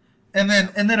 And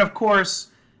then of course,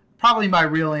 probably my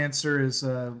real answer is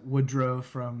Woodrow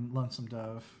from Lonesome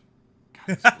Dove.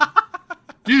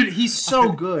 Dude, he's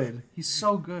so good. He's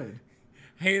so good.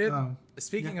 Hated.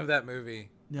 Speaking of that movie,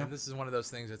 and this is one of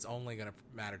those things that's only going to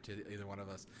matter to either one of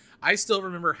us. I still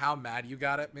remember how mad you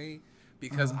got at me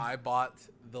because I bought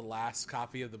the last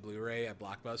copy of the Blu-ray at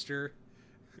Blockbuster.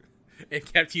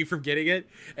 It kept you from getting it.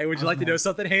 And would you like to know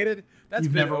something, Hated? That's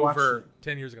been over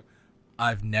 10 years ago.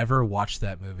 I've never watched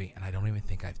that movie, and I don't even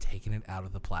think I've taken it out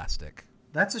of the plastic.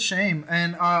 That's a shame.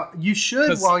 And you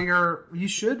should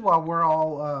while we're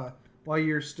all while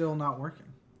you're still not working.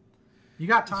 You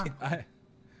got time.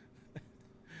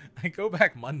 I go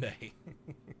back Monday.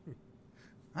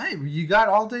 Hey, you got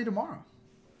all day tomorrow.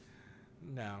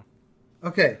 No.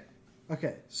 Okay.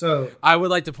 So I would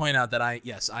like to point out that I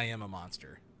am a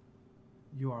monster.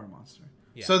 You are a monster.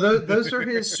 Yeah. So those are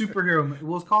his superhero.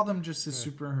 We'll call them just his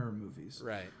superhero movies.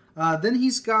 Right. Then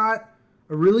he's got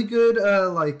a really good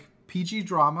like PG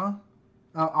drama,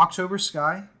 October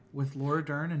Sky with Laura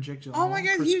Dern and Jake Gyllenhaal. Oh my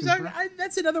God,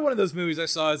 that's another one of those movies I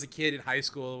saw as a kid in high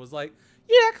school. It was like,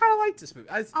 yeah, I kind of like this movie.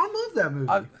 I love that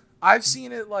movie. I've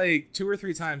seen it like 2 or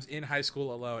 3 times in high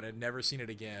school alone and never seen it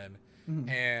again. Mm-hmm.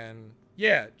 And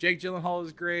yeah, Jake Gyllenhaal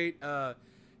is great.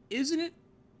 Isn't it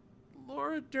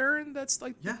Laura Dern that's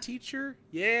like the teacher?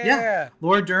 Yeah.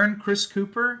 Laura Dern, Chris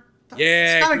Cooper.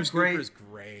 Chris Cooper is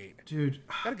great. Dude.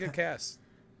 Got a good cast.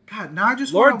 God, now I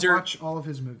just want to watch all of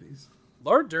his movies.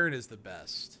 Laura Dern is the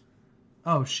best.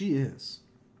 Oh, she is.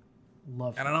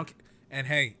 Love her. And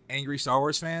hey, angry Star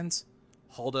Wars fans,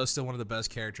 Holdo's still one of the best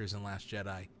characters in Last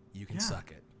Jedi. You can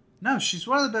suck it. No, she's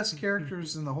one of the best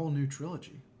characters in the whole new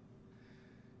trilogy.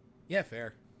 Yeah,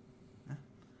 fair. Yeah.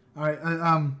 All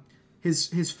right.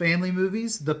 His family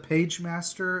movies, The Page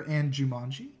Master and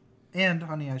Jumanji, and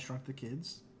Honey, I Shrunk the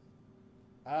Kids.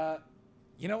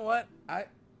 You know what? I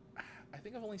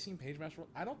think I've only seen Page Master.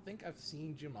 I don't think I've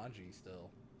seen Jumanji still.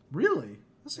 Really?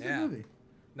 That's a good movie.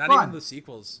 Not even the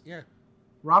sequels. Yeah.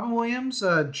 Robin Williams,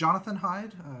 Jonathan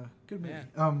Hyde, good movie.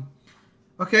 Yeah.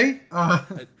 Okay.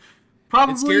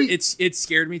 Probably it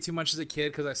scared me too much as a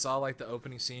kid because I saw like the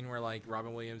opening scene where like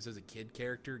Robin Williams as a kid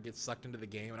character gets sucked into the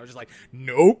game, and I was just like,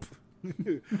 nope.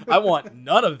 I want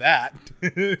none of that.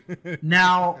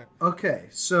 Now, okay,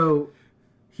 so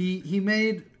he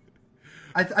made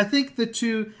I think the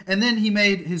two, and then he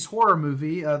made his horror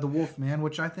movie, The Wolfman,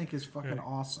 which I think is fucking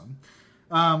awesome.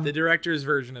 The director's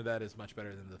version of that is much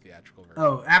better than the theatrical version.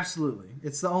 Oh, absolutely.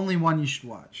 It's the only one you should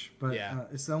watch. But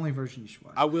it's the only version you should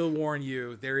watch. I will warn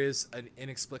you, there is an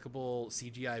inexplicable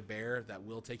CGI bear that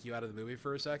will take you out of the movie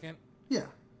for a second. Yeah.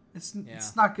 It's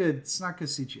not good. It's not good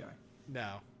CGI.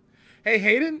 No. Hey,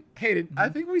 Hayden, I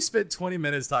think we spent 20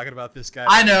 minutes talking about this guy.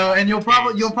 I know, and you'll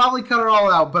probably cut it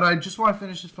all out, but I just want to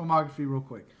finish his filmography real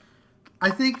quick.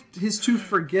 I think his two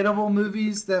forgettable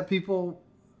movies that people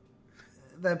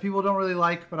don't really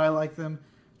like, but I like them,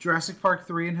 Jurassic Park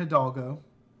 3 and Hidalgo.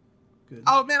 Good.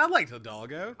 Oh man, I liked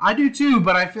Hidalgo. I do too,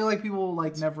 but I feel like people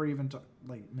never even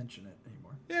mention it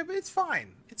anymore. Yeah, but it's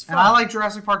fine. It's fine. And I like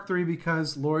Jurassic Park 3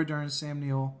 because Laura Dern and Sam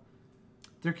Neill,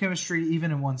 their chemistry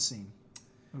even in one scene.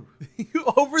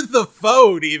 Over the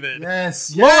phone, even.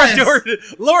 Yes.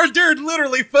 Laura Dern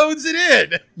literally phones it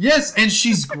in. Yes, and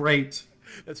she's great.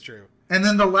 That's true. And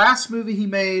then the last movie he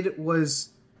made was,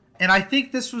 and I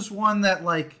think this was one that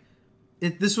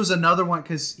this was another one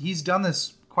because he's done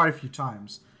this quite a few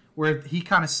times, where he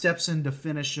kind of steps in to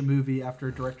finish a movie after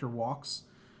a director walks.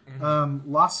 Mm-hmm.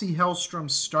 Lasse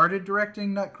Hellstrom started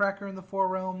directing Nutcracker in the Four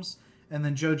Realms, and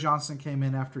then Joe Johnston came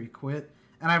in after he quit.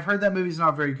 And I've heard that movie's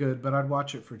not very good, but I'd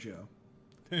watch it for Joe.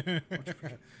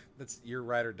 That's your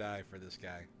ride or die for this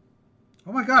guy.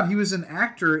 Oh my God, he was an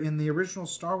actor in the original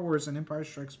Star Wars and Empire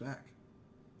Strikes Back.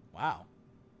 Wow.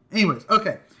 Anyways,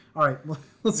 okay. All right,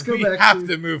 let's go back. We have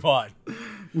to move on.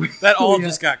 That all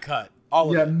just got cut.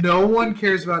 All of it. No one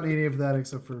cares about any of that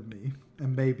except for me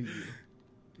and maybe you.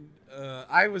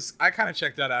 I kind of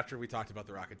checked out after we talked about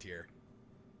The Rocketeer.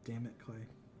 Damn it,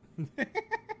 Clay.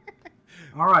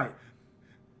 All right.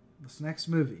 This next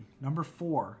movie, number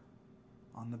 4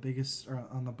 on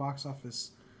the box office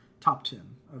top 10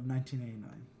 of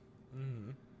 1989.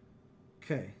 Mm-hmm.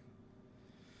 Okay.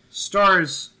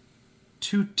 Stars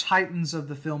two titans of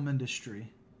the film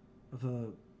industry.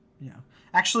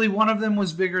 Actually, one of them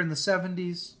was bigger in the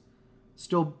 70s.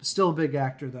 Still a big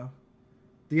actor though.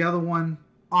 The other one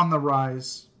on the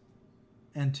rise,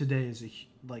 and today is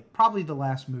probably the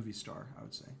last movie star, I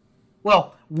would say.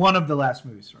 Well, one of the last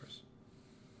movie stars.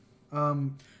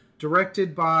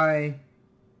 Directed by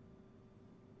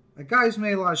a guy who's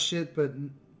made a lot of shit, but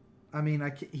I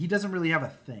mean, he doesn't really have a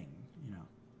thing,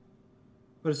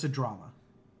 but it's a drama.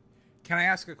 Can I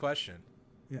ask a question?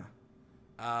 Yeah.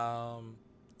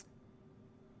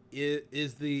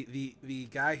 Is the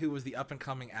guy who was the up and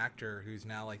coming actor who's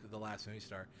now like the last movie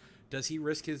star, does he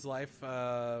risk his life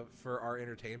for our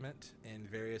entertainment in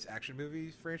various action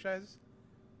movie franchises?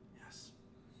 Yes.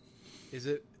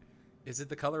 Is it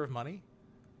The Color of Money?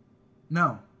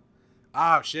 No.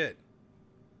 Oh, shit.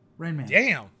 Rain Man.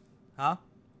 Damn. Huh?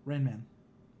 Rain Man.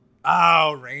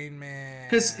 Oh, Rain Man.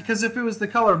 Because if it was The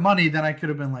Color of Money, then I could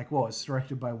have been like, whoa, it's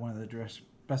directed by one of the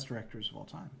best directors of all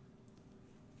time.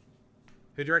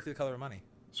 Who directed The Color of Money?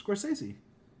 Scorsese.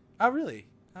 Oh, really?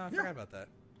 Oh, I forgot about that.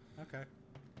 Okay.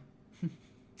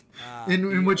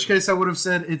 In which case I would have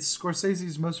said it's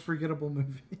Scorsese's most forgettable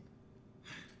movie.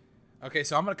 Okay,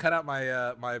 so I'm gonna cut out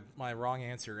my my wrong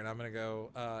answer, and I'm gonna go.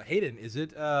 Hayden, is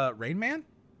it Rain Man?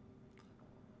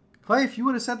 Clay, if you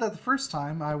would have said that the first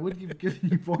time, I would have given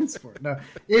you points for it. No,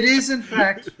 it is in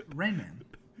fact Rain Man.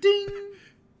 Ding.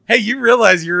 Hey, you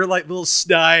realize you're like little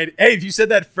snide. Hey, if you said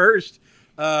that first,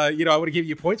 I would have given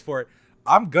you points for it.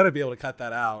 I'm gonna be able to cut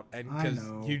that out, and because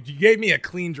you gave me a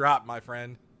clean drop, my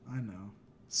friend. I know.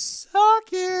 Suck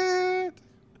it.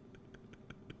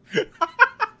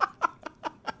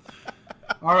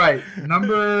 All right,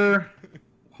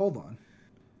 hold on.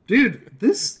 Dude,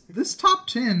 this top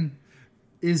 10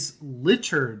 is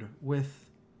littered with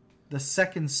the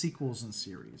second sequels in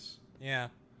series. Yeah.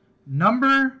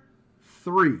 Number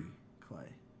 3,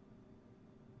 Clay,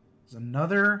 is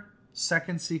another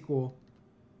second sequel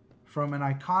from an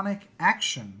iconic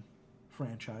action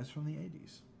franchise from the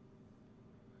 80s.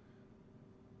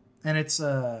 And it's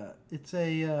a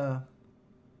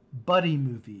buddy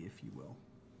movie, if you will.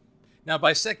 Now,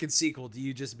 by second sequel, do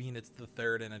you just mean it's the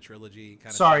third in a trilogy kind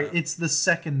of? Sorry, it's the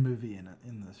second movie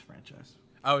in this franchise.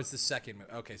 Oh, it's the second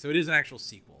movie. Okay, so it is an actual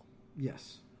sequel.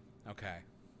 Yes. Okay.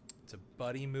 It's a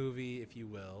buddy movie, if you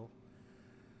will.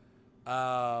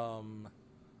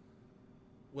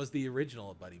 Was the original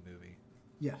a buddy movie?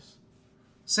 Yes.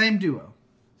 Same duo.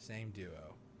 Okay.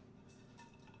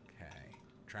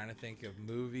 Trying to think of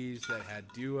movies that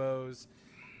had duos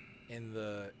in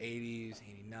the 80s,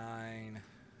 89.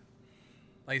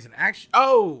 Like it's an action.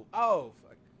 Oh,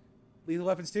 fuck. Lethal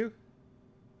Weapons 2?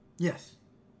 Yes.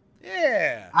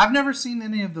 Yeah. I've never seen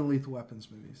any of the Lethal Weapons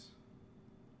movies.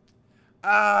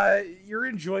 Your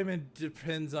enjoyment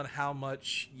depends on how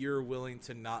much you're willing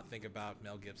to not think about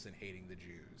Mel Gibson hating the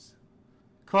Jews.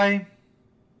 Clay,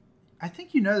 I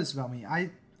think you know this about me.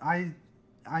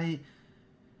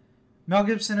 Mel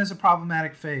Gibson is a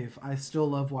problematic fave. I still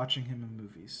love watching him in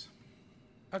movies.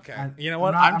 Okay, you know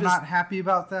what? I'm not happy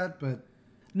about that, but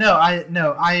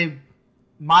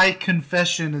my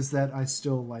confession is that I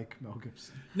still like Mel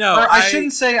Gibson. No, I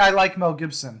shouldn't say I like Mel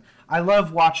Gibson. I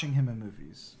love watching him in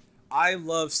movies. I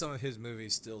love some of his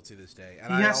movies still to this day.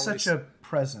 And he has such a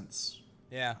presence.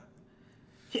 Yeah.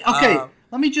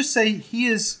 Let me just say he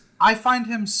is. I find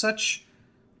him such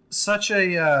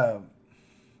a.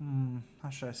 How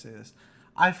should I say this?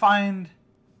 I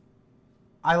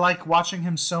like watching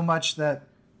him so much that,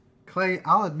 Clay,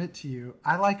 I'll admit to you,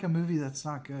 I like a movie that's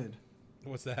not good.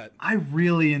 What's that? I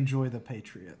really enjoy The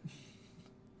Patriot.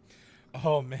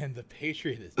 Oh man, The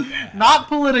Patriot is bad. Not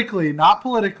politically,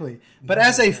 but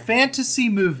as a fantasy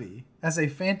movie,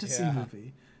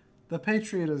 movie, The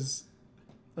Patriot is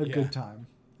a good time.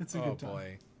 It's a good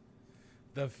time.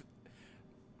 Oh boy.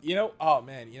 Oh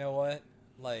man, you know what?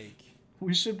 Like,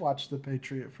 we should watch The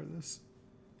Patriot for this.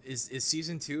 Is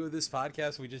season 2 of this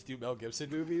podcast we just do Mel Gibson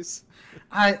movies?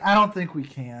 I don't think we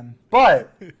can,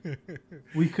 but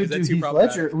we could do Heath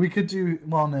Ledger. We could do Heath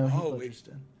Ledger's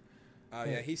dead. Oh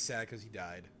yeah, he's sad because he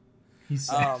died. He's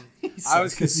sad. I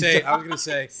was gonna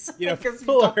say,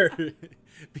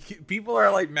 people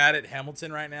are like mad at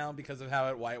Hamilton right now because of how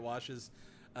it whitewashes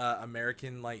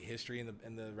American like history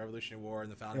in the Revolutionary War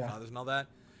and the Founding Fathers and all that.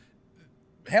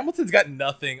 Hamilton's got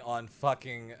nothing on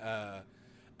fucking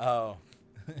The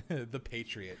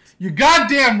Patriot. You're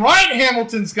goddamn right.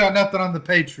 Hamilton's got nothing on The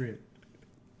Patriot.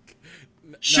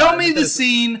 Show me the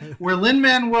scene where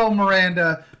Lin-Manuel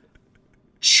Miranda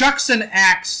chucks an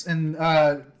axe and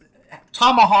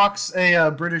tomahawks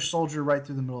a British soldier right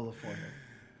through the middle of the forehead.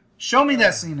 Show me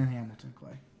that scene in Hamilton,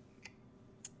 Clay.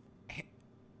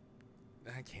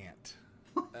 I can't.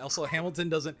 Also, Hamilton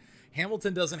doesn't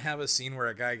have a scene where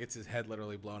a guy gets his head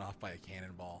literally blown off by a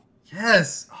cannonball.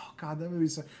 Yes. Oh God, that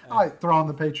movie's so. I might throw on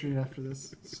The Patriot after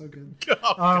this. It's so good.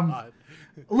 Oh God.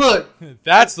 Look,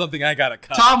 that's something I gotta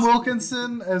cut. Tom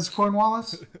Wilkinson as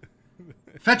Cornwallis.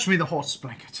 Fetch me the horse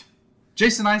blanket.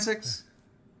 Jason Isaacs.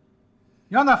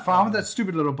 You on that farm with that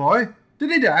stupid little boy?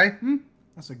 Did he die?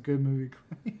 That's a good movie.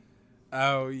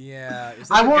 Oh yeah.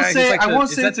 I won't say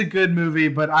it's a good movie,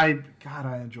 but I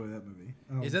enjoy that movie.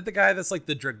 Is that the guy that's like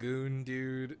the dragoon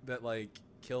dude that like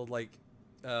killed like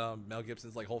Mel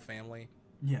Gibson's like whole family?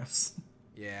 Yes.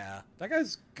 Yeah, that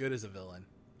guy's good as a villain.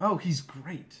 Oh, he's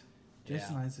great.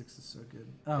 Jason Isaacs is so good.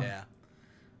 Yeah.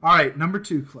 All right, number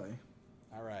 2, Clay.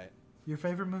 All right. Your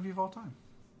favorite movie of all time?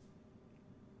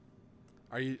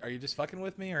 Are you just fucking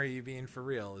with me, or are you being for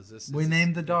real? We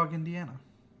named the dog Indiana.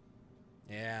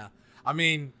 Yeah, I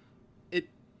mean,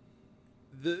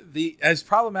 the as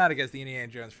problematic as the Indiana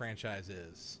Jones franchise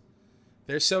is,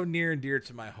 they're so near and dear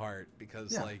to my heart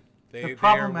because like they're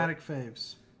problematic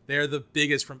faves. They're the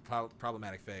biggest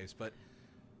problematic faves. But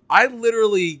I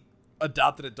literally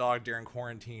adopted a dog during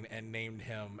quarantine and named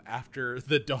him after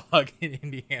the dog in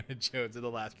Indiana Jones and the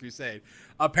Last Crusade.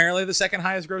 Apparently, the second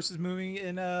highest grossing movie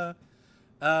in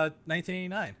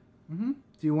 1989. Mm-hmm.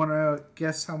 Do you want to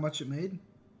guess how much it made?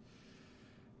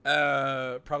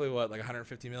 Probably what, like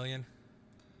 150 million?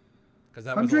 Because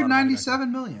that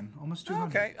 197 million, almost 200.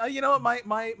 Okay, you know what?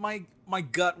 My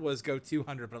gut was go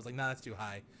 200, but I was like, nah, that's too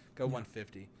high. Go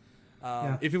 150.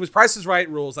 If it was Price is Right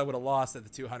rules, I would have lost at the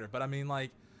 200. But I mean,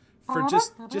 like, for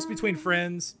just between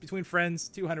friends,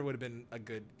 200 would have been a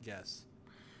good guess.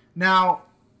 Now,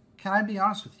 can I be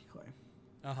honest with you, Clay?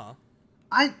 Uh-huh.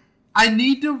 I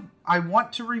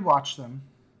want to rewatch them.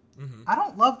 Mm-hmm. I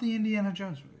don't love the Indiana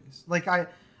Jones movies. Like, I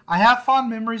have fond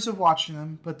memories of watching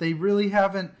them, but they really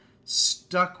haven't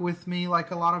stuck with me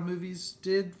like a lot of movies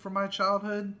did from my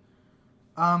childhood.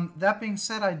 That being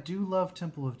said, I do love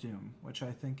Temple of Doom, which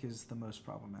I think is the most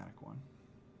problematic one.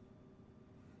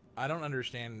 I don't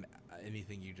understand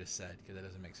anything you just said because that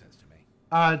doesn't make sense to me.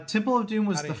 Temple of Doom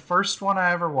was the first one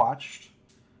I ever watched.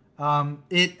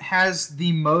 It has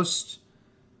the most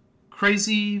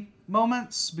crazy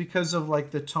moments because of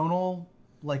like the tonal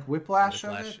like whiplash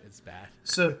of it. It's bad.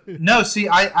 So no, see,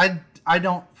 I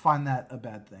don't find that a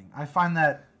bad thing. I find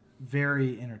that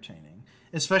very entertaining,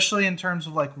 especially in terms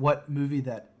of like what movie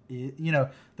that is, you know,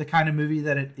 the kind of movie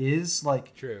that it is.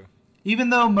 Like, true. Even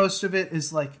though most of it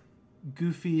is like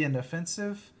goofy and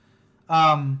offensive.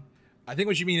 I think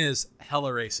what you mean is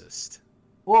hella racist.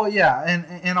 Well, yeah,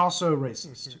 and also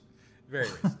racist. Very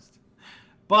racist.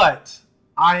 But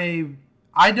I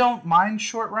don't mind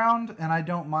Short Round and I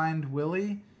don't mind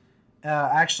Willie.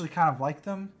 I actually kind of like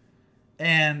them.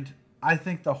 and I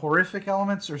think the horrific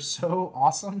elements are so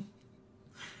awesome.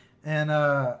 And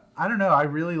I don't know. I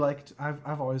really liked.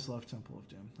 I've always loved Temple of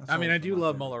Doom. I mean, I do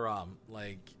love Mola Ram.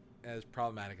 Like, as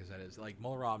problematic as that is, like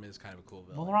Mola Ram is kind of a cool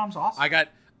villain. Mola Ram's awesome.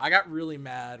 I got really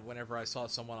mad whenever I saw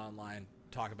someone online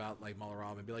talk about like Mola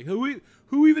Ram and be like,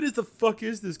 who even is the fuck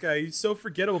is this guy? He's so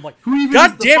forgettable. I'm like,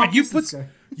 God damn it,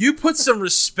 you put some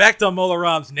respect on Mola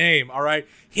Ram's name, all right?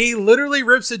 He literally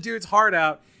rips a dude's heart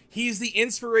out. He's the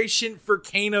inspiration for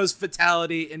Kano's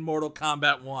fatality in Mortal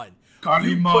Kombat 1.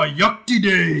 Kalima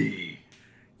Yaktide.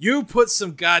 You put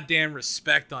some goddamn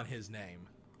respect on his name.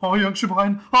 Oh, Young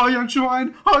Shivine. Oh, Young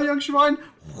Shivine. Oh, Young Shivine.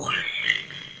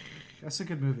 That's a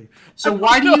good movie. So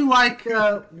why do you like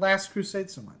Last Crusade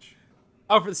so much?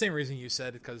 Oh, for the same reason you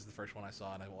said, because the first one I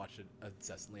saw and I watched it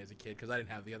incessantly as a kid, because I didn't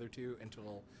have the other two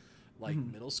until like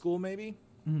middle school maybe.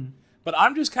 But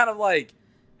I'm just kind of like,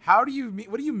 what do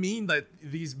you mean that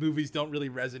these movies don't really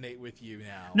resonate with you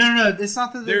now? No, it's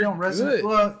not that they don't resonate. Good.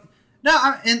 Well,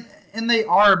 no, and they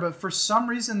are, but for some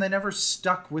reason they never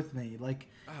stuck with me. Like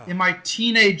in my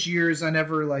teenage years, I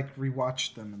never like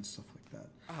rewatched them and stuff like that.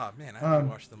 Oh man, I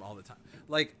rewatch them all the time.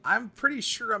 Like, I'm pretty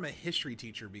sure I'm a history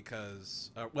teacher because,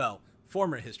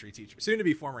 former history teacher, soon to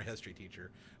be former history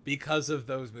teacher, because of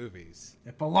those movies.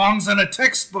 It belongs in a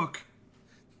textbook.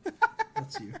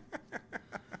 That's you.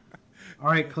 All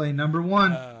right, Clay, number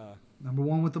one. Number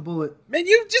one with the bullet. Man,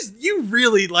 you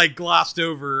really like glossed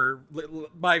over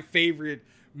my favorite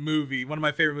movie, one of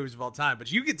my favorite movies of all time,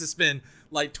 but you get to spend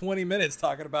like 20 minutes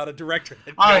talking about a director.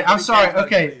 All right, I'm sorry.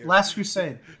 Okay, Last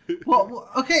Crusade. Well,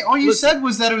 okay, all you said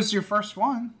was that it was your first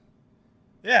one.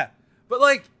 Yeah, but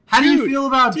like, how do you feel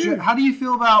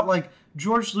about like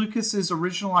George Lucas's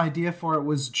original idea for it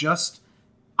was just?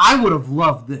 I would have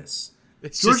loved this.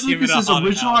 George Lucas's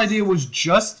original idea was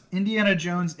just Indiana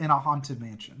Jones in a haunted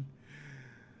mansion.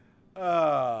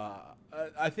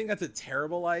 I think that's a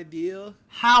terrible idea.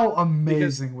 How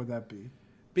amazing would that be?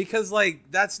 Because like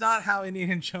that's not how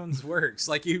Indiana Jones works.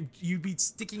 Like you'd be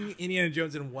sticking Indiana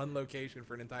Jones in one location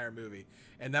for an entire movie,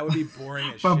 and that would be boring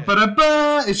as shit.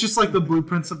 It's just like the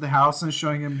blueprints of the house and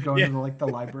showing him going to like the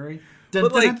library.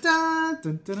 But like,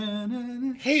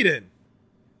 Hayden,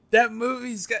 that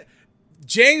movie's got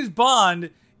James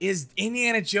Bond is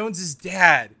Indiana Jones's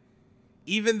dad,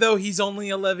 even though he's only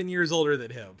 11 years older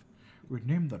than him.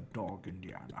 Rename the dog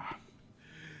Indiana.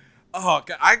 Oh,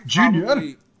 God, I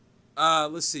probably...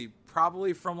 let's see.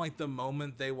 Probably from like the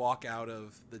moment they walk out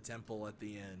of the temple at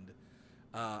the end,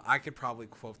 I could probably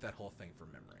quote that whole thing from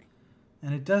memory.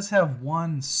 And it does have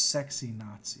one sexy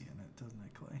Nazi in it, doesn't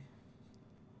it, Clay?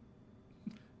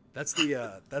 That's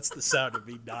the sound of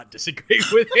me not disagreeing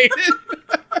with Hayden.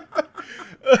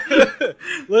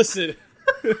 Listen.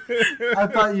 I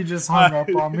thought you just hung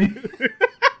up on me.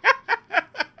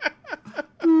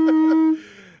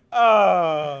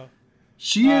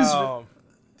 She is.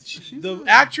 The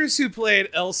actress who played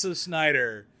Elsa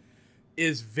Snyder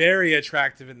is very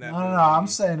attractive in that movie. No, I'm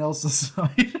saying Elsa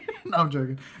Snyder. No, I'm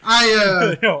joking.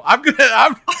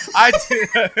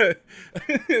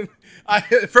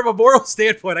 From a moral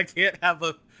standpoint, I can't have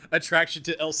a attraction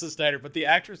to Elsa Snyder, but the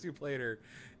actress who played her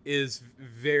is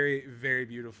very, very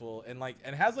beautiful and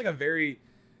has like a very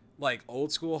like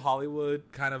old school Hollywood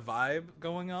kind of vibe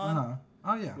going on. Uh-huh.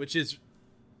 Oh yeah, which is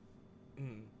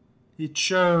he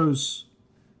chose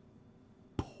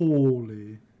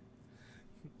poorly.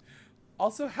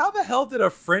 Also, how the hell did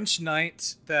a French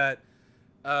knight that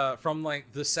from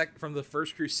the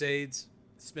First Crusades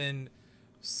spend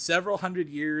several hundred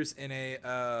years in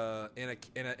a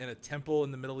temple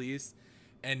in the Middle East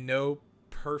and know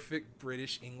perfect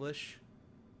British English?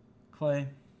 Clay,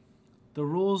 the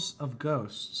rules of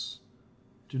ghosts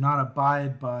do not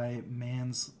abide by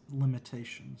man's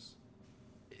limitations.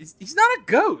 He's not a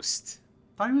ghost.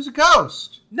 I thought he was a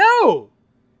ghost. No,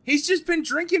 he's just been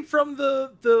drinking from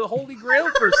the Holy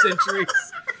Grail for centuries.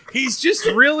 He's just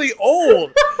really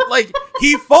old. Like,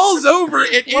 he falls over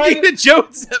and Indiana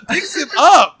Jones picks him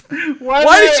up.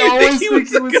 Why did you think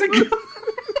he was a ghost?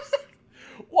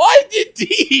 Why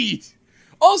indeed?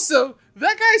 Also,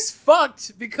 that guy's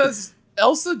fucked because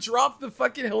Elsa dropped the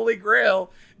fucking Holy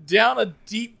Grail down a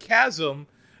deep chasm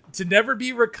to never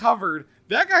be recovered.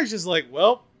 That guy's just like,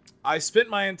 well, I spent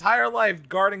my entire life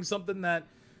guarding something that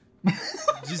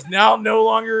just now no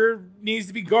longer needs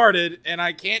to be guarded, and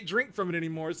I can't drink from it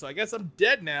anymore, so I guess I'm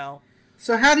dead now.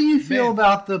 So how do you feel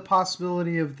about the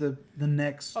possibility of the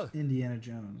next Indiana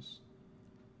Jones?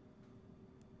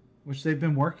 Which they've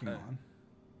been working on.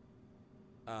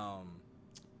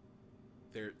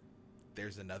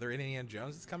 There's another Indiana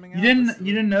Jones that's coming out.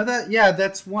 You didn't know that? Yeah,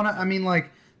 that's one. I mean, like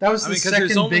That was the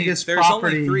second biggest property. There's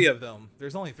only 3 of them.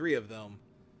 There's only 3 of them.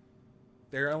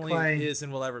 There only is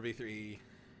and will ever be 3.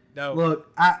 No.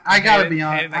 Look, I gotta be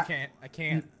honest. I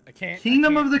can't.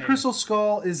 Kingdom of the Crystal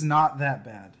Skull is not that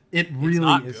bad. It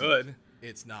really is good.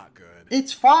 It's not good.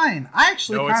 It's fine. I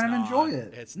actually kind of enjoy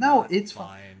it. It's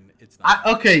fine. It's not.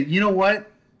 Okay, you know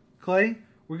what, Clay?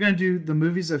 We're gonna do the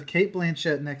movies of Cate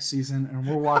Blanchett next season, and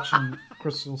we're watching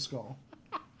Crystal Skull.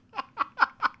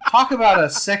 Talk about a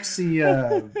sexy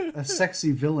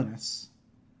villainess.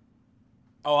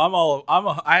 Oh,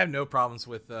 I have no problems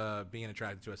with being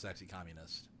attracted to a sexy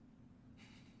communist.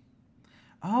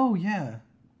 Oh yeah,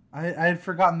 I had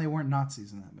forgotten they weren't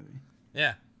Nazis in that movie.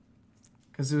 Yeah,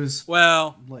 because it was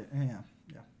yeah.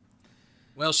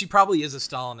 Well, she probably is a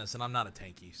Stalinist, and I'm not a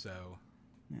tanky, so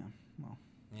yeah. Well,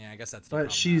 yeah, I guess that's.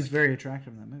 But she's very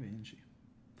attractive in that movie, isn't she?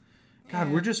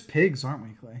 God, we're just pigs, aren't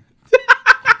we, Clay?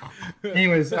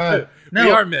 Anyways, no, we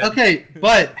are men. Okay,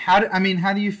 but how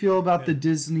do you feel about the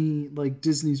Disney? Like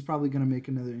Disney's probably going to make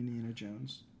another Indiana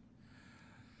Jones.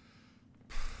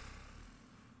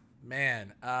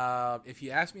 Man, if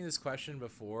you asked me this question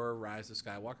before Rise of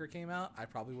Skywalker came out, I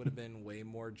probably would have been way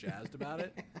more jazzed about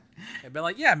it. And been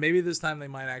like, yeah, maybe this time they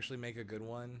might actually make a good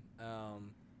one.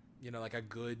 Like a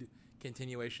good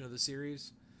continuation of the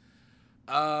series.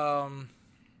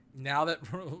 Now that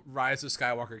Rise of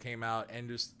Skywalker came out and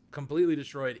just completely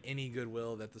destroyed any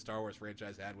goodwill that the Star Wars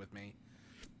franchise had with me,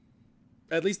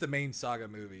 at least the main saga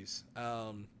movies.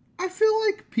 I feel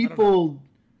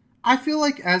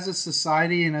like as a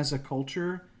society and as a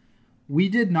culture, we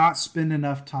did not spend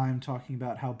enough time talking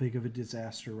about how big of a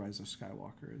disaster Rise of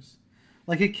Skywalker is.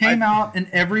 Like, it came out and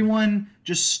everyone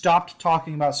just stopped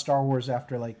talking about Star Wars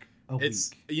after like a week.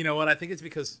 You know what? I think it's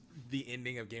because the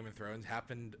ending of Game of Thrones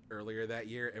happened earlier that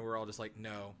year, and we're all just like,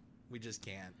 no, we just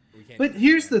can't. We can't. But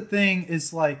here's the thing: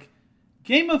 is like,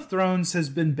 Game of Thrones has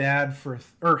been bad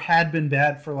had been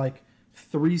bad for like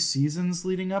 3 seasons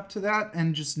leading up to that,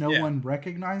 and just no one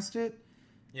recognized it.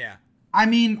 Yeah. I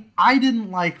mean, I didn't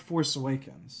like Force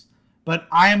Awakens, but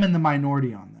I am in the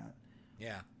minority on that.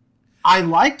 Yeah. I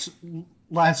liked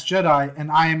Last Jedi,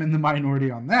 and I am in the minority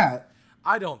on that.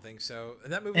 I don't think so.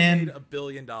 That movie made $1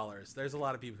 billion. There's a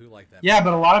lot of people who like that. Yeah,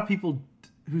 but a lot of people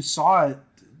who saw it,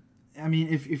 I mean,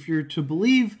 if you're to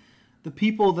believe the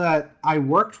people that I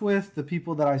worked with, the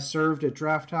people that I served at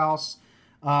Draft House,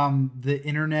 the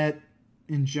internet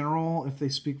in general, if they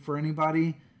speak for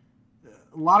anybody,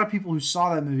 a lot of people who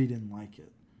saw that movie didn't like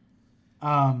it.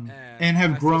 And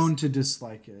have grown to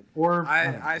dislike it. Or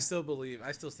I still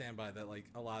stand by that. Like,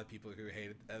 a lot of people who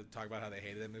talk about how they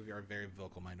hated that movie are a very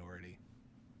vocal minority.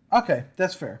 Okay,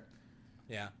 that's fair.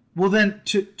 Yeah. Well, then,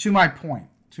 to my point.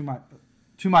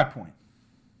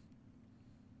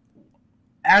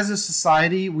 As a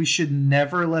society, we should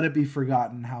never let it be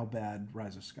forgotten how bad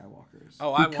Rise of Skywalker is.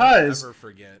 Oh, I won't ever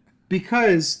forget.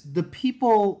 Because the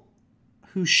people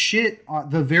who shit on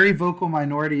the very vocal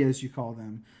minority, as you call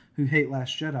them, who hate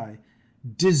Last Jedi,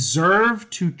 deserve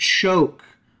to choke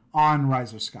on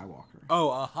Rise of Skywalker.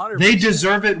 Oh, 100%. They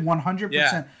deserve it 100%.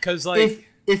 Yeah, because like,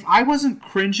 if I wasn't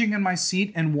cringing in my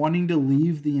seat and wanting to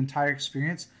leave the entire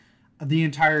experience, the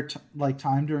entire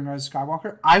time during Rise of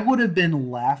Skywalker, I would have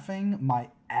been laughing my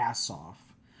ass off.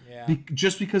 Yeah.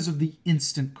 Just because of the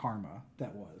instant karma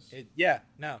that was. It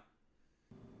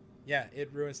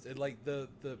ruins it. Like, the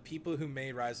people who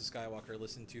made Rise of Skywalker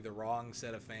listened to the wrong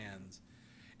set of fans.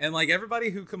 And like,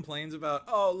 everybody who complains about,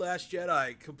 Last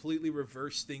Jedi completely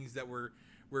reversed things that were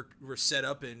set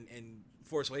up in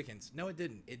Force Awakens. No, it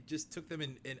didn't. It just took them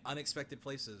in unexpected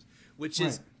places, which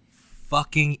is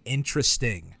fucking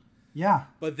interesting. Yeah.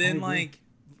 But then, like,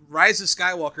 Rise of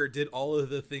Skywalker did all of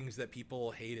the things that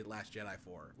people hated Last Jedi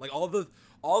for. Like, all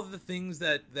of the things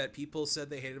that people said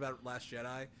they hated about Last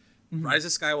Jedi, Rise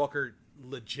of Skywalker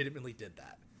legitimately did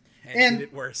that. And did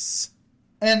it worse.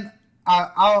 And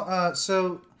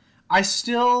so I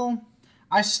still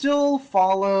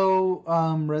follow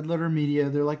Red Letter Media.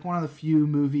 They're like one of the few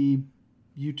movie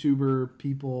YouTuber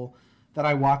people that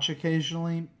I watch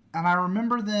occasionally. And I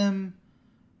remember them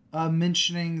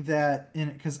mentioning that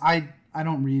because I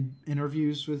don't read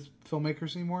interviews with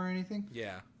filmmakers anymore or anything.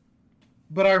 Yeah.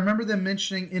 But I remember them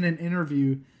mentioning in an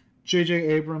interview, J.J.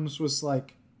 Abrams was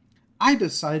like, I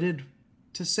decided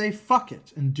to say fuck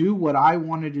it and do what I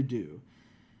wanted to do.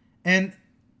 And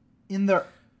in the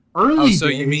early days... So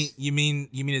you mean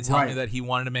to tell me that he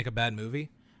wanted to make a bad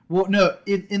movie? Well, no.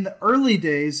 In the early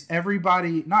days,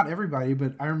 not everybody,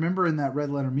 but I remember in that Red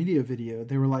Letter Media video,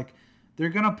 they were like, they're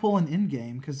going to pull an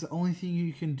Endgame because the only thing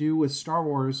you can do with Star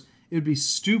Wars, it would be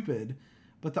stupid,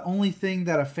 but the only thing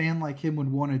that a fan like him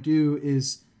would want to do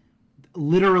is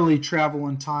literally travel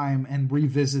in time and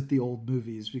revisit the old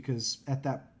movies because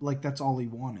that's all he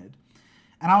wanted.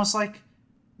 And I was like,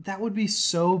 that would be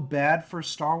so bad for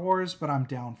Star Wars, but I'm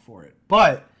down for it.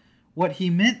 But what he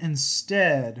meant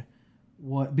instead,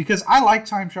 because I like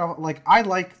time travel, like I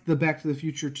like the Back to the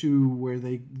Future 2 where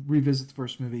they revisit the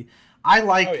first movie. I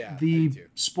like the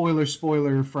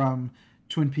spoiler from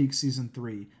Twin Peaks season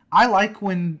 3. I like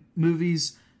when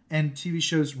movies and TV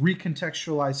shows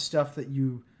recontextualize stuff that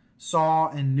you saw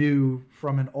and knew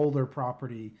from an older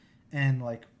property and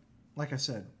like I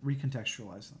said,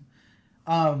 recontextualize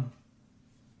them.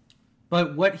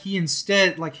 But what he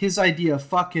instead, like his idea,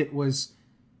 fuck it, was,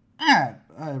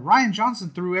 Rian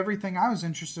Johnson threw everything I was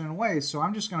interested in away, so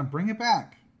I'm just going to bring it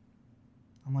back.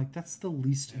 I'm like, that's the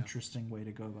least interesting way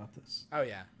to go about this. Oh,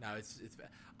 yeah. No, it's bad.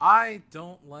 I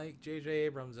don't like J.J.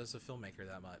 Abrams as a filmmaker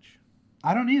that much.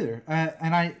 I don't either.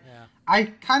 And I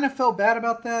kind of felt bad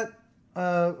about that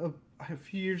a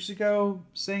few years ago,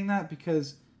 saying that,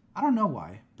 because I don't know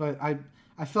why, but I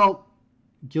felt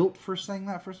guilt for saying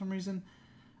that for some reason.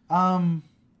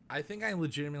 I think I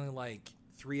legitimately like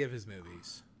 3 of his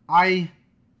movies.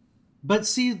 But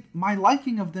see, my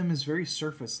liking of them is very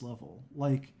surface level.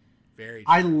 Like, very.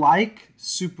 I like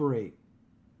Super 8.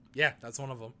 Yeah, that's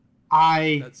one of them.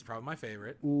 That's probably my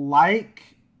favorite. I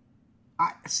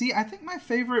think my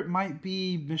favorite might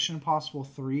be Mission Impossible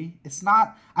 3. It's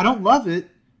not, I don't love it,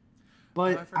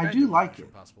 but I do like it.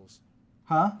 Impossibles.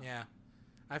 Huh? Yeah.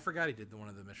 I forgot he did one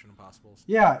of the Mission Impossibles.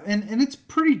 Yeah, and it's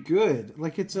pretty good.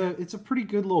 Like it's a pretty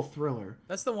good little thriller.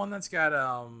 That's the one that's got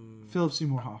Philip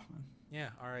Seymour Hoffman. Yeah,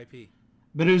 R.I.P.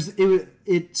 But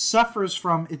it suffers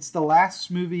from, it's the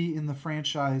last movie in the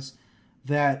franchise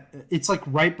that it's like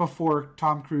right before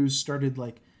Tom Cruise started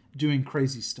like doing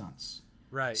crazy stunts.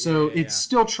 Right. So it's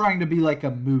still trying to be like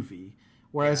a movie,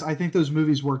 whereas I think those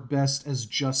movies work best as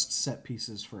just set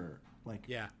pieces for like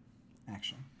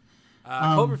action.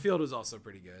 Cloverfield was also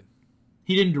pretty good.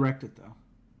 He didn't direct it though,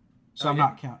 so I'm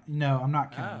not counting. No, I'm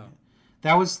not counting it.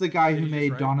 That was the guy who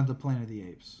made Dawn of the Planet of the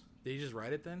Apes. Did he just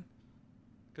write it then?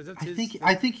 Because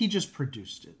I think he just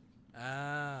produced it.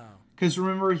 Oh. Because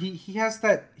remember, he has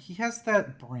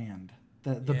that brand,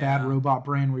 the Bad Robot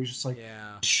brand, where he's just like,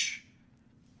 Psh.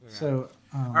 So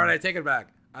all right, I take it back.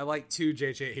 I like 2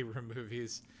 J.J. Abrams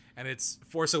movies, and it's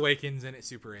Force Awakens and it's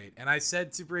Super 8. And I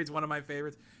said Super 8's one of my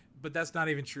favorites, but that's not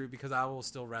even true because I will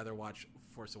still rather watch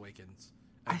Force Awakens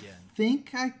again.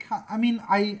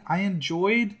 I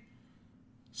enjoyed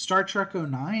Star Trek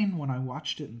 09 when I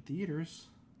watched it in theaters.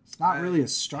 It's not really a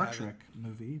Star Trek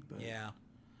movie, but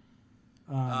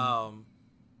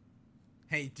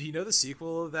hey, do you know the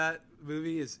sequel of that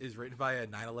movie is written by a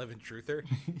 9/11 truther?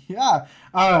 Yeah.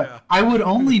 I would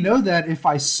only know that if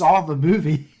I saw the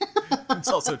movie. It's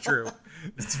also true.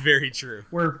 It's very true.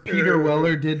 Where Peter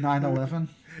Weller did 9/11.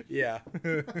 Yeah.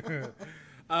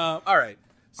 All right.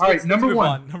 So all right. Number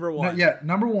one. Number one.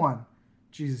 Number one.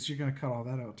 Jesus, you're gonna cut all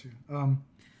that out too. All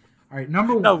right.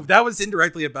 Number one. No, that was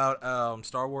indirectly about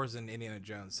Star Wars and Indiana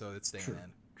Jones, so it's staying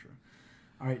in. True.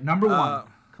 All right. Number one.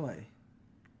 Clay.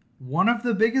 One of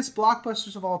the biggest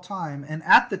blockbusters of all time, and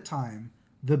at the time,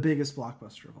 the biggest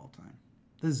blockbuster of all time.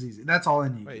 This is easy. That's all I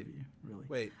need to give you, really.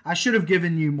 Wait. I should have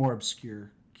given you more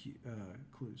obscure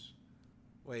clues.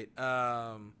 Wait.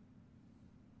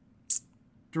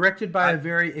 Directed by a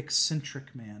very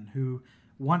eccentric man who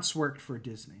once worked for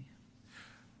Disney.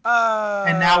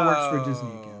 And now works for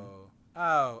Disney again.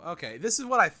 Oh, okay. This is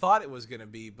what I thought it was going to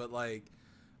be, but like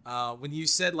when you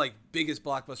said like biggest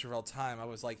blockbuster of all time, I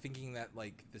was like thinking that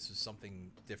like this was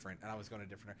something different, and I was going a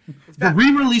different. The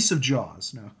re-release of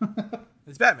Jaws. No.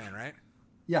 It's Batman, right?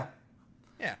 Yeah.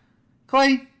 Yeah.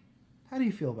 Clay, how do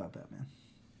you feel about Batman?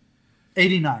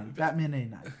 89. Batman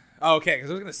 89. Oh, okay, because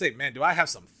I was going to say, man, do I have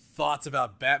some thoughts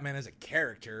about Batman as a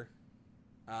character?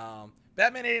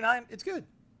 Batman 89, it's good.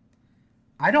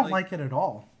 I don't like it at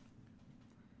all.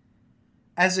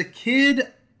 As a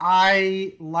kid,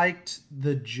 I liked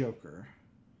the Joker.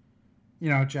 You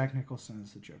know, Jack Nicholson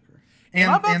is the Joker. And,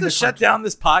 am I about to shut down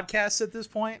this podcast at this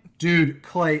point? Dude,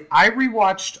 Clay, I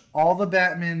rewatched all the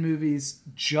Batman movies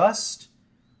just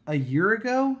a year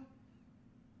ago.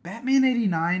 Batman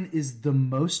 89 is the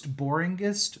most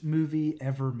boringest movie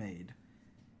ever made.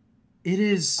 It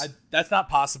is... that's not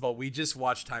possible. We just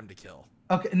watched Time to Kill.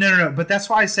 Okay, no. But that's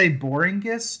why I say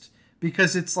boringest,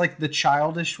 because it's like the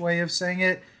childish way of saying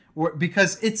it.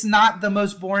 Because it's not the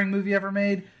most boring movie ever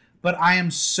made, but I am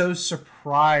so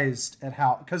surprised at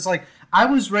how... Because, like, I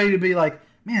was ready to be like,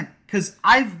 man, because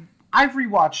I've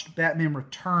rewatched Batman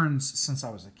Returns since I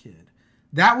was a kid.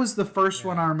 That was the first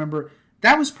one I remember...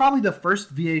 That was probably the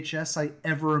first VHS I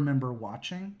ever remember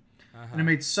watching. and it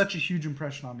made such a huge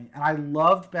impression on me. And I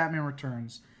loved Batman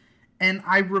Returns, and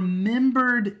I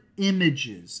remembered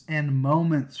images and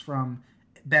moments from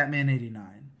Batman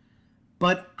 89,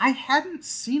 but I hadn't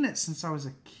seen it since I was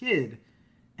a kid.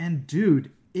 And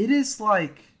dude, it is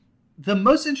like, the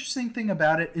most interesting thing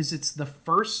about it is it's the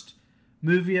first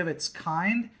movie of its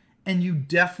kind, and you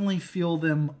definitely feel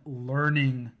them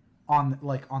learning on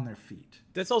their feet.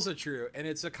 That's also true, and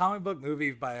it's a comic book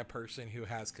movie by a person who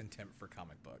has contempt for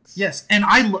comic books. Yes, and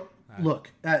I look.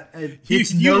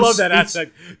 You love that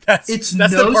aspect. That's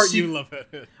the part you love.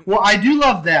 Well, I do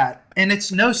love that, and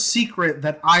it's no secret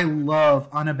that I love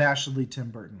unabashedly Tim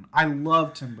Burton. I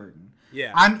love Tim Burton.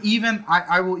 Yeah,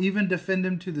 I will even defend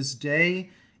him to this day,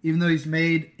 even though he's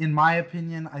made, in my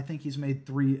opinion, I think he's made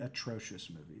 3 atrocious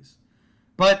movies.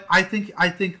 But I think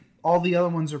all the other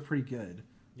ones are pretty good.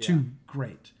 Yeah. 2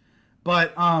 great.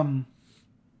 But man,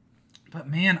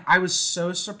 I was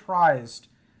so surprised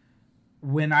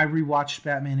when I rewatched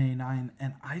Batman 89,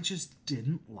 and I just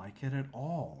didn't like it at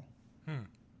all.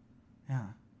 Yeah.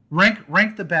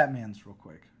 Rank the Batmans real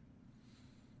quick.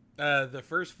 The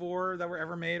first 4 that were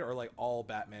ever made, or like all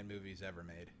Batman movies ever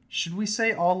made? Should we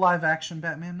say all live action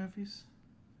Batman movies?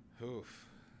 Oof.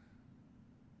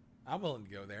 I'm willing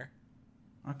to go there.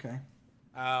 Okay.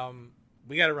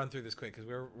 We got to run through this quick because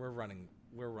we're running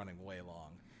way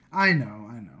long. I know.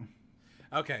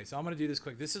 Okay, so I'm gonna do this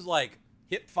quick. This is like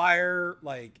hip fire,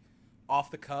 like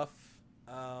off the cuff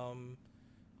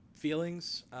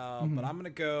feelings. But I'm gonna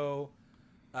go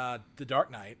The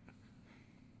Dark Knight.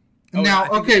 Now,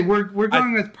 okay, we're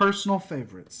going with personal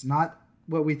favorites, not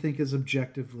what we think is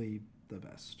objectively the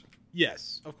best.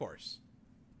 Yes, of course.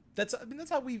 That's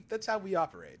how we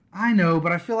operate. I know,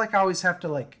 but I feel like I always have to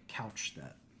like couch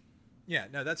that. Yeah,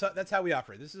 no, that's how we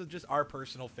operate. This is just our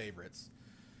personal favorites.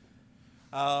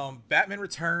 Batman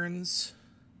Returns.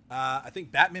 I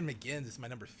think Batman Begins is my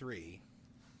number 3.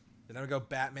 Then I would go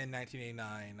Batman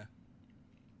 1989.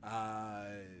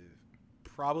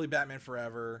 Probably Batman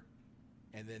Forever,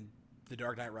 and then The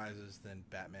Dark Knight Rises. Then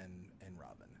Batman and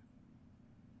Robin.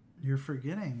 You're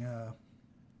forgetting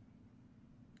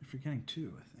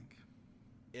 2, I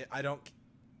think. I don't.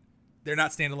 They're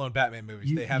not standalone Batman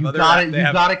movies. They have you other.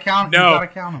 Gotta count. No, you gotta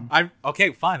count them.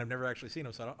 Okay, fine. I've never actually seen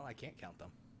them, so I can't count them.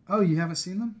 Oh, you haven't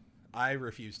seen them? I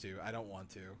refuse to. I don't want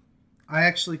to. I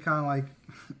actually kind of like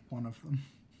one of them.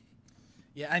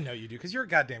 Yeah, I know you do, because you're a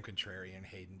goddamn contrarian,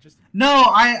 Hayden. No,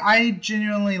 I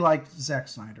genuinely like Zack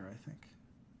Snyder. I think.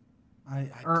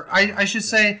 I should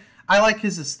say I like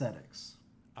his aesthetics.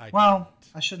 I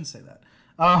shouldn't say that.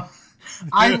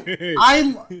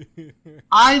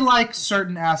 I like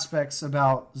certain aspects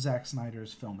about Zack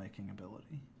Snyder's filmmaking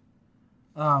ability.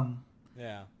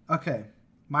 Yeah. Okay.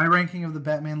 My ranking of the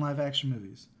Batman live action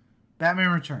movies.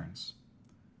 Batman Returns.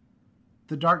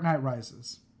 The Dark Knight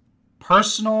Rises.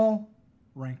 Personal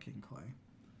ranking, Clay.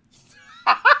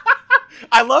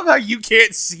 I love how you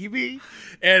can't see me,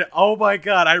 and oh my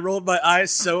god, I rolled my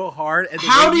eyes so hard. And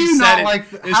how do you not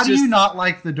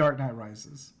like The Dark Knight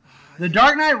Rises? The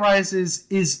Dark Knight Rises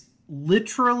is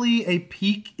literally a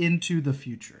peek into the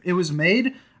future. It was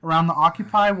made around the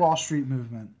Occupy Wall Street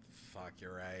movement. Fuck,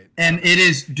 you're right. And it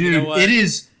is, dude, you know it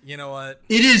is... You know what?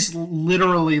 It is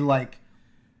literally like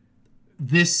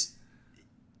this...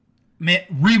 Man,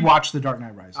 rewatch The Dark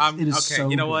Knight Rises. It is okay, so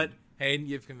you know good. what? Hayden,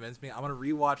 you've convinced me. I'm going to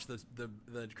rewatch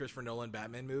the Christopher Nolan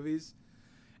Batman movies.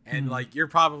 And, like, you're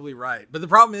probably right. But the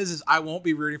problem is I won't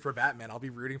be rooting for Batman. I'll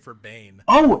be rooting for Bane.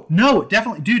 Oh, no,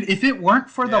 definitely. Dude, if it weren't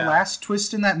for the last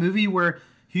twist in that movie where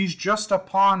he's just a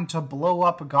pawn to blow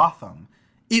up Gotham,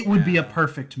 it would be a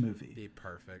perfect movie. Be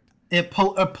perfect.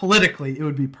 Politically, it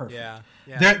would be perfect.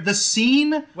 Yeah. The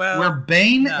scene where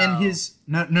Bane and his...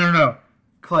 No.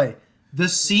 Clay, the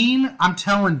scene, I'm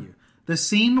telling you, the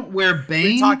scene where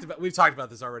Bane... We've talked about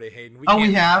this already, Hayden.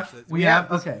 We have? We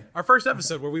have? Okay. Our first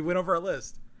episode where we went over our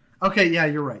list. Okay, yeah,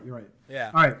 you're right.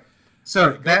 Yeah. All right.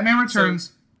 So, Batman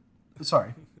Returns...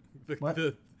 Sorry. What?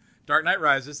 The Dark Knight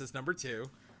Rises is number 2.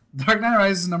 Dark Knight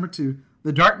Rises is number 2.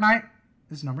 The Dark Knight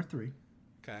is number 3.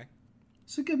 Okay.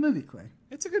 It's a good movie, Clay.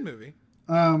 It's a good movie.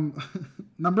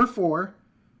 Number 4,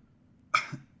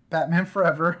 Batman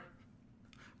Forever.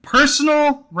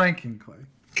 Personal ranking, Clay.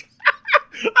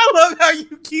 I love how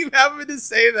you keep having to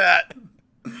say that.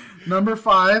 Number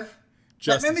 5,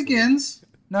 Batman Begins.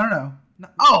 No.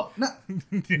 Oh, no.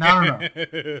 No.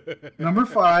 Number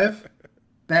 5,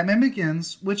 Batman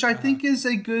Begins, which I think is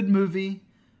a good movie,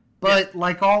 but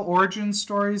like all origin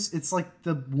stories, it's like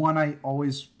the one I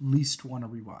always least want to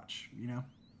rewatch, you know?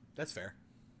 That's fair.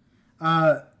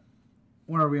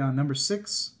 What are we on? Number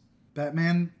 6,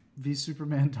 Batman v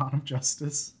Superman: Dawn of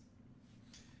Justice.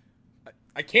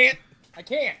 I can't.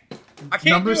 I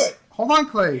can't do it. Hold on,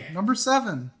 Clay. Number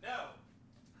 7. No.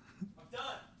 I'm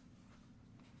done.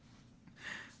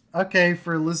 Okay,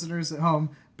 for listeners at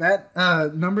home,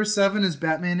 number 7 is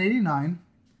Batman 89.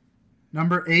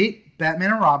 Number 8,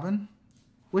 Batman and Robin,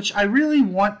 which I really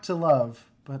want to love,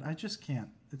 but I just can't.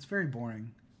 It's very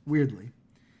boring, weirdly.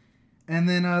 And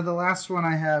then the last one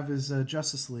I have is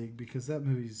Justice League, because that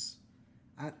movie's...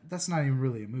 that's not even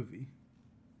really a movie.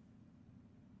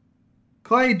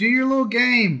 Clay, do your little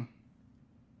game.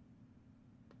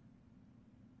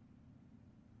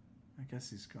 I guess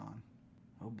he's gone.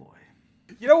 Oh, boy.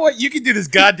 You know what? You can do this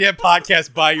goddamn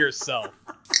podcast by yourself.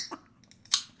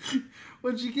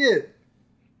 What'd you get?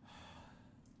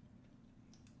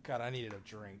 God, I needed a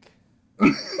drink.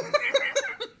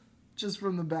 Just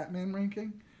from the Batman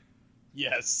ranking?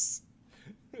 Yes.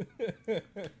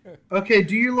 Okay,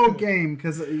 do your little game,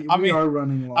 because we are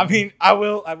running long. I mean, I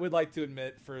would like to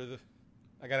admit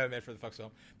I gotta admit for the fuck's film,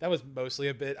 that was mostly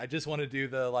a bit. I just want to do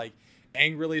the, like,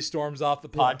 angrily storms off the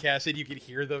podcast and you can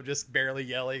hear them just barely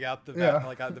yelling out the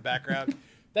out in the background.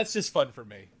 That's just fun for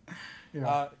me.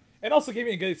 Yeah. And also gave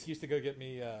me a good excuse to go get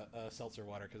me a seltzer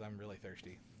water because I'm really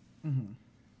thirsty. Mm-hmm.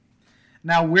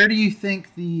 Now, where do you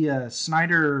think the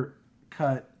Snyder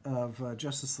cut of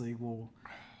Justice League will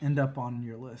end up on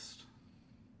your list?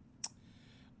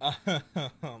 Not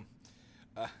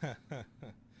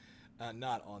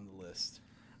on the list.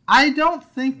 I don't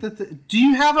think that... do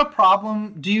you have a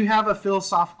problem? Do you have a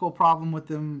philosophical problem with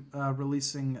them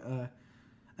releasing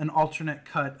an alternate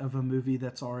cut of a movie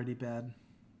that's already bad?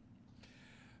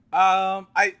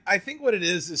 I think what it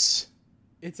is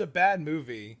it's a bad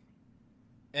movie.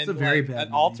 And it's a very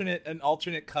bad movie. An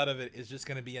alternate cut of it is just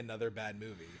going to be another bad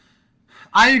movie.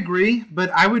 I agree, but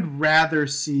I would rather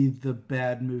see the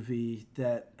bad movie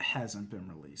that hasn't been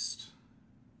released.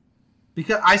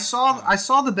 Because I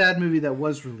saw the bad movie that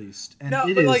was released, and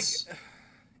like,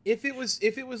 if it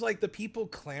was like the people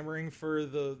clamoring for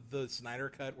the Snyder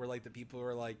cut, where like the people who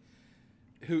are like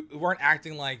who weren't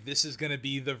acting like this is going to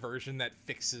be the version that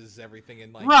fixes everything,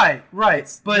 and like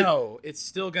right, but no, it's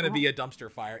still going to be a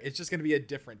dumpster fire. It's just going to be a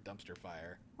different dumpster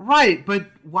fire. Right, but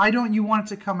why don't you want it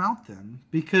to come out then?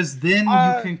 Because then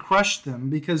you can crush them.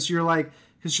 Because you're like,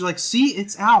 see,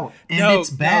 it's out and it's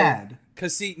bad.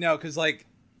 Because like,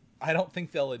 I don't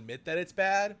think they'll admit that it's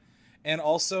bad, and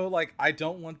also like, I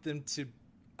don't want them to.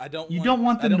 You don't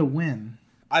want them to win.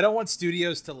 I don't want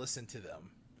studios to listen to them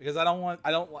because I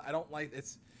don't like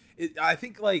it's. I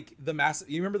think like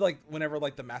you remember like whenever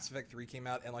like the Mass Effect 3 came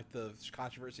out and like the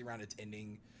controversy around its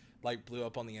ending like blew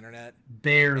up on the internet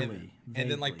barely,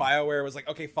 and then like BioWare was like,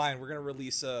 okay, fine, we're gonna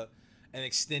release an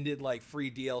extended like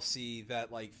free DLC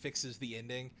that like fixes the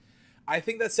ending. I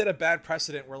think that set a bad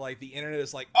precedent where like the internet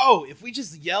is like, oh, if we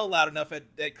just yell loud enough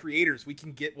at creators, we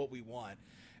can get what we want,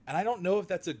 and I don't know if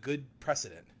that's a good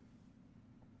precedent.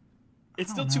 It's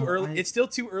still too early. It's still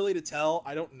too early to tell.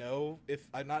 I don't know if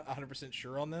I'm not 100%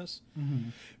 sure on this,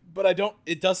 but I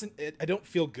don't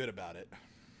feel good about it.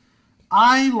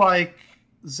 I like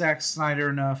Zack Snyder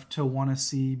enough to want to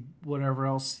see whatever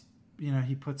else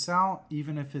he puts out,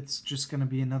 even if it's just going to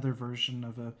be another version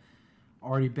of a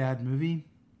already bad movie.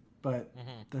 But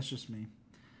that's just me.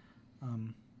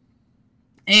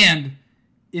 And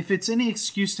if it's any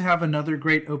excuse to have another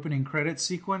great opening credits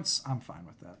sequence, I'm fine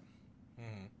with that.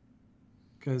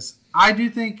 Because I do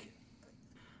think,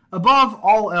 above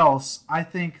all else, I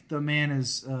think the man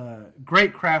is a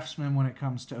great craftsman when it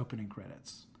comes to opening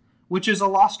credits, which is a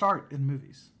lost art in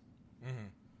movies.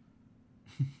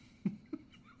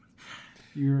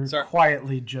 You're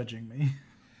quietly judging me.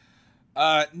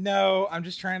 No, I'm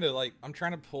just trying to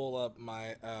pull up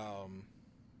my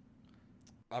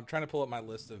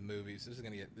list of movies. This is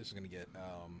gonna get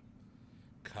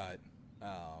cut.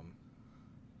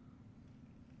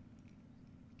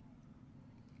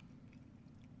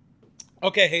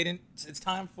 Okay, Hayden, it's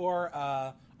time for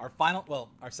our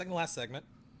second to last segment.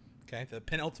 Okay, the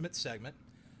penultimate segment,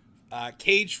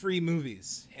 cage-free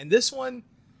movies, and this one,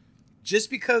 just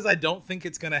because I don't think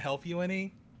it's gonna help you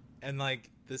any, and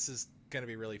like this is gonna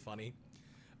be really funny.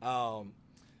 I'm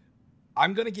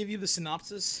gonna give you the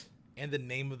synopsis and the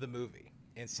name of the movie,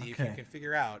 and see if you can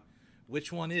figure out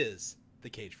which one is the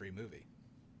cage-free movie.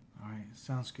 All right,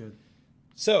 sounds good.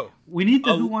 So we need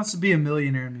the Who Wants to Be a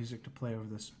Millionaire music to play over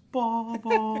this. Ba,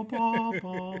 ba, ba,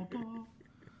 ba,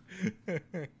 ba.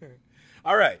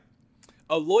 All right.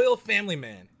 A loyal family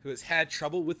man who has had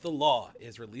trouble with the law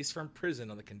is released from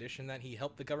prison on the condition that he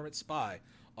helped the government spy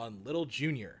on Little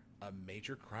Junior, a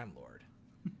major crime lord.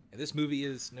 And this movie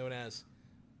is known as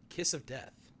Kiss of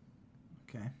Death.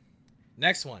 Okay.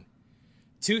 Next one.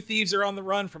 Two thieves are on the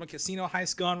run from a casino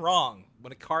heist gone wrong.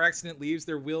 When a car accident leaves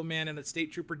their wheelman and a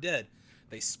state trooper dead,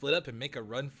 they split up and make a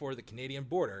run for the Canadian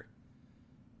border.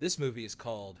 This movie is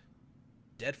called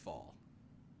Deadfall.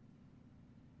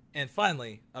 And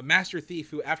finally, a master thief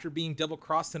who, after being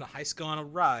double-crossed in a heist gone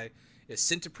awry, is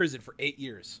sent to prison for 8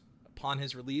 years. Upon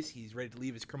his release, he's ready to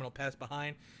leave his criminal past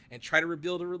behind and try to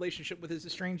rebuild a relationship with his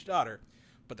estranged daughter.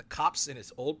 But the cops and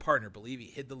his old partner believe he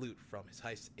hid the loot from his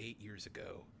heist 8 years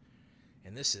ago.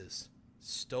 And this is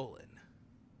Stolen.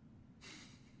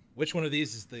 Which one of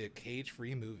these is the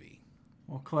cage-free movie?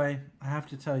 Well, Clay, I have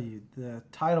to tell you, the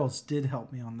titles did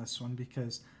help me on this one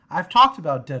because I've talked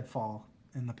about Deadfall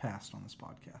in the past on this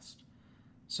podcast.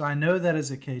 So I know that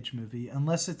is a cage movie,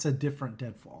 unless it's a different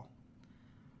Deadfall.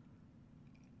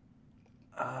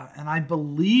 And I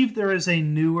believe there is a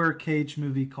newer cage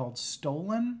movie called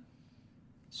Stolen.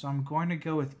 So I'm going to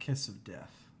go with Kiss of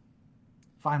Death.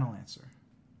 Final answer.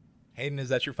 Hayden, is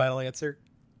that your final answer?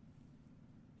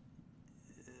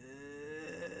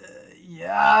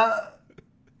 Yeah.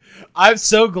 I'm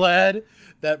so glad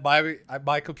that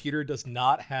my computer does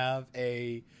not have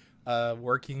a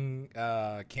working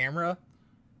camera.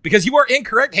 Because you are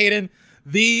incorrect, Hayden.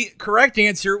 The correct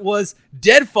answer was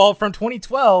Deadfall from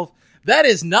 2012. That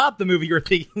is not the movie you're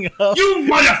thinking of. You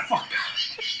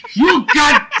motherfucker! You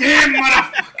goddamn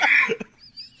motherfucker!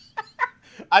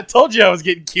 I told you I was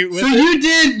getting cute with it. So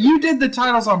you did the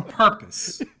titles on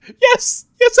purpose. Yes,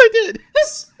 I did.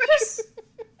 Yes.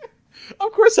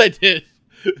 Of course I did.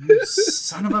 You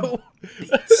son of a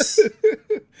bitch.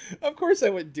 Of course I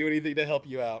wouldn't do anything to help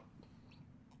you out.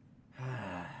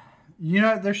 You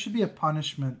know, there should be a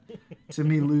punishment to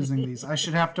me losing these. I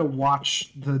should have to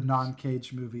watch the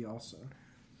non-cage movie also.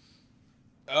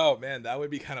 Oh, man, that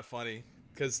would be kind of funny.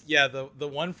 Because, yeah, the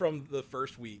one from the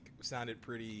first week sounded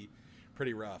pretty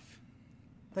rough.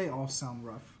 They all sound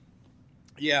rough.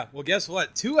 Yeah, well, guess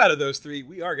what? 2 out of those 3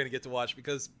 we are going to get to watch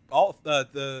because all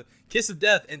the Kiss of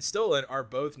Death and Stolen are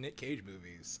both Nick Cage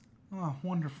movies. Oh,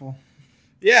 wonderful.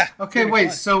 Yeah. Okay, wait,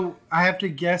 fun. So I have to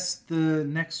guess the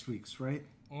next week's, right?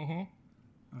 Mm-hmm.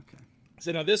 Okay.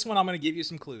 So now this one I'm going to give you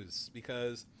some clues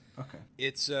because okay,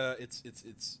 it's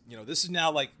you know, this is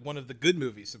now like one of the good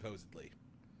movies supposedly.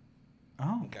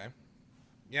 Oh. Okay.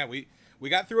 Yeah, we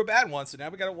got through a bad one, so now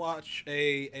we got to watch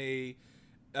a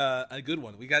good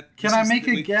one. We got. Can I make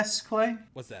a guess, Clay?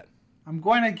 What's that? I'm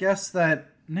going to guess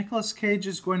that Nicolas Cage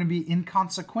is going to be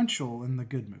inconsequential in the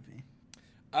good movie.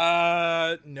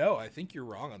 No, I think you're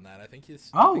wrong on that. I think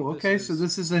he's. Okay, so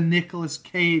this is a Nicolas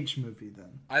Cage movie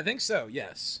then. I think so.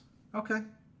 Yes. Okay.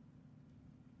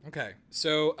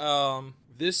 So,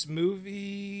 this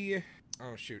movie.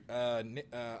 Oh shoot.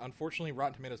 Unfortunately,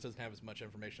 Rotten Tomatoes doesn't have as much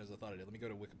information as I thought it did. Let me go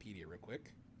to Wikipedia real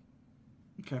quick.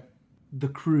 Okay. The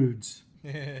Croods.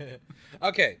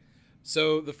 Okay.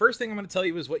 So the first thing I'm going to tell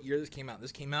you is what year this came out.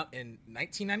 This came out in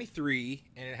 1993,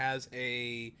 and it has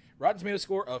a Rotten Tomatoes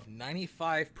score of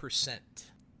 95%.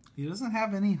 He doesn't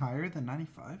have any higher than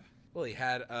 95. Well, he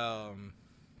had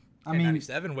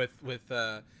 97 with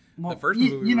the first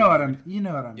movie. You know what I mean.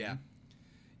 Yeah.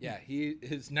 Yeah,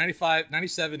 his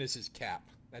 97 is his cap.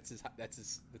 That's his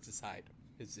height.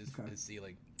 His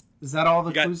ceiling. Is that all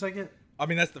the clues I get? I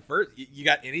mean, that's the first. You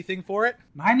got anything for it?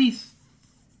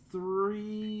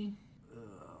 93.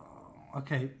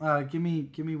 Okay, give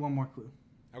me one more clue.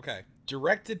 Okay,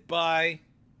 directed by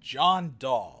John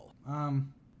Dahl.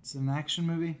 It's an action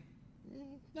movie.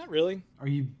 Not really. Are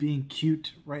you being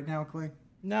cute right now, Clay?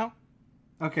 No.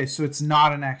 Okay, so it's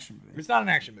not an action movie. It's not an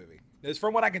action movie.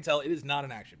 From what I can tell, it is not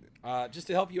an action movie. Just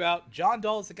to help you out, John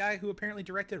Dahl is the guy who apparently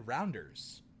directed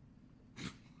Rounders.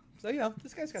 So you know,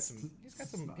 this guy's got some. He's got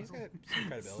some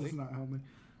credibility. This is not helping.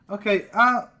 Okay.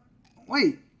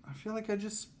 Wait. I feel like I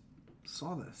just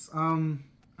saw this.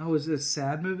 Is it a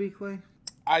sad movie, Clay?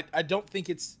 I don't think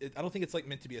it's like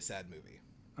meant to be a sad movie.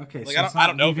 Okay, like, so I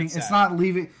don't know if it's sad. It's not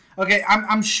leaving. Okay,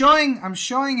 I'm showing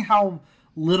how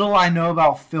little I know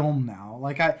about film now.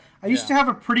 Like I used to have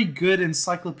a pretty good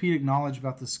encyclopedic knowledge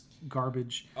about this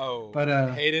garbage. Oh, but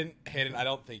Hayden, I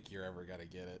don't think you're ever gonna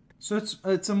get it. So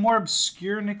it's a more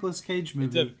obscure Nicolas Cage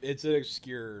movie. It's an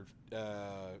obscure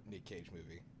Nick Cage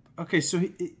movie. Okay, so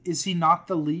is he not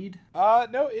the lead?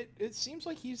 No, it seems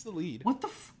like he's the lead. What the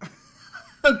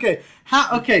Okay,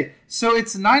 okay, so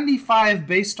it's 95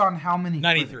 based on how many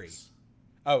 93. critics?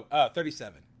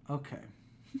 37. Okay.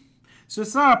 So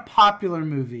it's not a popular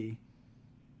movie,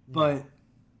 but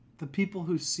the people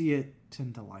who see it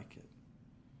tend to like it.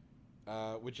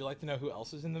 Would you like to know who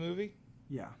else is in the movie?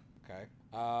 Yeah. Okay.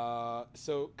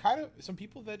 So kind of some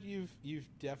people that you've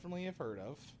definitely have heard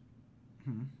of.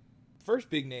 Hmm.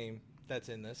 First big name that's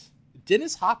in this,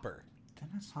 Dennis Hopper.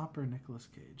 Dennis Hopper, Nicolas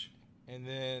Cage. And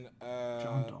then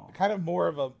John Dahl. Kind of more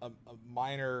of a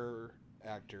minor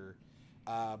actor,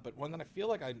 but one that I feel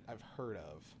like I've heard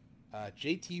of.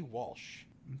 J.T. Walsh.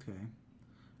 Okay.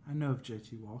 I know of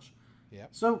J.T. Walsh. Yeah.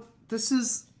 So this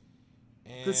is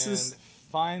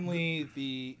finally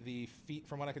the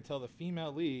from what I can tell, the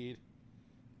female lead.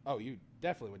 Oh, you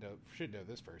definitely should know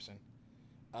this person.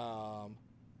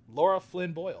 Laura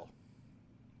Flynn Boyle.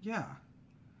 Yeah.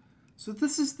 So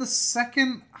this is the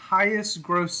second highest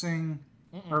grossing,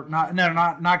 or not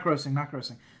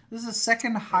grossing. This is the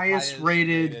second highest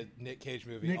rated Nick Cage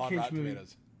movie on Rotten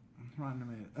Tomatoes. Rotten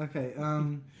Tomatoes. Okay.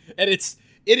 And it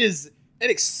is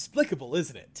inexplicable,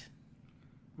 isn't it?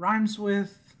 Rhymes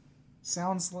with,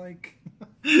 sounds like.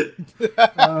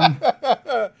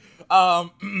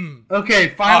 Okay,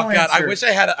 final answer. I wish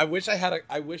I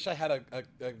had a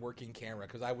working camera,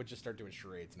 because I would just start doing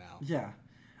charades now. Yeah.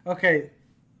 Okay.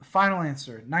 Final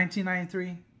answer.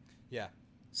 1993. Yeah.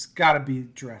 It's got to be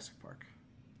Jurassic Park.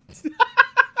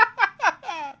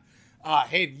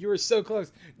 Hey, you were so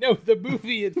close. No, the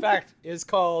movie, in fact, is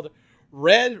called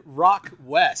Red Rock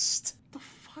West. The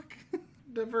fuck?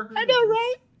 Never heard. I know,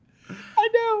 right? I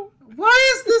know.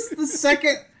 Why is this the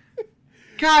second?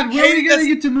 God, when are we gonna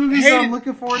get to movies I'm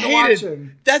looking forward to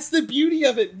watching? That's the beauty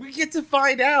of it. We get to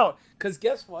find out. Because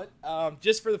guess what?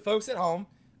 Just for the folks at home,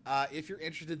 if you're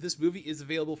interested, this movie is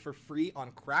available for free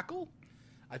on Crackle.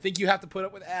 I think you have to put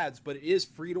up with ads, but it is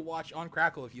free to watch on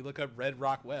Crackle if you look up Red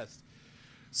Rock West.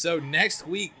 So next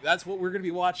week, that's what we're going to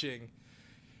be watching.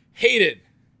 Hayden,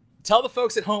 tell the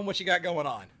folks at home what you got going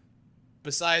on,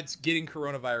 besides getting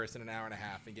coronavirus in an hour and a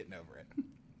half and getting over it.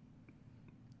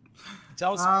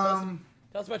 Tell us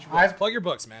about your books. Plug your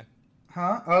books, man.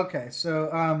 Huh? Okay, so,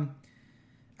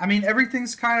 I mean,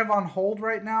 everything's kind of on hold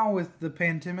right now with the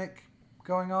pandemic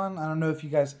going on. I don't know if you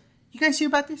guys hear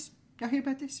about this? Y'all hear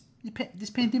about this? This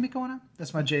pandemic going on?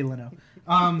 That's my Jay Leno.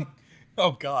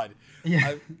 Oh, God. Yeah.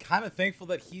 I'm kind of thankful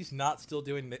that he's not still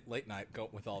doing late night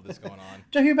with all this going on.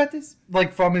 Did you hear about this?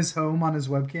 Like from his home on his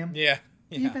webcam? Yeah.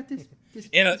 Did you hear about this?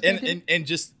 And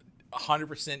just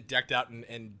 100% decked out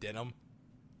in denim.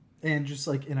 And just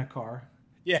like in a car.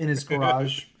 Yeah. In his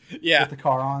garage. Yeah. With the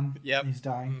car on. Yep. He's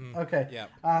dying. Mm-hmm. Okay. Yeah.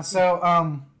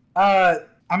 I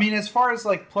mean, as far as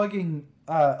like plugging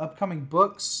upcoming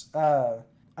books, I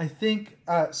think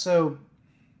so.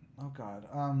 Oh God.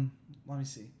 Let me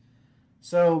see.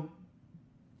 So,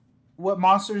 What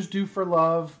Monsters Do for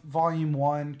Love, Volume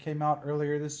 1 came out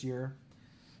earlier this year.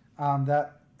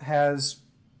 That has,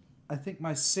 I think,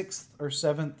 my 6th or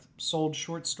 7th sold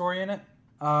short story in it,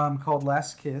 called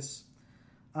Last Kiss.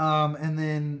 And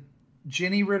then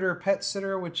Jenny Ritter Pet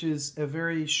Sitter, which is a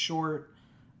very short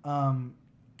kind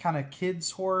of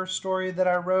kids horror story that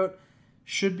I wrote,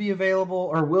 should be available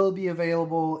or will be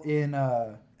available in...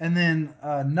 and then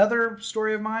another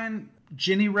story of mine,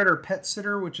 Jenny Ritter Pet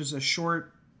Sitter, which is a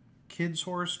short kids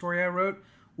horror story I wrote,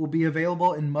 will be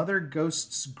available in Mother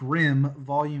Ghosts Grimm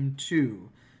Volume 2,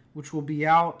 which will be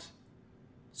out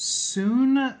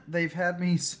soon. They've had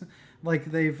me,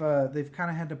 like they've kind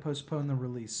of had to postpone the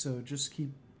release, so just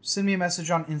send me a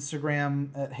message on Instagram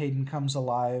at Hayden Comes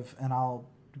Alive, and I'll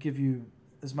give you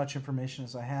as much information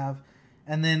as I have.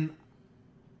 And then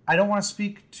I don't want to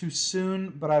speak too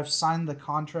soon, but I've signed the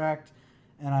contract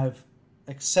and I've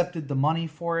accepted the money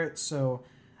for it, so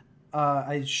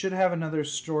I should have another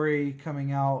story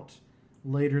coming out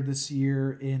later this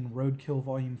year in Roadkill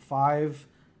Volume 5,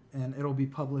 and it'll be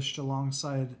published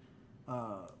alongside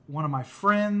one of my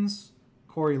friends,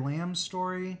 Corey Lamb's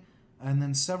story, and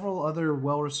then several other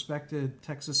well-respected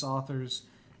Texas authors,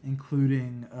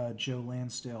 including Joe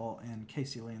Lansdale and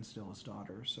Casey Lansdale's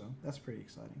daughter, so that's pretty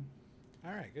exciting.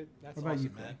 All right, good. That's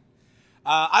awesome, man.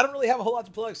 I don't really have a whole lot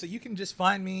to plug, so you can just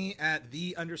find me at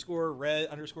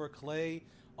 _red_clay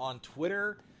on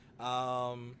Twitter.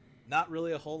 Not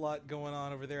really a whole lot going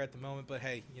on over there at the moment, but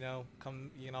hey, you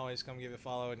can always come give it a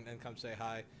follow and come say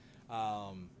hi.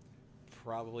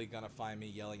 Probably gonna find me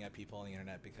yelling at people on the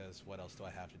internet, because what else do I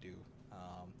have to do?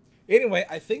 Anyway,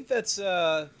 I think that's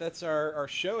our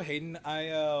show, Hayden.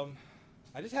 I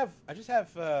just have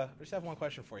one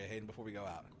question for you, Hayden, before we go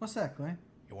out. What's that, Clay?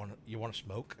 You want to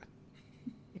smoke?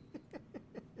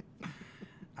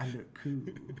 I look cool.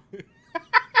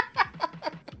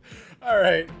 All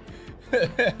right.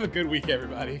 Have a good week,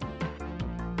 everybody.